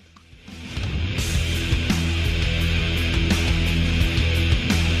hour.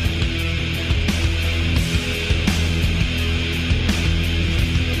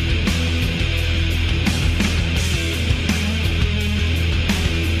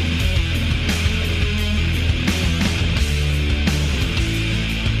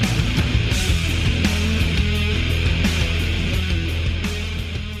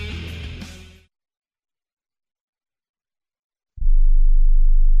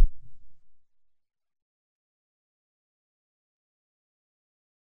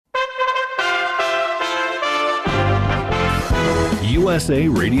 USA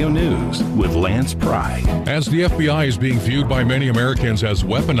Radio News with Lance Pry. As the FBI is being viewed by many Americans as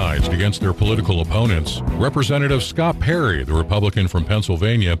weaponized against their political opponents, Representative Scott Perry, the Republican from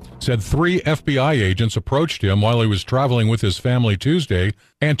Pennsylvania, said 3 FBI agents approached him while he was traveling with his family Tuesday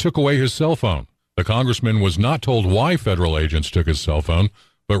and took away his cell phone. The congressman was not told why federal agents took his cell phone,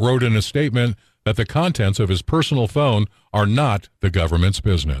 but wrote in a statement that the contents of his personal phone are not the government's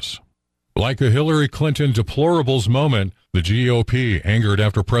business. Like a Hillary Clinton deplorables moment, the GOP, angered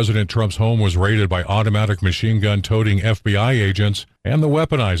after President Trump's home was raided by automatic machine gun-toting FBI agents and the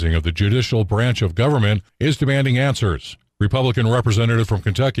weaponizing of the judicial branch of government, is demanding answers. Republican Representative from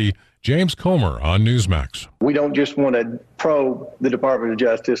Kentucky, James Comer on Newsmax. We don't just want to probe the Department of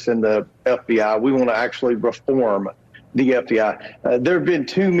Justice and the FBI. We want to actually reform the FBI. There have been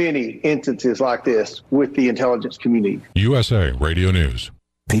too many instances like this with the intelligence community. USA Radio News.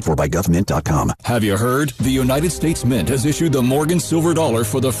 Paid for by GovMint.com. Have you heard? The United States Mint has issued the Morgan Silver Dollar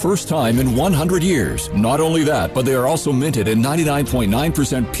for the first time in 100 years. Not only that, but they are also minted in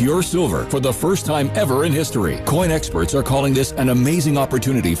 99.9% pure silver for the first time ever in history. Coin experts are calling this an amazing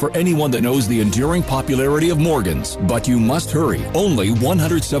opportunity for anyone that knows the enduring popularity of Morgans. But you must hurry. Only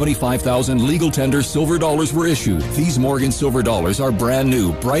 175,000 legal tender silver dollars were issued. These Morgan Silver Dollars are brand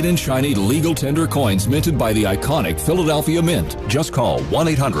new, bright and shiny legal tender coins minted by the iconic Philadelphia Mint. Just call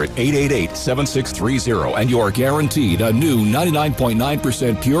 1-800-888-7630 and you are guaranteed a new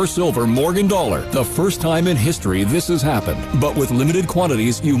 99.9% pure silver Morgan dollar. The first time in history this has happened. But with limited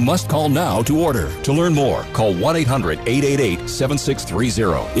quantities, you must call now to order. To learn more, call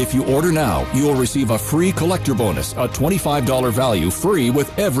 1-800-888-7630. If you order now, you will receive a free collector bonus, a $25 value free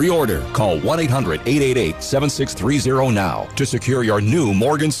with every order. Call 1-800-888-7630 now to secure your new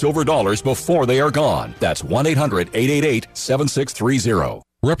Morgan Silver Dollars before they are gone. That's 1-800-888-7630.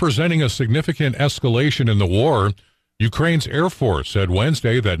 Representing a significant escalation in the war, Ukraine's Air Force said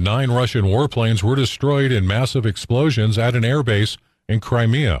Wednesday that 9 Russian warplanes were destroyed in massive explosions at an airbase in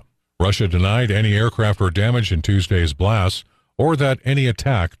Crimea. Russia denied any aircraft were damaged in Tuesday's blasts or that any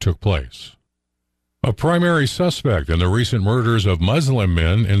attack took place. A primary suspect in the recent murders of Muslim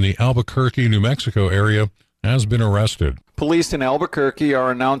men in the Albuquerque, New Mexico area has been arrested. Police in Albuquerque are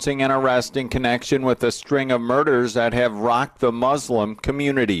announcing an arrest in connection with a string of murders that have rocked the Muslim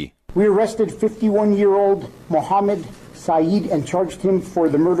community. We arrested 51-year-old Mohammed Saeed and charged him for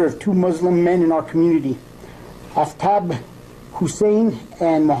the murder of 2 Muslim men in our community, Aftab Hussein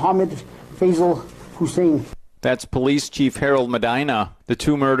and Mohammed Faisal Hussein. That's Police Chief Harold Medina. The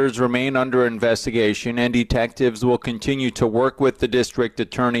 2 murders remain under investigation, and detectives will continue to work with the district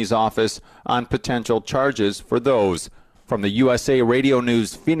attorney's office on potential charges for those. From the USA Radio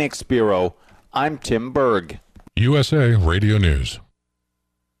News Phoenix Bureau, I'm Tim Berg. USA Radio News.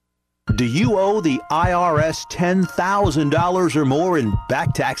 Do you owe the IRS $10,000 or more in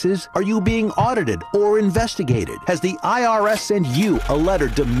back taxes? Are you being audited or investigated? Has the IRS sent you a letter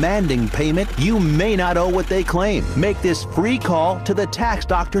demanding payment? You may not owe what they claim. Make this free call to the tax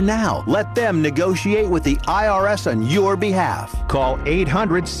doctor now. Let them negotiate with the IRS on your behalf. Call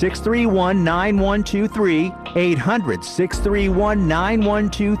 800-631-9123.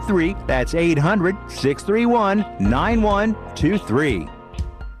 800-631-9123. That's 800-631-9123.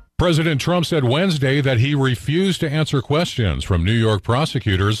 President Trump said Wednesday that he refused to answer questions from New York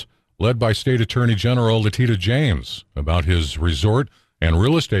prosecutors led by State Attorney General Letitia James about his resort and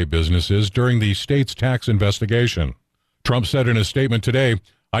real estate businesses during the state's tax investigation. Trump said in a statement today,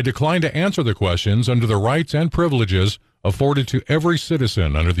 "I decline to answer the questions under the rights and privileges afforded to every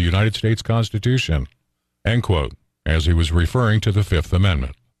citizen under the United States Constitution," end quote, as he was referring to the Fifth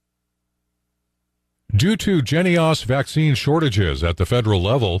Amendment. Due to Jynneos vaccine shortages at the federal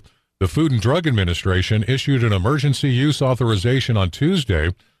level, the Food and Drug Administration issued an emergency use authorization on Tuesday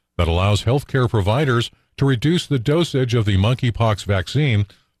that allows healthcare providers to reduce the dosage of the monkeypox vaccine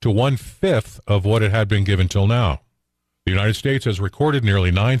to 1/5 of what it had been given till now. The United States has recorded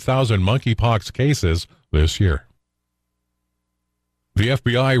nearly 9,000 monkeypox cases this year. The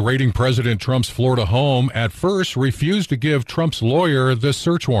FBI raiding President Trump's Florida home at first refused to give Trump's lawyer the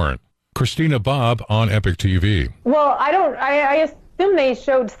search warrant. Christina Bobb on Epic TV. Well, I assume they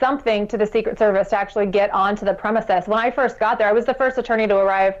showed something to the Secret Service to actually get onto the premises. When I first got there, I was the first attorney to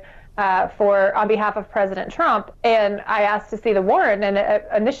arrive on behalf of President Trump, and I asked to see the warrant, and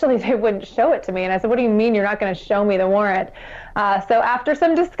initially they wouldn't show it to me. And I said, "What do you mean you're not going to show me the warrant?" So after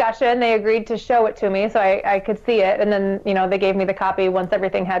some discussion, they agreed to show it to me so I could see it, and then they gave me the copy once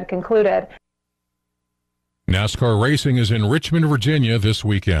everything had concluded. NASCAR racing is in Richmond, Virginia this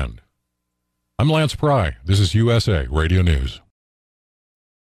weekend. I'm Lance Pry. This is USA Radio News.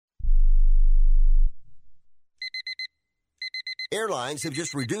 Airlines have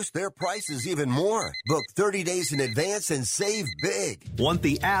just reduced their prices even more. Book 30 days in advance and save big. Want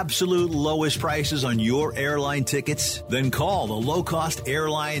the absolute lowest prices on your airline tickets? Then call the Low Cost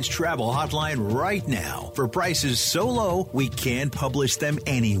Airlines Travel Hotline right now for prices so low we can't publish them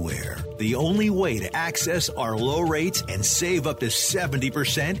anywhere. The only way to access our low rates and save up to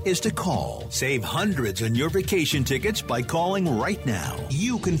 70% is to call. Save hundreds on your vacation tickets by calling right now.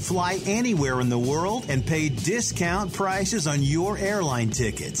 You can fly anywhere in the world and pay discount prices on your airline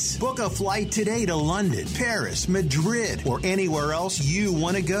tickets. Book a flight today to London, Paris, Madrid, or anywhere else you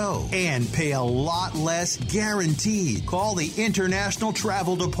want to go and pay a lot less guaranteed. Call the International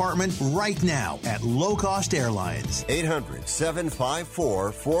Travel Department right now at Low Cost Airlines.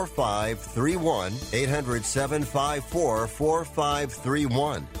 800-754-4531.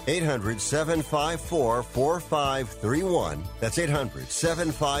 800-754-4531. 800-754-4531. That's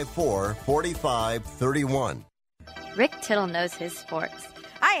 800-754-4531. Rick Tittle knows his sports.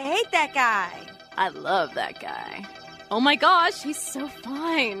 I hate that guy. I love that guy. Oh my gosh, he's so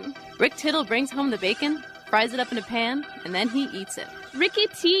fine. Rick Tittle brings home the bacon, fries it up in a pan, and then he eats it. Ricky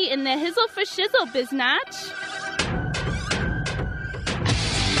T in the hizzle for shizzle, biznatch.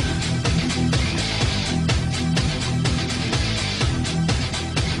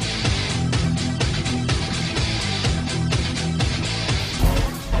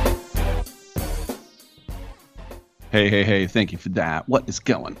 Hey, thank you for that. What is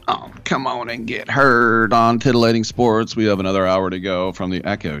going on? Come on and get heard on Titillating Sports. We have another hour to go from the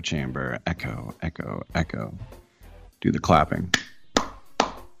echo chamber. Echo, echo, echo. Do the clapping.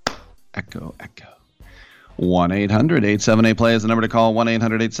 Echo, echo. 1-800-878-PLAY is the number to call.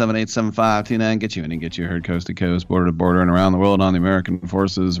 1-800-878-7529. Get you in and get you heard coast to coast, border to border, and around the world on the American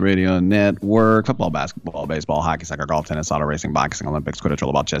Forces Radio Network. Football, basketball, baseball, hockey, soccer, golf, tennis, auto racing, boxing, Olympics, Quidditch,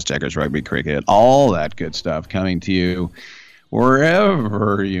 rollerball, chess, checkers, rugby, cricket, all that good stuff coming to you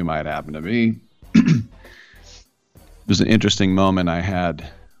wherever you might happen to be. It was an interesting moment I had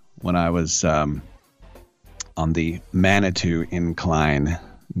when I was on the Manitou Incline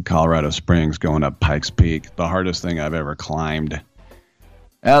in Colorado Springs going up Pikes Peak. The hardest thing I've ever climbed.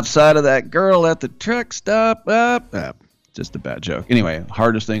 Outside of that girl at the truck stop. Just a bad joke. Anyway,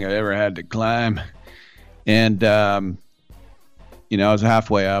 hardest thing I ever had to climb. And, I was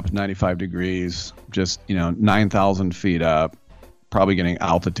halfway up, 95 degrees, just, 9,000 feet up, probably getting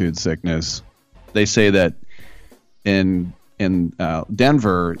altitude sickness. They say that in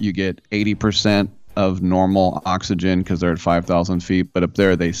Denver, you get 80% of normal oxygen because they're at 5,000 feet, but up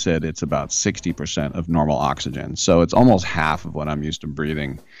there they said it's about 60% of normal oxygen. So it's almost half of what I'm used to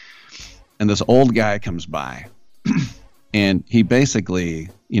breathing. And this old guy comes by and he basically,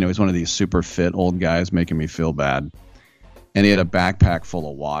 he's one of these super fit old guys making me feel bad. And he had a backpack full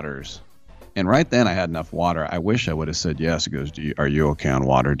of waters And right then I had enough water. I wish I would have said yes. He goes, are you okay on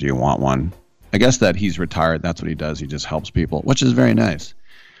water? Do you want one? I guess that he's retired. That's what he does. He just helps people, which is very nice.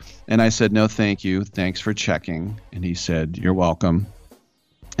 And I said, no, thank you. Thanks for checking. And he said, you're welcome.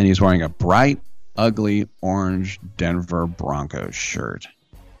 And he's wearing a bright, ugly, orange Denver Broncos shirt.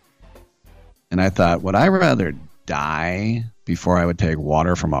 And I thought, would I rather die before I would take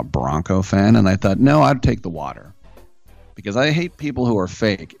water from a Bronco fan? And I thought, no, I'd take the water. Because I hate people who are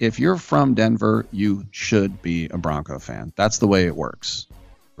fake. If you're from Denver, you should be a Bronco fan. That's the way it works.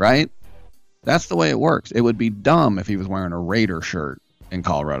 Right? That's the way it works. It would be dumb if he was wearing a Raider shirt in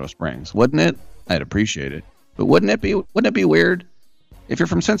Colorado Springs, wouldn't it? I'd appreciate it. But wouldn't it be weird? If you're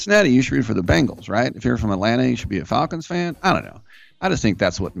from Cincinnati, you should root for the Bengals, right? If you're from Atlanta, you should be a Falcons fan. I don't know. I just think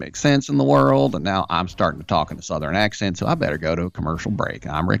that's what makes sense in the world. And now I'm starting to talk in a Southern accent, so I better go to a commercial break.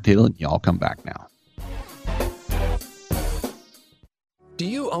 I'm Rick Tittle, and y'all come back now. Do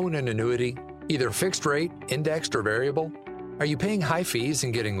you own an annuity, either fixed rate, indexed, or variable? Are you paying high fees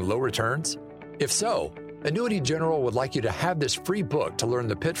and getting low returns? If so, Annuity General would like you to have this free book to learn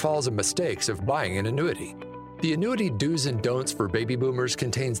the pitfalls and mistakes of buying an annuity. The Annuity Do's and Don'ts for Baby Boomers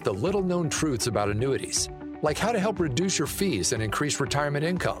contains the little-known truths about annuities, like how to help reduce your fees and increase retirement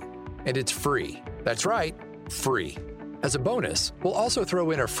income. And it's free. That's right, free. As a bonus, we'll also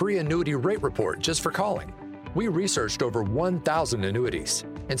throw in a free annuity rate report just for calling. We researched over 1,000 annuities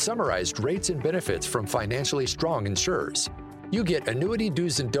and summarized rates and benefits from financially strong insurers. You get Annuity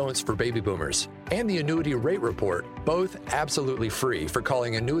Do's and Don'ts for Baby Boomers and the Annuity Rate Report, both absolutely free for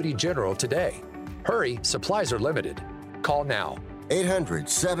calling Annuity General today. Hurry, supplies are limited. Call now.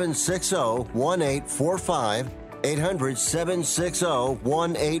 800-760-1845.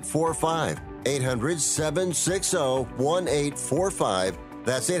 800-760-1845. 800-760-1845.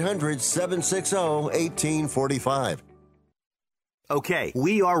 That's 800-760-1845. Okay,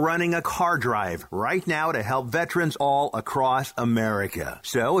 we are running a car drive right now to help veterans all across America.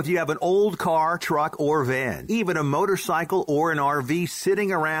 So if you have an old car, truck, or van, even a motorcycle or an RV sitting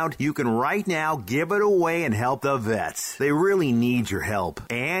around, you can right now give it away and help the vets. They really need your help.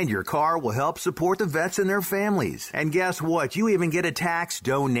 And your car will help support the vets and their families. And guess what? You even get a tax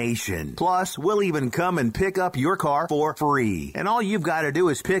donation. Plus, we'll even come and pick up your car for free. And all you've got to do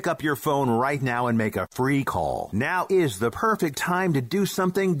is pick up your phone right now and make a free call. Now is the perfect time to do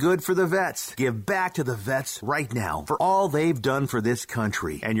something good for the vets. Give back to the vets right now for all they've done for this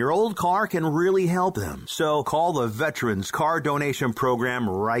country. And your old car can really help them. So call the Veterans Car Donation Program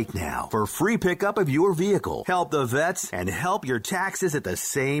right now for free pickup of your vehicle. Help the vets and help your taxes at the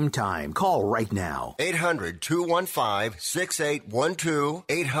same time. Call right now. 800-215-6812.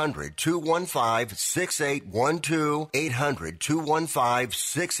 800-215-6812.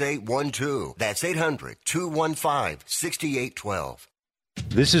 800-215-6812. That's 800-215-6812.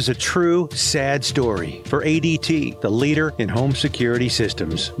 This is a true, sad story for ADT, the leader in home security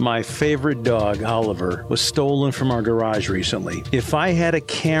systems. My favorite dog, Oliver, was stolen from our garage recently. If I had a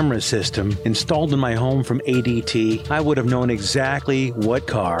camera system installed in my home from ADT, I would have known exactly what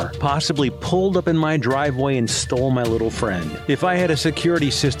car possibly pulled up in my driveway and stole my little friend. If I had a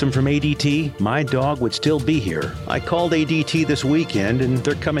security system from ADT, my dog would still be here. I called ADT this weekend, and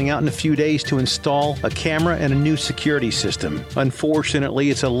they're coming out in a few days to install a camera and a new security system. Unfortunately,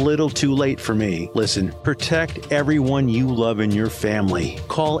 it's a little too late for me. Listen, protect everyone you love in your family.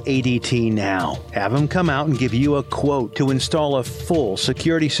 Call ADT now. Have them come out and give you a quote to install a full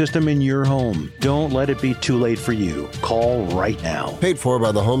security system in your home. Don't let it be too late for you. Call right now. Paid for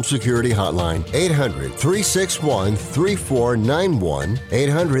by the Home Security Hotline. 800-361-3491.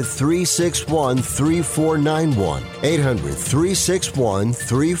 800-361-3491.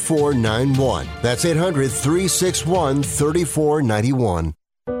 800-361-3491. That's 800-361-3491.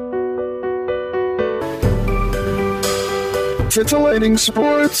 Titillating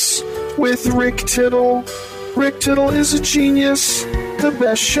Sports with Rick Tittle. Rick Tittle is a genius, the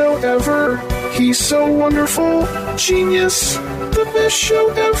best show ever. He's so wonderful, genius, the best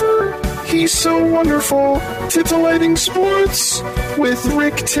show ever. He's so wonderful. Titillating Sports with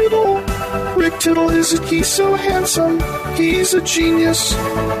Rick Tittle. Rick Tittle he's so handsome, he's a genius.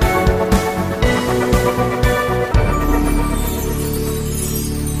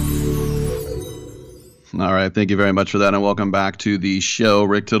 All right, thank you very much for that, and welcome back to the show.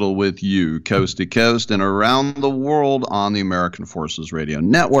 Rick Tittle with you, coast to coast and around the world on the American Forces Radio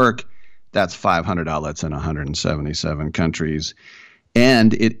Network. That's 500 outlets in 177 countries.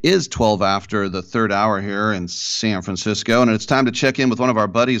 And it is 12 after the third hour here in San Francisco, and it's time to check in with one of our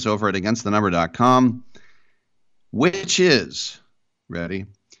buddies over at AgainstTheNumber.com, which is, ready,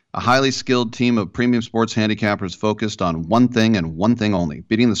 A highly skilled team of premium sports handicappers focused on one thing and one thing only,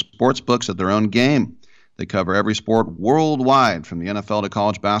 beating the sports books at their own game. They cover every sport worldwide, from the NFL to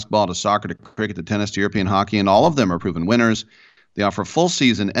college basketball to soccer to cricket to tennis to European hockey, and all of them are proven winners. They offer full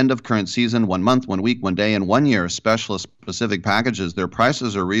season, end of current season, 1 month, 1 week, 1 day, and 1 year specialist-specific packages. Their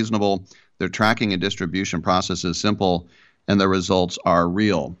prices are reasonable, their tracking and distribution process is simple, and the results are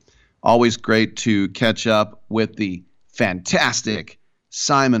real. Always great to catch up with the fantastic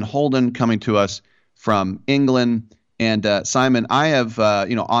Simon Holden coming to us from England. And Simon, I have,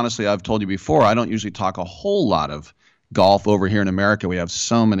 honestly, I've told you before, I don't usually talk a whole lot of golf over here in America. We have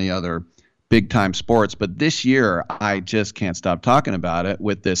so many other big-time sports. But this year, I just can't stop talking about it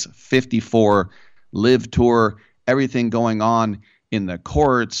with this 54 Live Tour, everything going on in the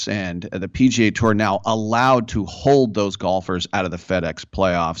courts, and the PGA Tour now allowed to hold those golfers out of the FedEx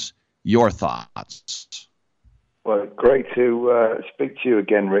playoffs. Your thoughts? Well, great to speak to you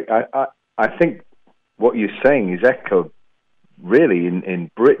again, Rick. I think what you're saying is echoed really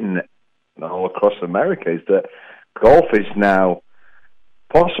in Britain and all across America, is that golf is now,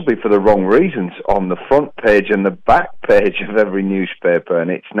 possibly for the wrong reasons, on the front page and the back page of every newspaper,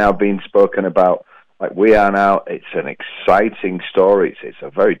 and it's now being spoken about like we are now. It's an exciting story. It's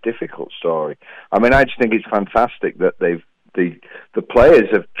a very difficult story. I mean, I just think it's fantastic that the players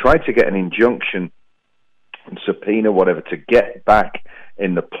have tried to get an injunction and subpoena whatever to get back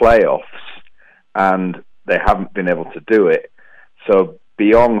in the playoffs, and they haven't been able to do it. So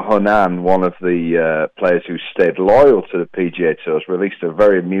Byung Honan, one of the players who stayed loyal to the PGA Tour, has released a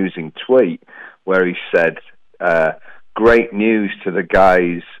very amusing tweet where he said, great news to the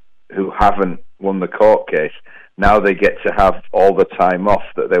guys who haven't won the court case. Now they get to have all the time off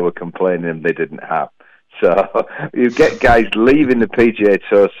that they were complaining they didn't have. So you get guys leaving the PGA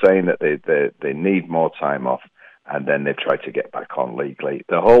Tour saying that they need more time off, and then they try to get back on legally.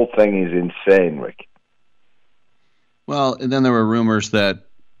 The whole thing is insane, Rick. Well, and then there were rumors that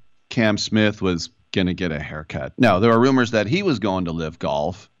Cam Smith was going to get a haircut. No, there were rumors that he was going to Live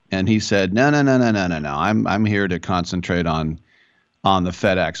Golf, and he said, no. I'm here to concentrate on the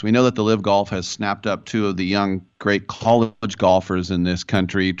FedEx. We know that the Live Golf has snapped up 2 of the young, great college golfers in this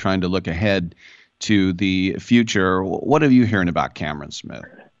country, trying to look ahead to the future. What are you hearing about Cameron Smith?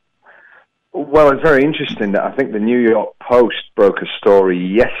 Well, it's very interesting that I think the New York Post broke a story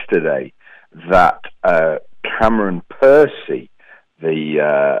yesterday that Cameron Percy,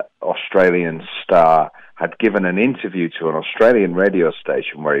 the Australian star, had given an interview to an Australian radio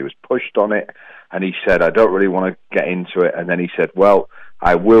station where he was pushed on it, and he said, I don't really want to get into it. And then he said, well,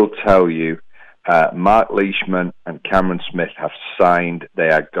 I will tell you, Mark Leishman and Cameron Smith have signed. They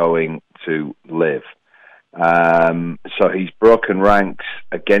are going to Live. So he's broken ranks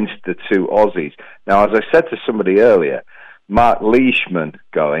against the 2 Aussies. Now, as I said to somebody earlier, Mark Leishman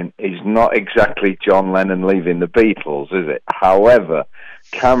going is not exactly John Lennon leaving the Beatles, is it? However,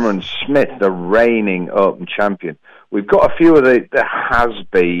 Cameron Smith, the reigning Open champion, we've got a few of the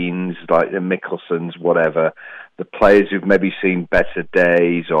has-beens, like the Mickelsons, whatever, the players who've maybe seen better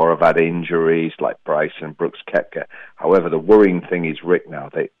days or have had injuries, like Bryson, Brooks Koepka. However, the worrying thing is, Rick,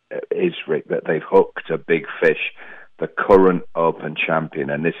 that they've hooked a big fish, the current Open champion,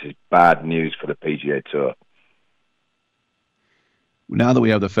 and this is bad news for the PGA Tour. Now that we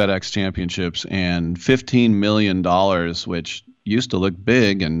have the FedEx Championships and $15 million, which used to look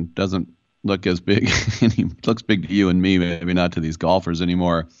big and doesn't look as big, it looks big to you and me, maybe not to these golfers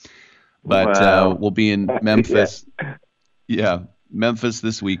anymore. But we'll be in Memphis. Yeah, Memphis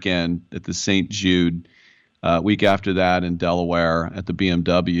this weekend at the St. Jude. Week after that in Delaware at the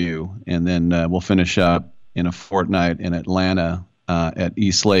BMW. And then we'll finish up in a fortnight in Atlanta at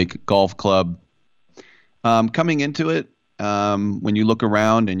East Lake Golf Club. Coming into it, when you look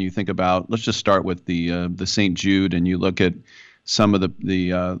around and you think about, let's just start with the St. Jude, and you look at some of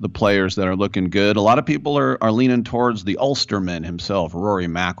the players that are looking good. A lot of people are leaning towards the Ulsterman himself, Rory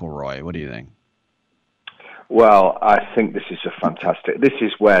McIlroy. What do you think? Well, I think this is this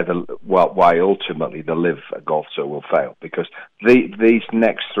is where why ultimately the Live Golf Tour will fail, because these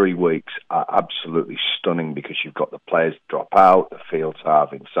next 3 weeks are absolutely stunning, because you've got the players drop out, the fields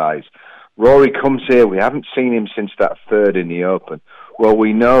halve in size. Rory comes here. We haven't seen him since that 3rd in the Open. Well,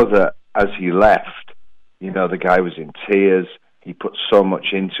 we know that as he left, the guy was in tears. He put so much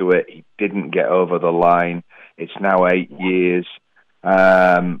into it. He didn't get over the line. It's now 8 years.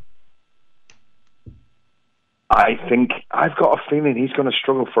 I think I've got a feeling he's going to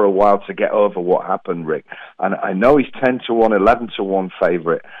struggle for a while to get over what happened, Rick. And I know he's 10-1, 11-1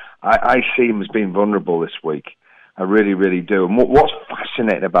 favourite. I see him as being vulnerable this week. I really, really do. And what's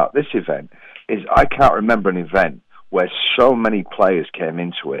fascinating about this event is I can't remember an event where so many players came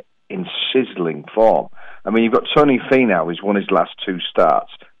into it in sizzling form. I mean, you've got Tony Finau, who's won his last 2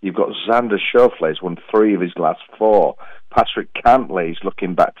 starts. You've got Xander Schauffele, who's won 3 of his last 4. Patrick Cantlay's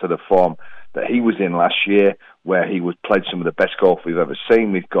looking back to the form that he was in last year, where he played some of the best golf we've ever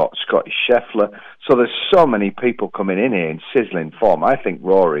seen. We've got Scotty Scheffler. So there's so many people coming in here in sizzling form. I think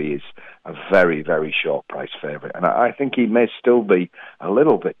Rory is a very, very short price favourite, and I think he may still be a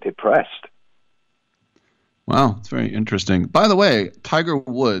little bit depressed. Wow, it's very interesting. By the way, Tiger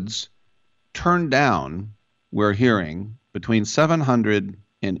Woods turned down, we're hearing, between $700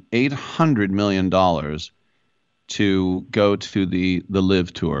 and $800 million to go to the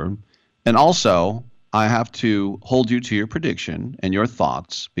LIV Tour. And also, I have to hold you to your prediction and your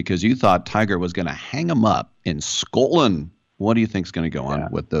thoughts, because you thought Tiger was going to hang him up in Scotland. What do you think is going to go on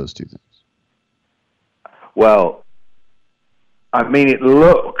with those two things? Well, I mean, it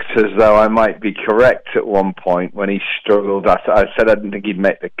looked as though I might be correct at one point when he struggled. I said I didn't think he'd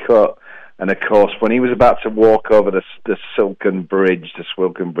make the cut. And, of course, when he was about to walk over the Swilcan Bridge,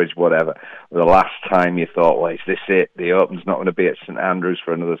 whatever, the last time you thought, well, is this it? The Open's not going to be at St Andrews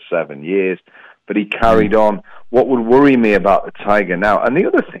for another 7 years. But he carried on. What would worry me about the Tiger now, and the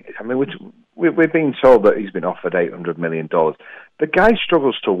other thing is, I mean, we're being told that he's been offered $800 million. The guy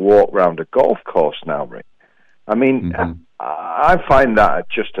struggles to walk around a golf course now, Rick. I mean, I find that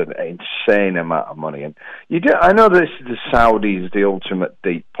just an insane amount of money. And I know this is the Saudis, the ultimate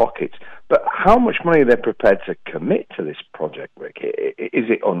deep pockets, but how much money are they prepared to commit to this project, Rick? Is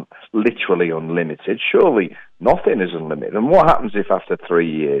it literally unlimited? Surely nothing is unlimited. And what happens if after 3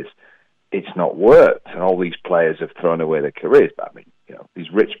 years it's not worked and all these players have thrown away their careers? I mean,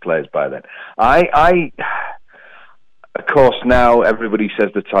 these rich players by then. Of course, now everybody says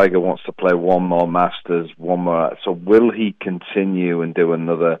the Tiger wants to play one more Masters, one more. So will he continue and do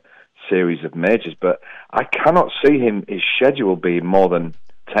another series of majors? But I cannot see his schedule being more than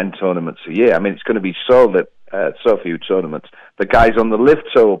 10 tournaments a year. I mean, it's going to be so few tournaments. The guys on the LIV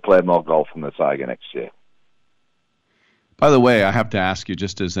Tour will play more golf than the Tiger next year. By the way, I have to ask you,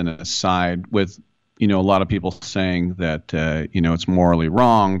 just as an aside, with a lot of people saying that it's morally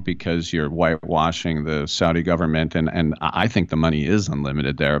wrong because you're whitewashing the Saudi government, and I think the money is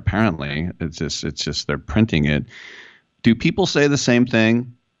unlimited there. Apparently, it's just they're printing it. Do people say the same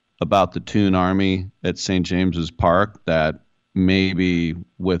thing about the Toon Army at St. James's Park, that maybe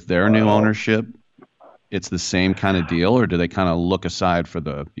with their new ownership, it's the same kind of deal, or do they kind of look aside for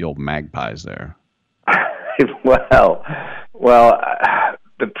the old magpies there? Well,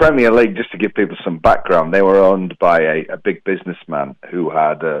 the Premier League, just to give people some background, they were owned by a big businessman who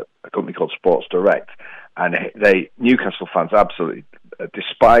had a company called Sports Direct, and Newcastle fans absolutely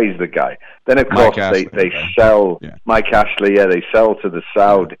despise the guy. Then, of course, they sell Mike Ashley. Yeah, they sell to the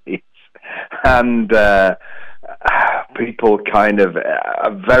Saudis, and people kind of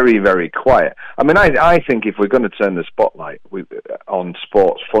are very, very quiet. I mean, I think if we're going to turn the spotlight on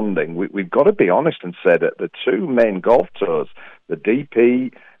sports funding, we've got to be honest and say that the two main golf tours, the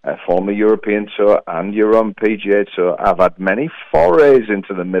DP, former European Tour, and your own PGA Tour, have had many forays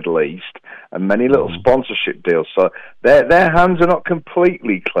into the Middle East and many little sponsorship deals. So their hands are not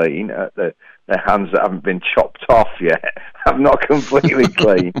completely clean. Their hands that haven't been chopped off yet have not completely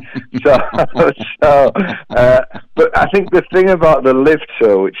clean. But I think the thing about the LIV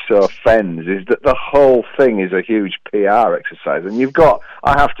Tour, which so offends, is that the whole thing is a huge PR exercise. And you've got,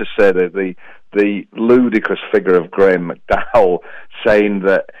 I have to say, that the ludicrous figure of Graham McDowell saying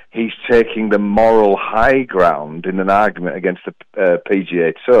that he's taking the moral high ground in an argument against the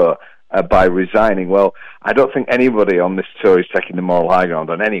PGA Tour by resigning. Well, I don't think anybody on this tour is taking the moral high ground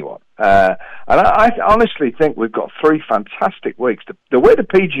on anyone. And I honestly think we've got 3 fantastic weeks. The way the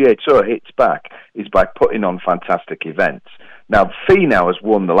PGA Tour hits back is by putting on fantastic events. Now, Finau has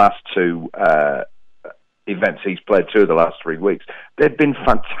won the last 2 events he's played, 2 of the last 3 weeks. They've been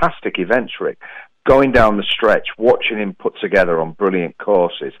fantastic events, Rick. Going down the stretch, watching him put together on brilliant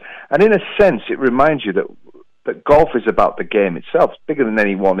courses. And in a sense, it reminds you that golf is about the game itself. It's bigger than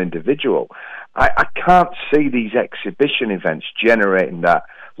any one individual. I can't see these exhibition events generating that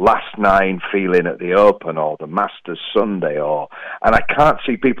last 9 feeling at the Open or the Masters Sunday, and I can't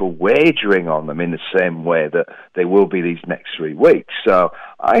see people wagering on them in the same way that they will be these next 3 weeks. So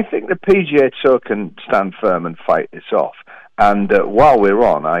I think the PGA Tour can stand firm and fight this off. And while we're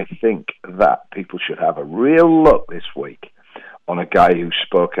on, I think that people should have a real look this week on a guy who's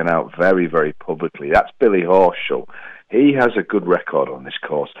spoken out very, very publicly. That's Billy Horschel. He has a good record on this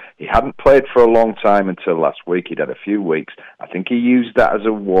course. He hadn't played for a long time until last week. He'd had a few weeks. I think he used that as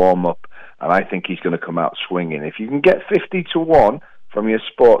a warm-up, and I think he's going to come out swinging. If you can get 50-1 from your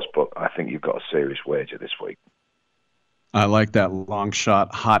sports book, I think you've got a serious wager this week. I like that long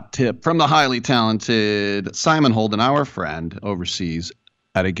shot hot tip from the highly talented Simon Holden, our friend overseas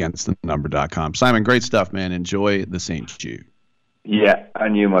at againstthenumber.com. Simon, great stuff, man. Enjoy the St. Jude. Yeah,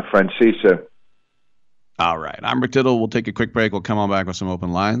 and you, my friend. See you soon. All right. I'm Rick Tittle. We'll take a quick break. We'll come on back with some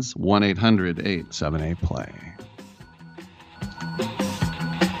open lines. 1-800-878-PLAY.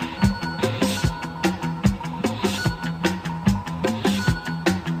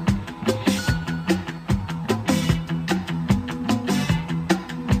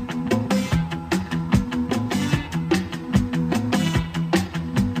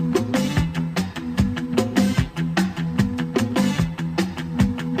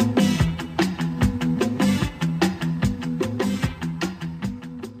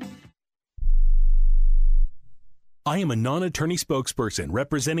 I am a non-attorney spokesperson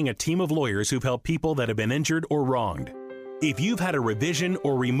representing a team of lawyers who've helped people that have been injured or wronged. If you've had a revision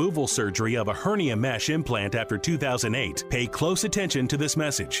or removal surgery of a hernia mesh implant after 2008, pay close attention to this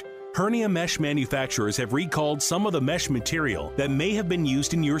message. Hernia mesh manufacturers have recalled some of the mesh material that may have been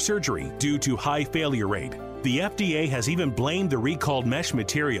used in your surgery due to high failure rate. The FDA has even blamed the recalled mesh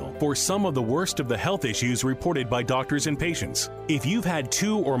material for some of the worst of the health issues reported by doctors and patients. If you've had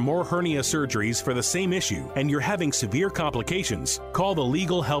 2 or more hernia surgeries for the same issue and you're having severe complications, call the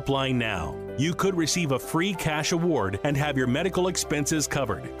legal helpline now. You could receive a free cash award and have your medical expenses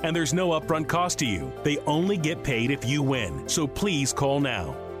covered. And there's no upfront cost to you. They only get paid if you win. So please call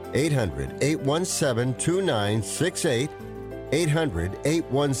now. 800-817-2968.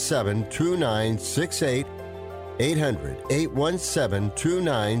 800-817-2968.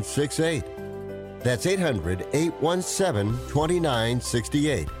 800-817-2968. That's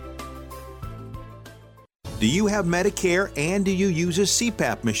 800-817-2968. Do you have Medicare and do you use a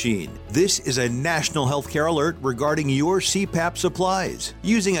CPAP machine? This is a national healthcare alert regarding your CPAP supplies.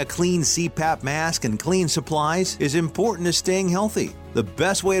 Using a clean CPAP mask and clean supplies is important to staying healthy. The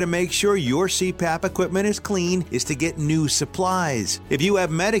best way to make sure your CPAP equipment is clean is to get new supplies. If you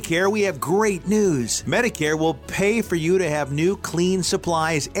have Medicare, we have great news. Medicare will pay for you to have new clean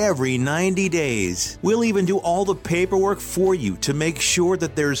supplies every 90 days. We'll even do all the paperwork for you to make sure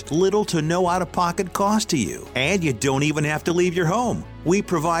that there's little to no out-of-pocket cost to you. And you don't even have to leave your home. We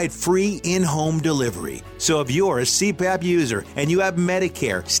provide free in-home delivery. So if you're a CPAP user and you have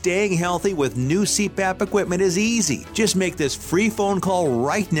Medicare, staying healthy with new CPAP equipment is easy. Just make this free phone call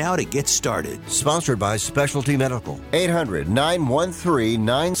right now to get started. Sponsored by Specialty Medical.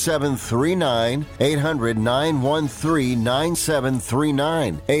 800-913-9739.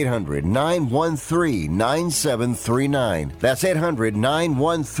 800-913-9739. 800-913-9739. That's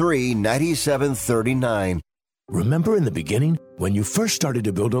 800-913-9739. Remember in the beginning, when you first started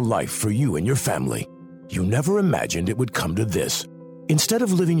to build a life for you and your family, you never imagined it would come to this. Instead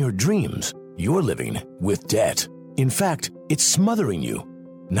of living your dreams, you're living with debt. In fact, it's smothering you.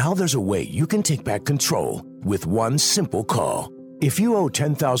 Now there's a way you can take back control with one simple call. If you owe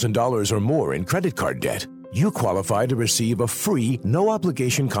 $10,000 or more in credit card debt, you qualify to receive a free,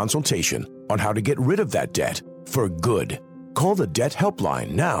 no-obligation consultation on how to get rid of that debt for good. Call the Debt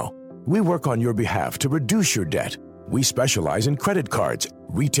Helpline now. We work on your behalf to reduce your debt. We specialize in credit cards,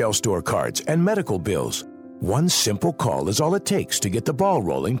 retail store cards, and medical bills. One simple call is all it takes to get the ball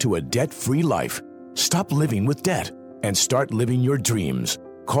rolling to a debt-free life. Stop living with debt and start living your dreams.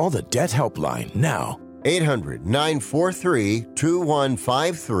 Call the Debt Helpline now.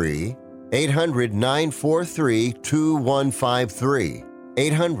 800-943-2153. 800-943-2153.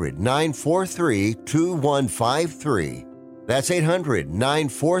 800-943-2153. That's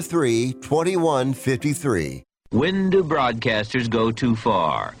 800-943-2153. When do broadcasters go too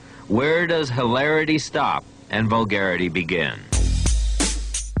far? Where does hilarity stop and vulgarity begin?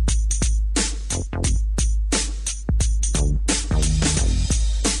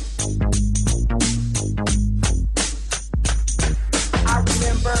 I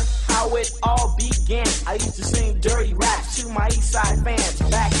remember how it all began. I used to sing dirty raps to my East Side fans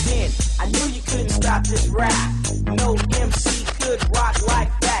back then. I knew you couldn't stop this rap. No MC could rock like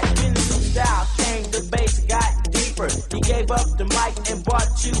that. When the new style came, the bass got deeper. He gave up the mic and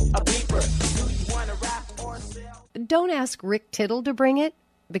bought you a beeper. Do you want to rap or sell? Don't ask Rick Tittle to bring it,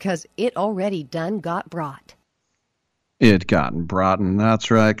 because it already done got brought. It gotten brought, and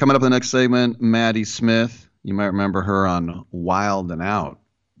that's right. Coming up in the next segment, Maddie Smith. You might remember her on Wild and Out,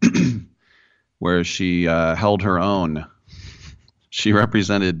 where she held her own. She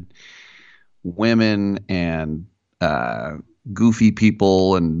represented women and goofy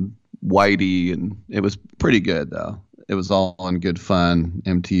people and Whitey, and it was pretty good, though. It was all in good fun,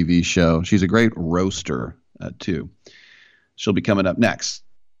 MTV show. She's a great roaster, too. She'll be coming up next.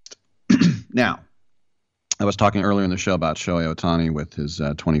 Now, I was talking earlier in the show about Shohei Ohtani with his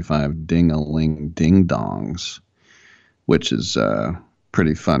 25 ding-a-ling ding-dongs, which is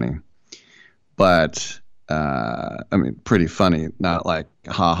pretty funny. But, pretty funny, not like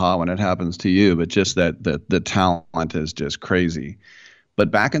ha-ha when it happens to you, but just that the talent is just crazy.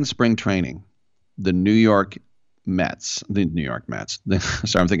 But back in spring training, the New York Mets, sorry,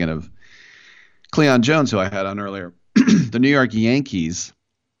 I'm thinking of Cleon Jones, who I had on earlier. The New York Yankees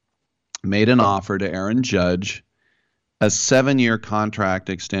made an offer to Aaron Judge, a 7-year contract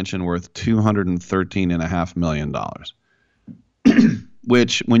extension worth $213.5 million,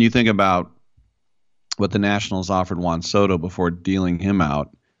 which, when you think about what the Nationals offered Juan Soto before dealing him out,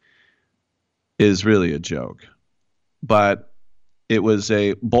 is really a joke. But it was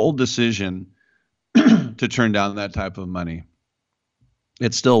a bold decision to turn down that type of money.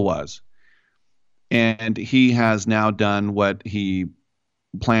 It still was. And he has now done what he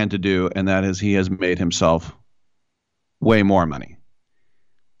planned to do, and that is he has made himself way more money.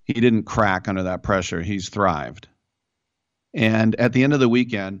 He didn't crack under that pressure. He's thrived. And at the end of the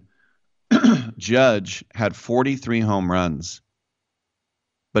weekend, Judge had 43 home runs,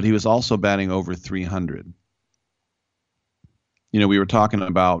 but he was also batting over 300. You know, we were talking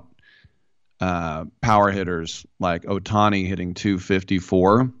about power hitters like Ohtani hitting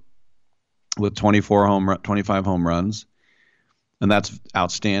 254 with 25 home runs. And that's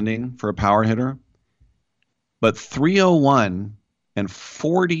outstanding for a power hitter. But 301 and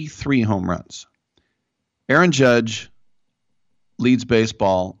 43 home runs. Aaron Judge leads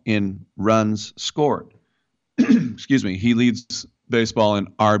baseball in runs scored. Excuse me. He leads baseball in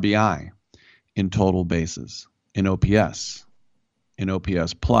RBI, in total bases, in OPS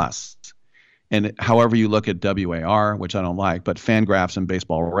plus. And however you look at WAR, which I don't like, but Fangraphs and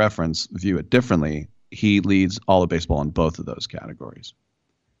Baseball Reference view it differently. He leads all of baseball in both of those categories.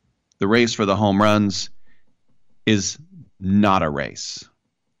 The race for the home runs is not a race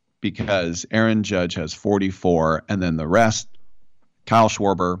because Aaron Judge has 44, and then the rest, Kyle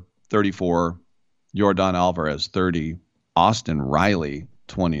Schwarber, 34, Yordan Alvarez, 30, Austin Riley,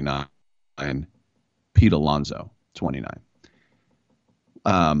 29, and Pete Alonso, 29.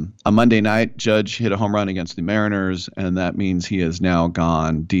 On Monday night, Judge hit a home run against the Mariners, and that means he has now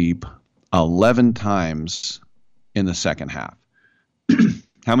gone deep 11 times in the second half.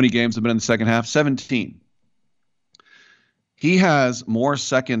 How many games have been in the second half? 17. He has more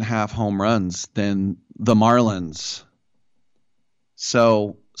second half home runs than the Marlins.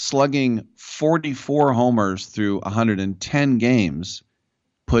 So slugging 44 homers through 110 games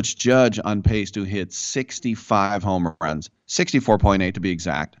puts Judge on pace to hit 65 home runs, 64.8 to be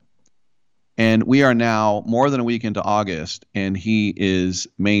exact. And we are now more than a week into August, and he is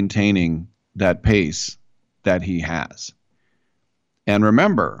maintaining that pace that he has. And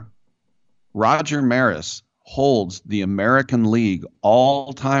remember, Roger Maris holds the American League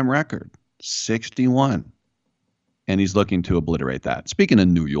all-time record, 61. And he's looking to obliterate that. Speaking of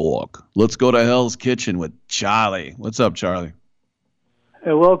New York, let's go to Hell's Kitchen with Charlie. What's up, Charlie?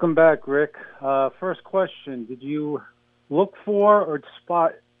 Hey, welcome back, Rick. First question, did you look for or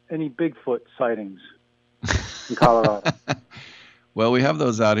spot any Bigfoot sightings in Colorado? Well, we have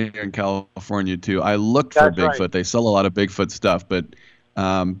those out here in California, too. I looked for Bigfoot. Right. They sell a lot of Bigfoot stuff, but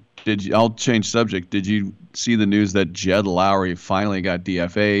I'll change subject. Did you see the news that Jed Lowry finally got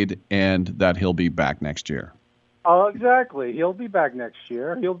DFA'd and that he'll be back next year? Oh, exactly. He'll be back next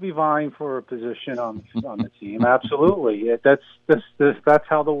year. He'll be vying for a position on the team. Absolutely. That's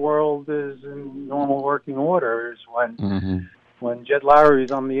how the world is in normal working order. Is when Jed Lowry is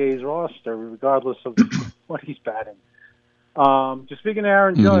on the A's roster, regardless of what he's batting. Just speaking of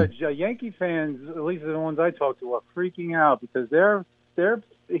Aaron Judge, Yankee fans, at least the ones I talk to, are freaking out because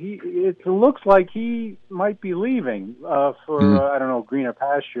it looks like he might be leaving for I don't know, greener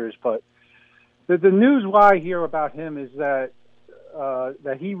pastures, but. The news I hear about him is that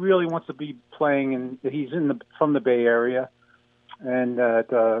he really wants to be playing, and he's from the Bay Area, and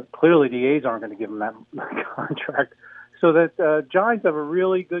that clearly the A's aren't going to give him that contract. So that Giants have a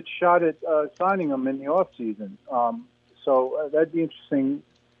really good shot at signing him in the off season. So that'd be interesting.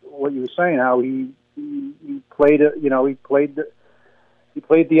 What you were saying, how he played, he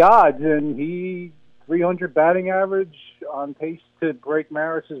played the odds, and he 300 batting average on pace to break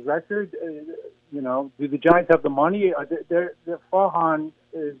Maris's record. Do the Giants have the money? Farhan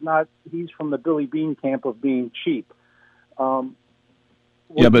is not. He's from the Billy Bean camp of being cheap. But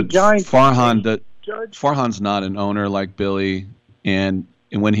Farhan's not an owner like Billy, and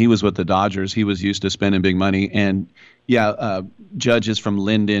when he was with the Dodgers, he was used to spending big money. And Judge is from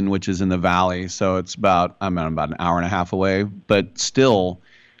Linden, which is in the Valley, so it's about an hour and a half away. But still,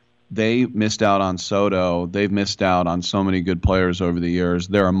 they missed out on Soto. They've missed out on so many good players over the years.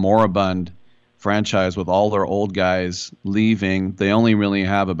 They're a moribund franchise with all their old guys leaving. They only really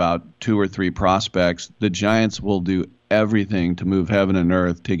have about 2 or 3 prospects. The Giants will do everything to move heaven and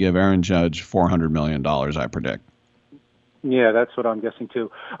earth to give Aaron Judge $400 million, I predict. Yeah, that's what I'm guessing too.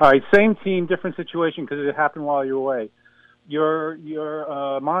 All right, same team, different situation because it happened while you were away. Your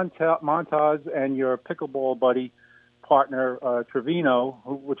Montas and your pickleball buddy partner Trevino,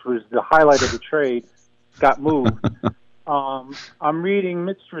 which was the highlight of the trade, got moved. I'm reading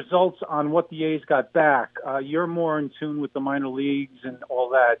mixed results on what the A's got back. You're more in tune with the minor leagues and all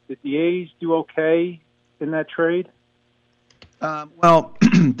that. Did the A's do okay in that trade? Well,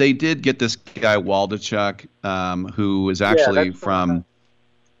 they did get this guy Waldachuk, who is actually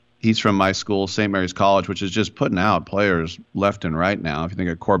he's from my school, St. Mary's College, which is just putting out players left and right now. If you think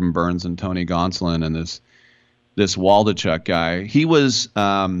of Corbin Burns and Tony Gonsolin and this Waldachuk guy, he was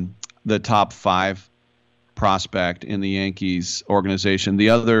the top 5 prospect in the Yankees organization. The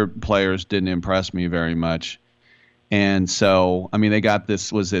other players didn't impress me very much. And so, I mean, they got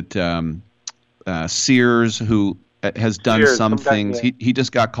this, was it Sears, who has done some things. He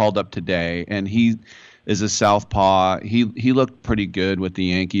just got called up today, and he is a southpaw. He looked pretty good with the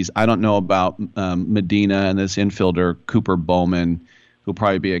Yankees. I don't know about Medina and this infielder, Cooper Bowman, who'll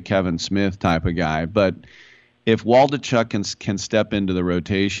probably be a Kevin Smith type of guy. But if Waldachuk can step into the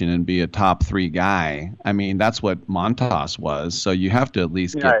rotation and be a top 3 guy, I mean, that's what Montas was. So you have to at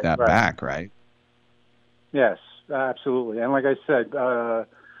least get that back, right? Yes, absolutely. And like I said,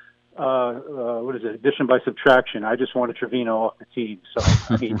 what is it? Addition by subtraction. I just wanted Trevino off the team. So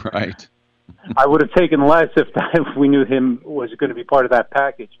I mean, right. I would have taken less if we knew him was going to be part of that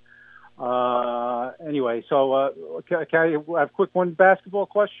package. Anyway, so can I have a quick one basketball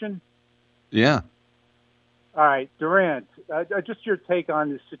question? Yeah. All right, Durant. Just your take on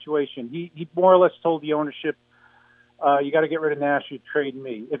this situation. He more or less told the ownership, "You got to get rid of Nash. You trade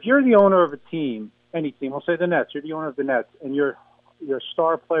me." If you're the owner of a team, any team, we'll say the Nets. You're the owner of the Nets, and your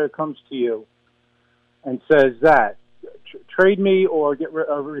star player comes to you and says that trade me or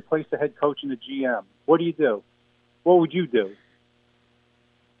replace the head coach and the GM. What do you do? What would you do?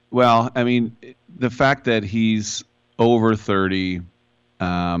 Well, I mean, the fact that he's over 30.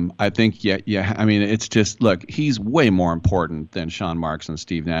 I think, yeah. I mean, it's just, look, he's way more important than Sean Marks and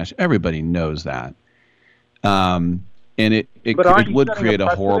Steve Nash. Everybody knows that. And it would create a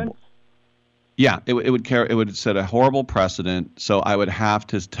horrible. Yeah, it would set a horrible precedent. So I would have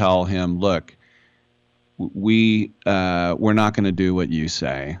to tell him, look, we're not going to do what you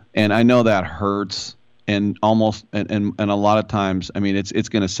say. And I know that hurts, and almost and a lot of times, I mean, it's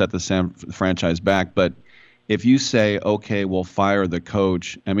going to set the franchise back, but if you say, okay, we'll fire the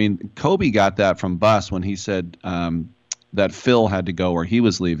coach, I mean, Kobe got that from Buss when he said that Phil had to go or he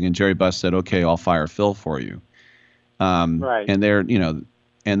was leaving, and Jerry Buss said, okay, I'll fire Phil for you. Right. And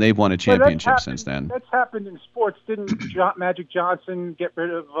and they've won a championship since then. That's happened in sports. Didn't Magic Johnson get rid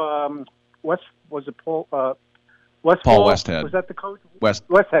of Paul Westhead? Was that the coach?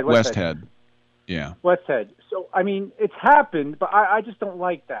 Westhead. Yeah. Westhead. So I mean, it's happened, but I just don't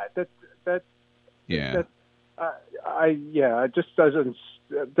like that. It just doesn't.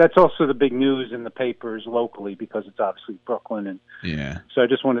 That's also the big news in the papers locally because it's obviously Brooklyn, and so I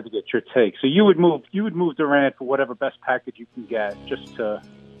just wanted to get your take. So you would move Durant for whatever best package you can get, just to.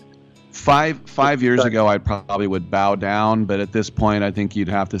 Five years ago, I probably would bow down, but at this point, I think you'd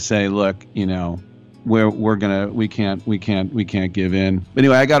have to say, look, we can't give in. But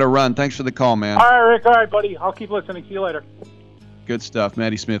anyway, I got to run. Thanks for the call, man. All right, Rick. All right, buddy. I'll keep listening. See you later. Good stuff.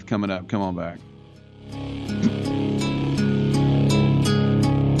 Maddie Smith coming up. Come on back.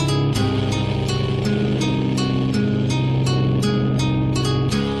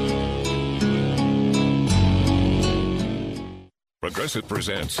 Progressive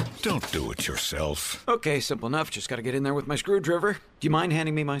presents Don't Do It Yourself. Okay, simple enough. Just got to get in there with my screwdriver. Do you mind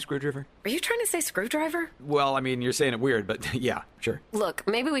handing me my screwdriver? Are you trying to say screwdriver? Well, I mean, you're saying it weird, but yeah, sure. Look,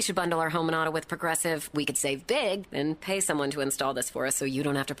 maybe we should bundle our home and auto with Progressive. We could save big and pay someone to install this for us so you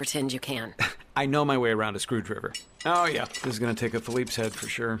don't have to pretend you can. I know my way around a screwdriver. Oh, yeah. This is going to take a Philippe's head for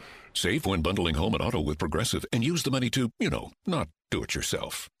sure. Save when bundling home and auto with Progressive and use the money to, not do it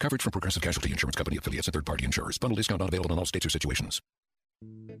yourself. Coverage from Progressive Casualty Insurance Company affiliates and third-party insurers. Bundle discount not available in all states or situations.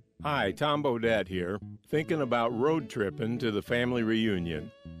 Hi, Tom Bodette here. Thinking about road tripping to the family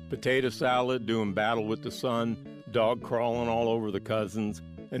reunion. Potato salad, doing battle with the sun, dog crawling all over the cousins,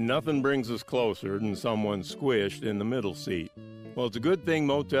 and nothing brings us closer than someone squished in the middle seat. Well, it's a good thing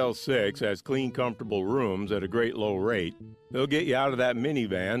Motel 6 has clean, comfortable rooms at a great low rate. They'll get you out of that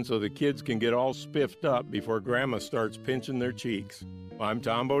minivan so the kids can get all spiffed up before Grandma starts pinching their cheeks. I'm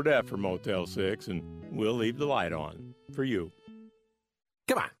Tom Bodette for Motel 6, and we'll leave the light on for you.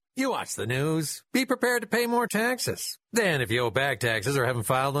 Come on, you watch the news. Be prepared to pay more taxes. Then if you owe back taxes or haven't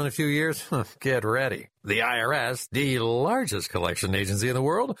filed in a few years, get ready. The IRS, the largest collection agency in the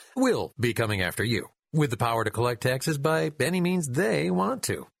world, will be coming after you with the power to collect taxes by any means they want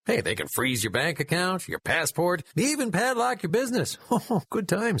to. Hey, they can freeze your bank account, your passport, even padlock your business. Oh, good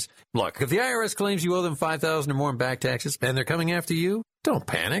times. Look, if the IRS claims you owe them $5,000 or more in back taxes and they're coming after you, don't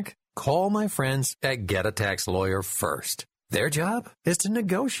panic. Call my friends at Get a Tax Lawyer first. Their job is to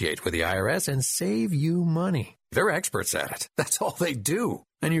negotiate with the IRS and save you money. They're experts at it. That's all they do,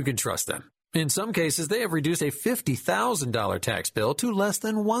 and you can trust them. In some cases, they have reduced a $50,000 tax bill to less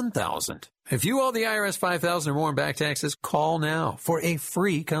than $1,000. If you owe the IRS $5,000 or more in back taxes, call now for a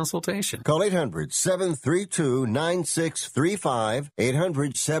free consultation. Call 800-732-9635.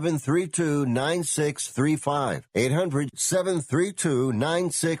 800-732-9635.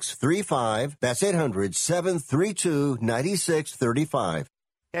 800-732-9635. That's 800-732-9635.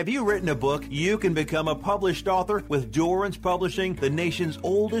 Have you written a book? You can become a published author with Dorrance Publishing, the nation's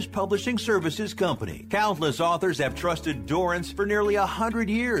oldest publishing services company. Countless authors have trusted Dorrance for nearly 100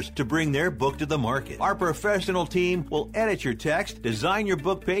 years to bring their book to the market. Our professional team will edit your text, design your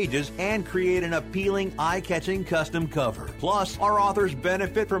book pages, and create an appealing, eye-catching custom cover. Plus, our authors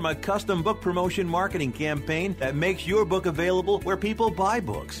benefit from a custom book promotion marketing campaign that makes your book available where people buy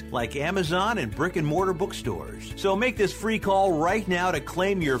books, like Amazon and brick-and-mortar bookstores. So make this free call right now to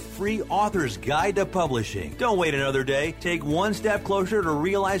claim your free author's guide to publishing. Don't wait another day. Take one step closer to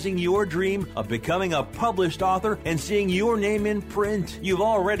realizing your dream of becoming a published author and seeing your name in print. You've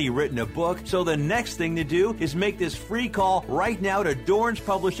already written a book, so the next thing to do is make this free call right now to Dorrance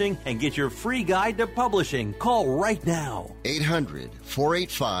Publishing and get your free guide to publishing. Call right now.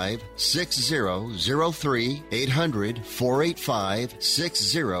 800-485-6003.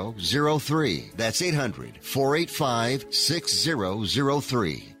 800-485-6003. That's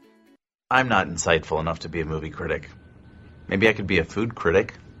 800-485-6003. I'm not insightful enough to be a movie critic. Maybe I could be a food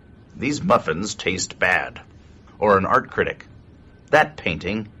critic. These muffins taste bad. Or an art critic. That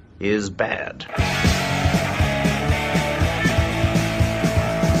painting is bad.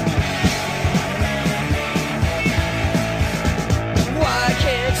 Why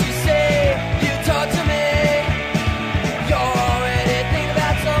can't you say you talk to me? You're already thinking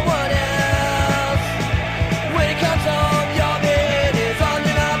about someone else. When it comes home, your bed is on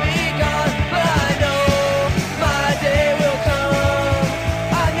and I'll be gone. But I know my day will come.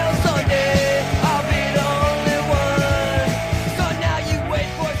 I know someday I'll be the only one. So now you wait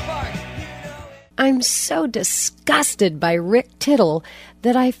for a spark. I'm so disgusted by Rick Tittle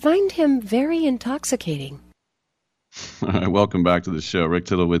that I find him very intoxicating. All right, welcome back to the show. Rick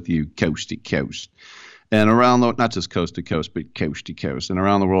Tittle with you, coast to coast. And around the, not just coast to coast, but coast to coast. And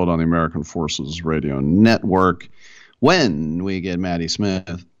around the world on the American Forces Radio Network. When we get Maddie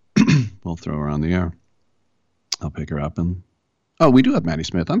Smith, we'll throw her on the air. I'll pick her up. And oh, we do have Maddie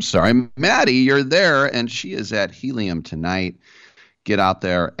Smith. I'm sorry. Maddie, you're there. And she is at Helium tonight. Get out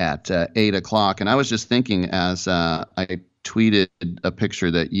there at 8 o'clock. And I was just thinking as I tweeted a picture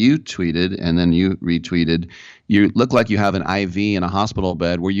that you tweeted and then you retweeted, you look like you have an IV in a hospital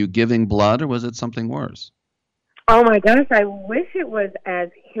bed. Were you giving blood or was it something worse? Oh my gosh, I wish it was as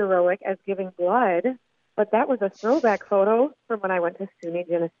heroic as giving blood, but that was a throwback photo from when I went to SUNY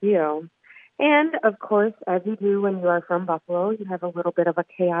Geneseo. And of course, as you do when you are from Buffalo, you have a little bit of a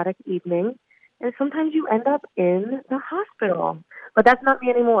chaotic evening, and sometimes you end up in the hospital. But that's not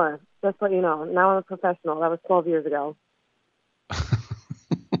me anymore, just so you know. Now I'm a professional. That was 12 years ago.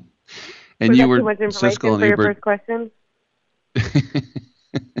 And you were too much information Siskel and for your Ebert. first question?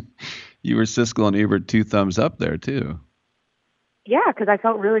 You were Siskel and Ebert 2 thumbs up there too. Yeah, because I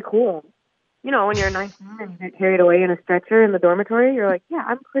felt really cool. You know, when you're 19 and you get carried away in a stretcher in the dormitory, you're like, yeah,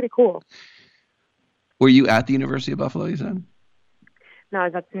 I'm pretty cool. Were you at the University of Buffalo, you said? No, I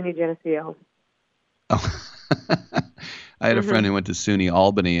was at SUNY Geneseo. Oh. I had a friend who went to SUNY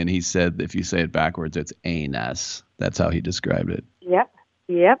Albany, and he said if you say it backwards, it's anus. That's how he described it. Yep.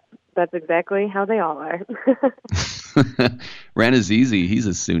 That's exactly how they all are. Ranazizi, he's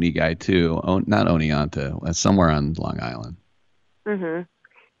a SUNY guy too. Not Oneonta, somewhere on Long Island. Yeah,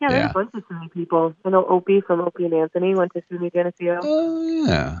 there's a bunch of SUNY people. I know Opie from Opie and Anthony went to SUNY Geneseo. Oh,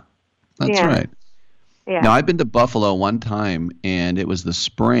 yeah. That's right. Yeah. Now, I've been to Buffalo one time, and it was the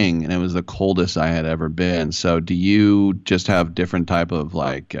spring, and it was the coldest I had ever been. So do you just have different type of,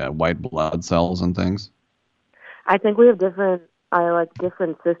 like, white blood cells and things? I think we have different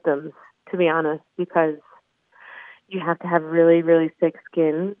systems, to be honest, because you have to have really, really thick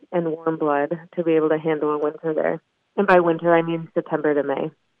skin and warm blood to be able to handle a winter there. And by winter, I mean September to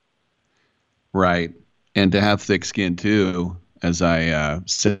May. Right. And to have thick skin, too, as I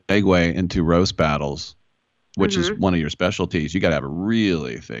segue into roast battles, which is one of your specialties, you got to have a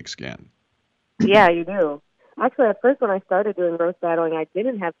really thick skin. Yeah, you do. Actually, at first when I started doing roast battling, I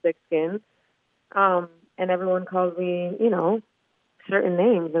didn't have thick skin. And everyone called me, certain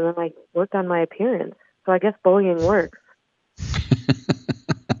names. And then I worked on my appearance. So I guess bullying works.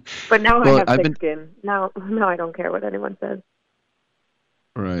 But now I have thick skin. Now I don't care what anyone says.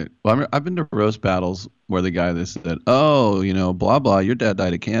 Right. Well, I've been to roast battles where the guy that said, blah, blah, your dad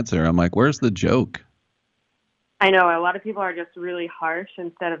died of cancer. I'm like, where's the joke? I know. A lot of people are just really harsh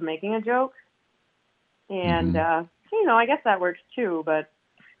instead of making a joke. And, I guess that works too, but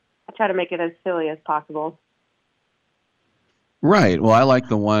I try to make it as silly as possible. Right. Well, I like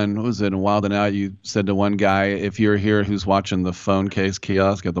the one, what was it, in Wild 'N Out, you said to one guy, if you're here who's watching the phone case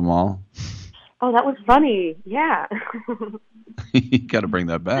kiosk at the mall. Oh, that was funny. Yeah. You got to bring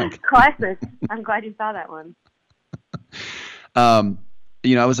that back. Classic. I'm glad you saw that one. I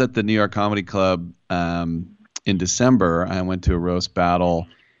was at the New York Comedy Club in December. I went to a roast battle,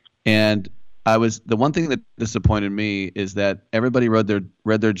 and the one thing that disappointed me is that everybody read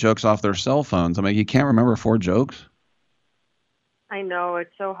their jokes off their cell phones. I mean, you can't remember 4 jokes. I know,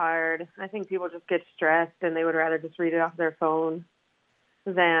 it's so hard. I think people just get stressed and they would rather just read it off their phone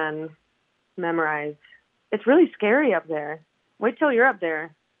than memorize. It's really scary up there. Wait till you're up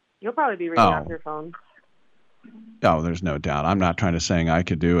there. You'll probably be reading off your phone. Oh, there's no doubt. I'm not trying to say I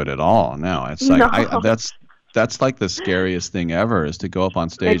could do it at all. No, it's like that's like the scariest thing ever, is to go up on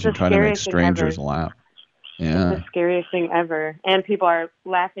stage and try to make strangers laugh. Yeah. It's the scariest thing ever. And people are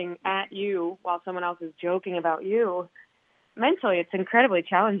laughing at you while someone else is joking about you. Mentally, it's incredibly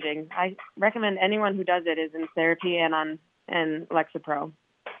challenging. I recommend anyone who does it is in therapy and on Lexapro.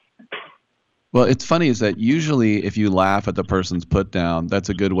 Well, it's funny is that usually if you laugh at the person's put down, that's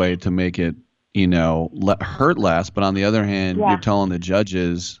a good way to make it, hurt less. But on the other hand, you're telling the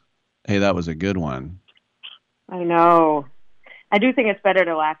judges, hey, that was a good one. I know. I do think it's better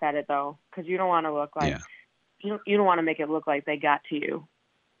to laugh at it, though, because you don't want to look like, you don't want to make it look like they got to you.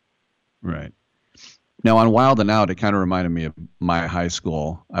 Right. Now, on Wild 'N Out, it kind of reminded me of my high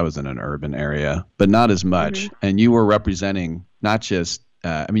school. I was in an urban area, but not as much. Mm-hmm. And you were representing not just,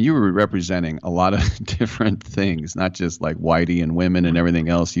 you were representing a lot of different things, not just like whitey and women and everything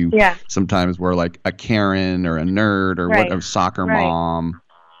else. You sometimes were like a Karen or a nerd or a soccer mom.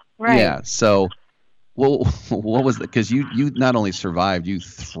 Right. Yeah. So, what was that? Because you not only survived, you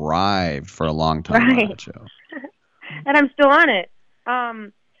thrived for a long time on that show. And I'm still on it.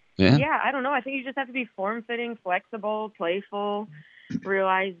 Yeah, I don't know. I think you just have to be form-fitting, flexible, playful,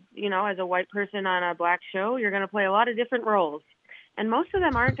 realize, as a white person on a black show, you're going to play a lot of different roles. And most of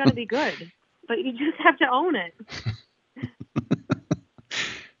them aren't going to be good, but you just have to own it.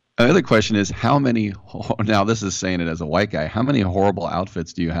 Another question is, now this is saying it as a white guy, how many horrible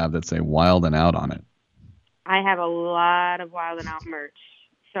outfits do you have that say Wild 'N Out on it? I have a lot of Wild 'N Out merch.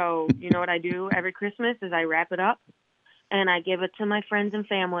 So, you know what I do every Christmas is I wrap it up and I give it to my friends and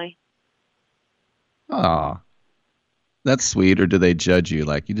family. Aw, that's sweet. Or do they judge you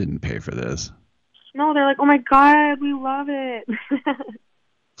like you didn't pay for this? No, they're like, oh my God, we love it.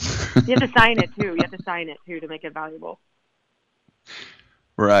 You have to sign it too. To make it valuable.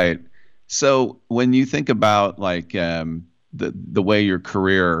 Right. So when you think about like the way your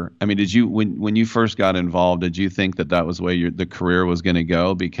career, I mean, did you when you first got involved, did you think that was the way the career was going to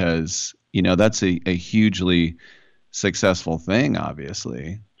go? Because that's a hugely successful thing,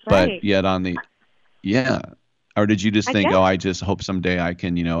 obviously. Right. But yet or did you just think, I just hope someday I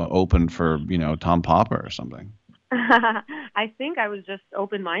can open for Tom Papa or something? I think I was just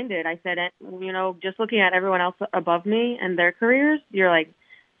open-minded. I said, just looking at everyone else above me and their careers, you're like,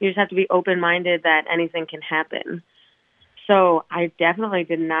 you just have to be open-minded that anything can happen. So I definitely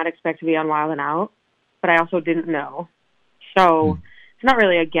did not expect to be on Wild 'N Out, but I also didn't know. So it's not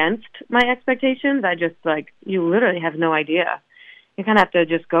really against my expectations. I just you literally have no idea. You kind of have to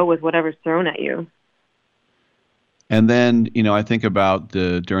just go with whatever's thrown at you. And then, I think about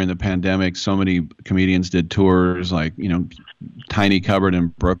during the pandemic, so many comedians did tours, like, Tiny Cupboard in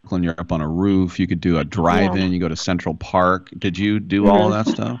Brooklyn. You're up on a roof. You could do a drive-in. You go to Central Park. Did you do all of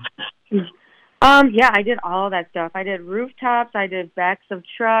that stuff? Yeah, I did all of that stuff. I did rooftops. I did backs of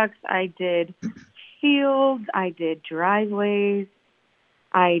trucks. I did fields. I did driveways.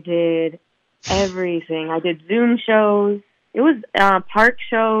 I did everything. I did Zoom shows. It was park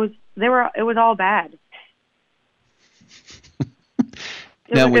shows. It was all bad.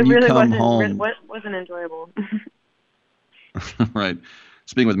 Now, when you really come home, wasn't enjoyable. Right.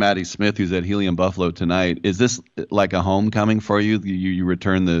 speaking with Maddie Smith, who's at Helium Buffalo tonight. Is this like a homecoming for you? You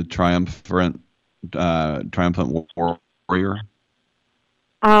return the triumphant warrior?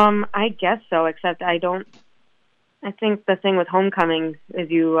 I guess so, except I think the thing with homecomings is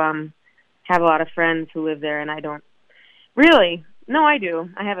you have a lot of friends who live there, and I don't really. No, I do.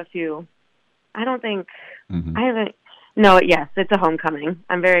 I have a few. I don't think I haven't. No, yes, it's a homecoming.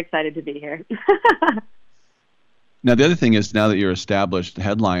 I'm very excited to be here. Now, the other thing is, now that you're established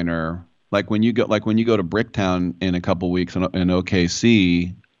headliner, like when you go to Bricktown in a couple weeks in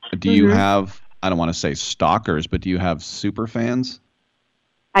OKC, do you have, I don't want to say stalkers, but do you have super fans?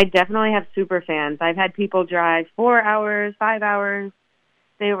 I definitely have super fans. I've had people drive 4 hours, 5 hours,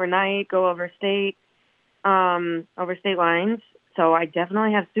 stay overnight, go over state lines. So I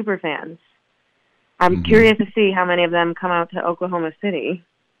definitely have super fans. I'm curious to see how many of them come out to Oklahoma City.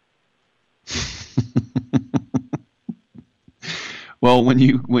 Well, when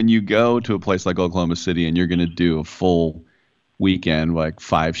you go to a place like Oklahoma City and you're going to do a full weekend, like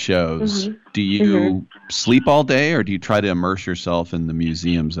 5 shows, do you sleep all day, or do you try to immerse yourself in the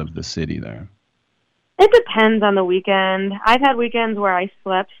museums of the city there? It depends on the weekend. I've had weekends where I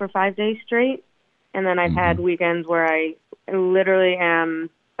slept for 5 days straight, and then I've had weekends where I literally am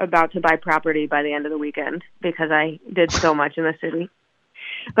about to buy property by the end of the weekend because I did so much in the city.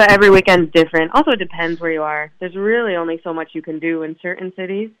 But every weekend's different. Also, it depends where you are. There's really only so much you can do in certain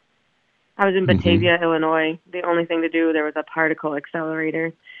cities. I was in Batavia, Illinois. The only thing to do, there was a particle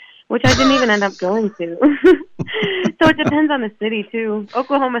accelerator, which I didn't even end up going to. So it depends on the city, too.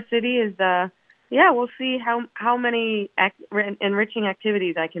 Oklahoma City is, we'll see how many enriching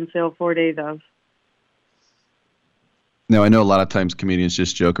activities I can fill 4 days of. Now, I know a lot of times comedians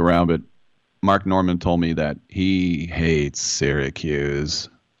just joke around, but Mark Norman told me that he hates Syracuse.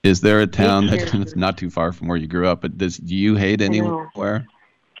 Is there a town that's not too far from where you grew up, but do you hate anywhere?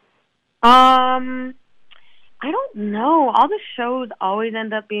 I don't know. All the shows always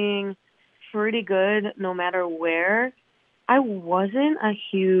end up being pretty good no matter where. I wasn't a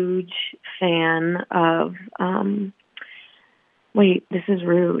huge fan of, wait, this is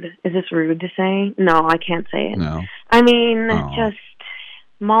rude. Is this rude to say? No, I can't say it. No. I mean, just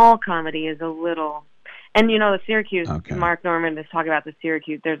mall comedy is a little, and the Syracuse, Mark Norman is talking about the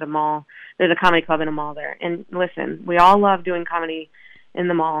Syracuse, there's a comedy club in a mall there. And listen, we all love doing comedy in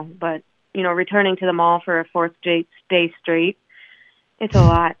the mall, but, returning to the mall for a 4th day straight, it's a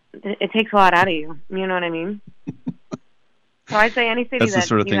lot. It takes a lot out of you. You know what I mean? So I'd say any city That's that the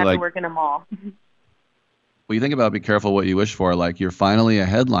sort of you thing, have like, to work in a mall. Well, you think about, be careful what you wish for. Like, you're finally a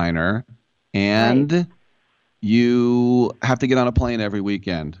headliner, and you have to get on a plane every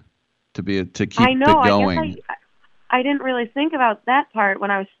weekend to keep it going. I didn't really think about that part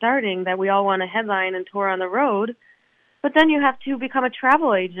when I was starting, that we all want to headline and tour on the road. But then you have to become a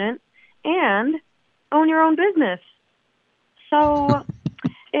travel agent and own your own business. So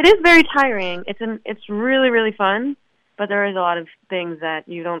it is very tiring. It's really, really fun, but there is a lot of things that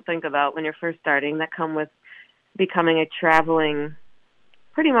you don't think about when you're first starting that come with becoming a traveling,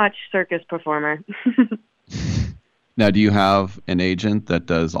 pretty much circus performer. Now, do you have an agent that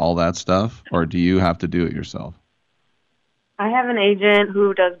does all that stuff, or do you have to do it yourself? I have an agent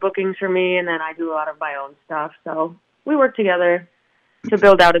who does bookings for me, and then I do a lot of my own stuff. So we work together to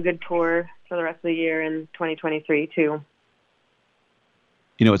build out a good tour for the rest of the year in 2023, too.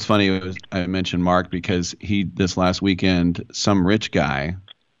 It's funny, I mentioned Mark because this last weekend, some rich guy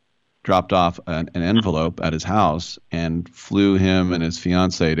dropped off an envelope at his house and flew him and his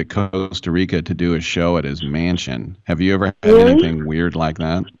fiance to Costa Rica to do a show at his mansion. Have you ever had anything weird like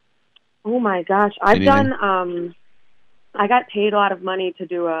that? Oh my gosh. I've done, I got paid a lot of money to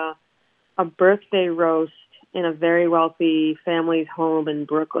do a birthday roast in a very wealthy family's home in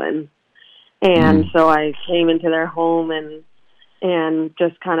Brooklyn. And so I came into their home and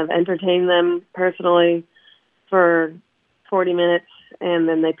just kind of entertained them personally for 40 minutes. And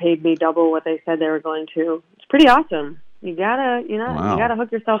then they paid me double what they said they were going to. It's pretty awesome. You gotta, you gotta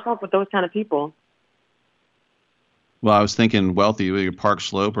hook yourself up with those kind of people. Well, I was thinking wealthy, Park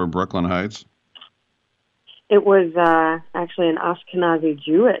Slope or Brooklyn Heights. It was actually an Ashkenazi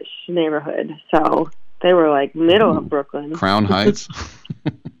Jewish neighborhood, so they were like middle of Brooklyn. Crown Heights.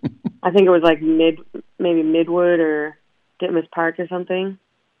 I think it was like maybe Midwood or Ditmas Park or something.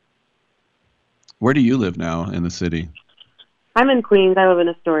 Where do you live now in the city? I'm in Queens. I live in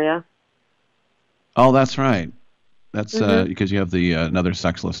Astoria. Oh, that's right. That's because you have the Another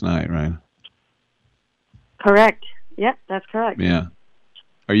Sexless Night, right? Correct. Yep, that's correct. Yeah.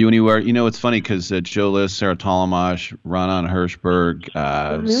 Are you anywhere? It's funny because Joe List, Sarah Talamash, Ronan Hirschberg,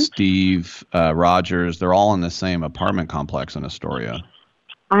 Steve Rogers, they're all in the same apartment complex in Astoria.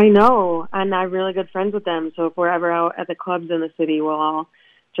 I know, and I'm really good friends with them. So if we're ever out at the clubs in the city, we'll all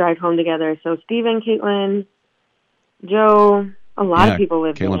drive home together. So Steven, Caitlin, Joe, a lot of people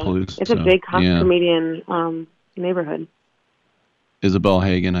live there. It's a big comedian neighborhood. Isabel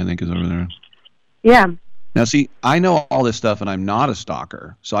Hagen, I think, is over there. Yeah. Now, see, I know all this stuff, and I'm not a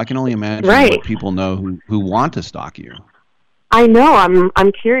stalker, so I can only imagine what people know who want to stalk you. I know.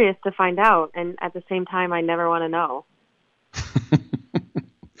 I'm curious to find out, and at the same time, I never want to know.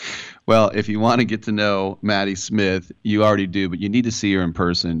 Well, if you want to get to know Maddie Smith, you already do, but you need to see her in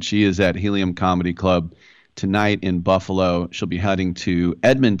person. She is at Helium Comedy Club tonight in Buffalo. She'll be heading to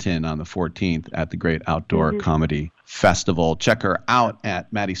Edmonton on the 14th at the Great Outdoor Comedy Festival. Check her out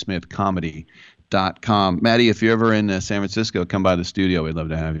at MaddieSmithComedy.com. Maddie, if you're ever in San Francisco, come by the studio. We'd love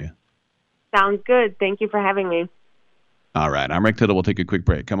to have you. Sounds good. Thank you for having me. All right. I'm Rick Tittle. We'll take a quick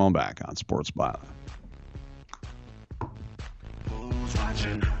break. Come on back on Sports Byline. Who's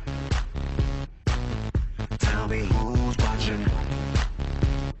watching? Tell me who's watching?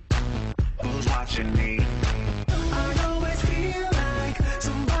 Who's watching me? I always feel like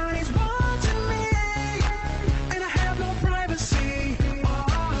somebody's watching me, and I have no privacy. Oh,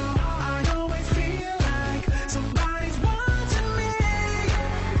 I always feel like somebody's watching me.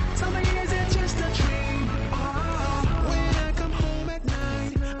 Tell me, is it just a dream? Oh, when I come home at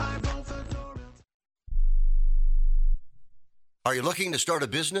night, I roll the door. Are you looking to start a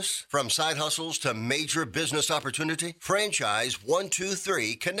business? From side hustles to major business opportunity? Franchise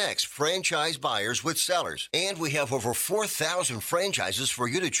 123 connects franchise buyers with sellers. And we have over 4,000 franchises for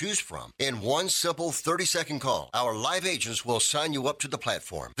you to choose from. In one simple 30-second call, our live agents will sign you up to the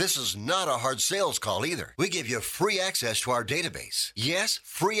platform. This is not a hard sales call either. We give you free access to our database. Yes,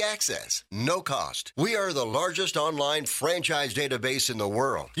 free access. No cost. We are the largest online franchise database in the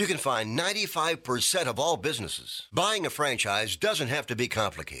world. You can find 95% of all businesses. Buying a franchise doesn't have to be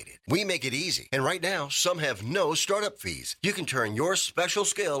complicated. We make it easy. And right now, some have no startup fees. You can turn your special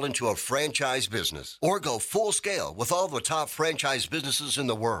skill into a franchise business or go full scale with all the top franchise businesses in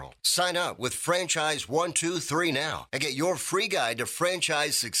the world. Sign up with Franchise 123 now and get your free guide to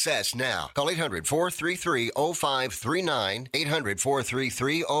franchise success now. Call 800-433-0539,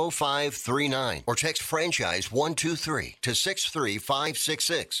 800-433-0539, or text Franchise 123 to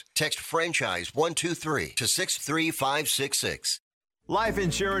 63566. Text Franchise 123 to 63566. Life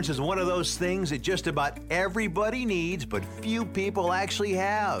insurance is one of those things that just about everybody needs, but few people actually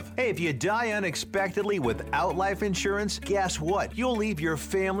have. Hey, if you die unexpectedly without life insurance, guess what? You'll leave your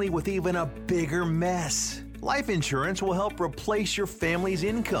family with even a bigger mess. Life insurance will help replace your family's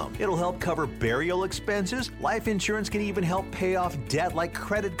income. It'll help cover burial expenses. Life insurance can even help pay off debt like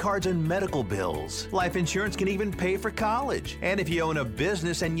credit cards and medical bills. Life insurance can even pay for college. And if you own a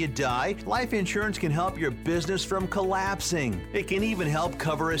business and you die, life insurance can help your business from collapsing. It can even help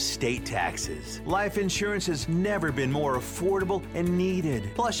cover estate taxes. Life insurance has never been more affordable and needed.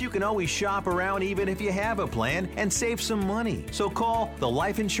 Plus, you can always shop around even if you have a plan and save some money. So call the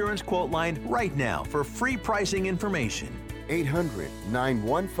Life Insurance Quote Line right now for free pricing information.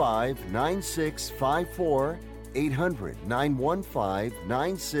 800-915-9654.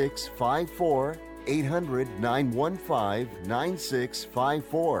 800-915-9654.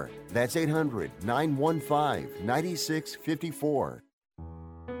 800-915-9654. That's 800-915-9654.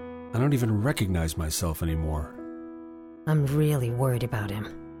 I don't even recognize myself anymore. I'm really worried about him.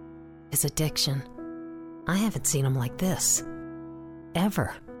 His addiction. I haven't seen him like this.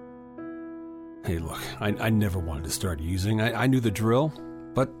 Ever. Hey, look, I never wanted to start using. I knew the drill,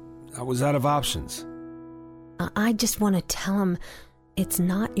 but I was out of options. I just want to tell him it's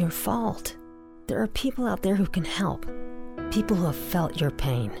not your fault. There are people out there who can help. People who have felt your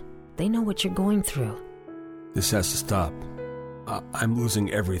pain. They know what you're going through. This has to stop. I'm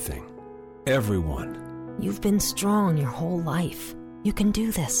losing everything. Everyone. You've been strong your whole life. You can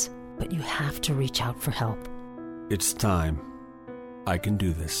do this, but you have to reach out for help. It's time. I can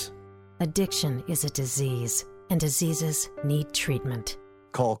do this. Addiction is a disease, and diseases need treatment.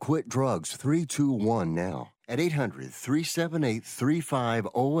 Call Quit Drugs 321 now at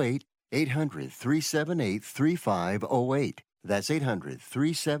 800-378-3508, 800-378-3508. That's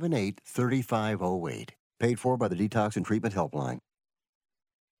 800-378-3508. Paid for by the Detox and Treatment Helpline.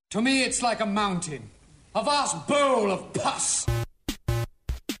 To me, it's like a mountain, a vast bowl of pus.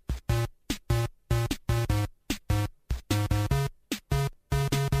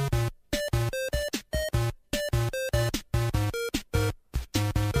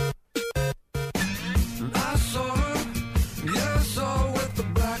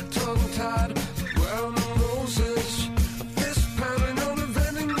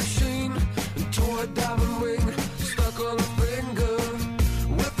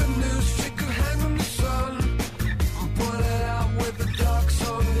 With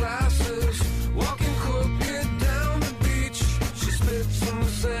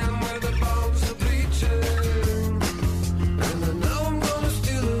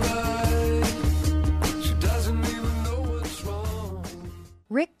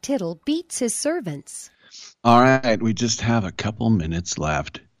Tittle beats his servants. All right, we just have a couple minutes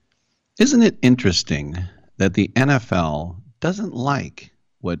left. Isn't it interesting that the NFL doesn't like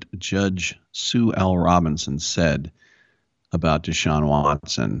what Judge Sue L. Robinson said about Deshaun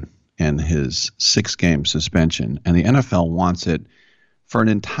Watson and his 6-game suspension, and the NFL wants it for an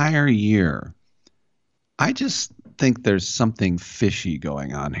entire year? I just think there's something fishy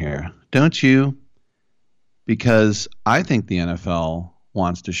going on here, don't you? Because I think the NFL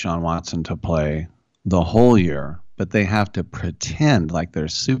wants Deshaun Watson to play the whole year, but they have to pretend like they're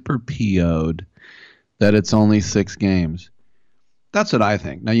super PO'd that it's only 6 games. That's what I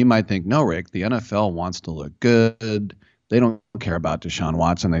think. Now, you might think, no, Rick, the NFL wants to look good. They don't care about Deshaun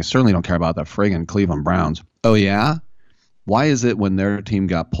Watson. They certainly don't care about the friggin' Cleveland Browns. Oh, yeah? Why is it when their team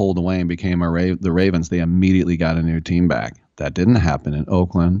got pulled away and became the Ravens, they immediately got a new team back? That didn't happen in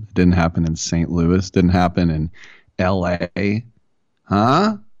Oakland. It didn't happen in St. Louis. Didn't happen in L.A.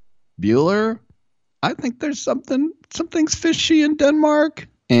 Huh? Bueller? I think there's something's fishy in Denmark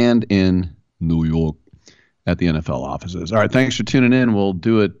and in New York at the NFL offices. All right, thanks for tuning in. We'll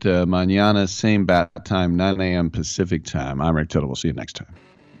do it mañana, same bat time, 9 a.m. Pacific time. I'm Rick Tittle. We'll see you next time.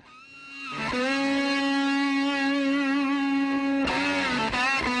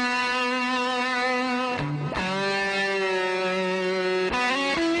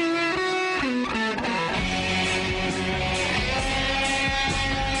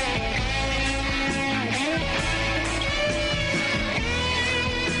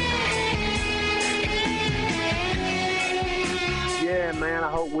 Yeah, man, I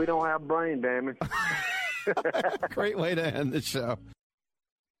hope we don't have brain damage. Great way to end the show.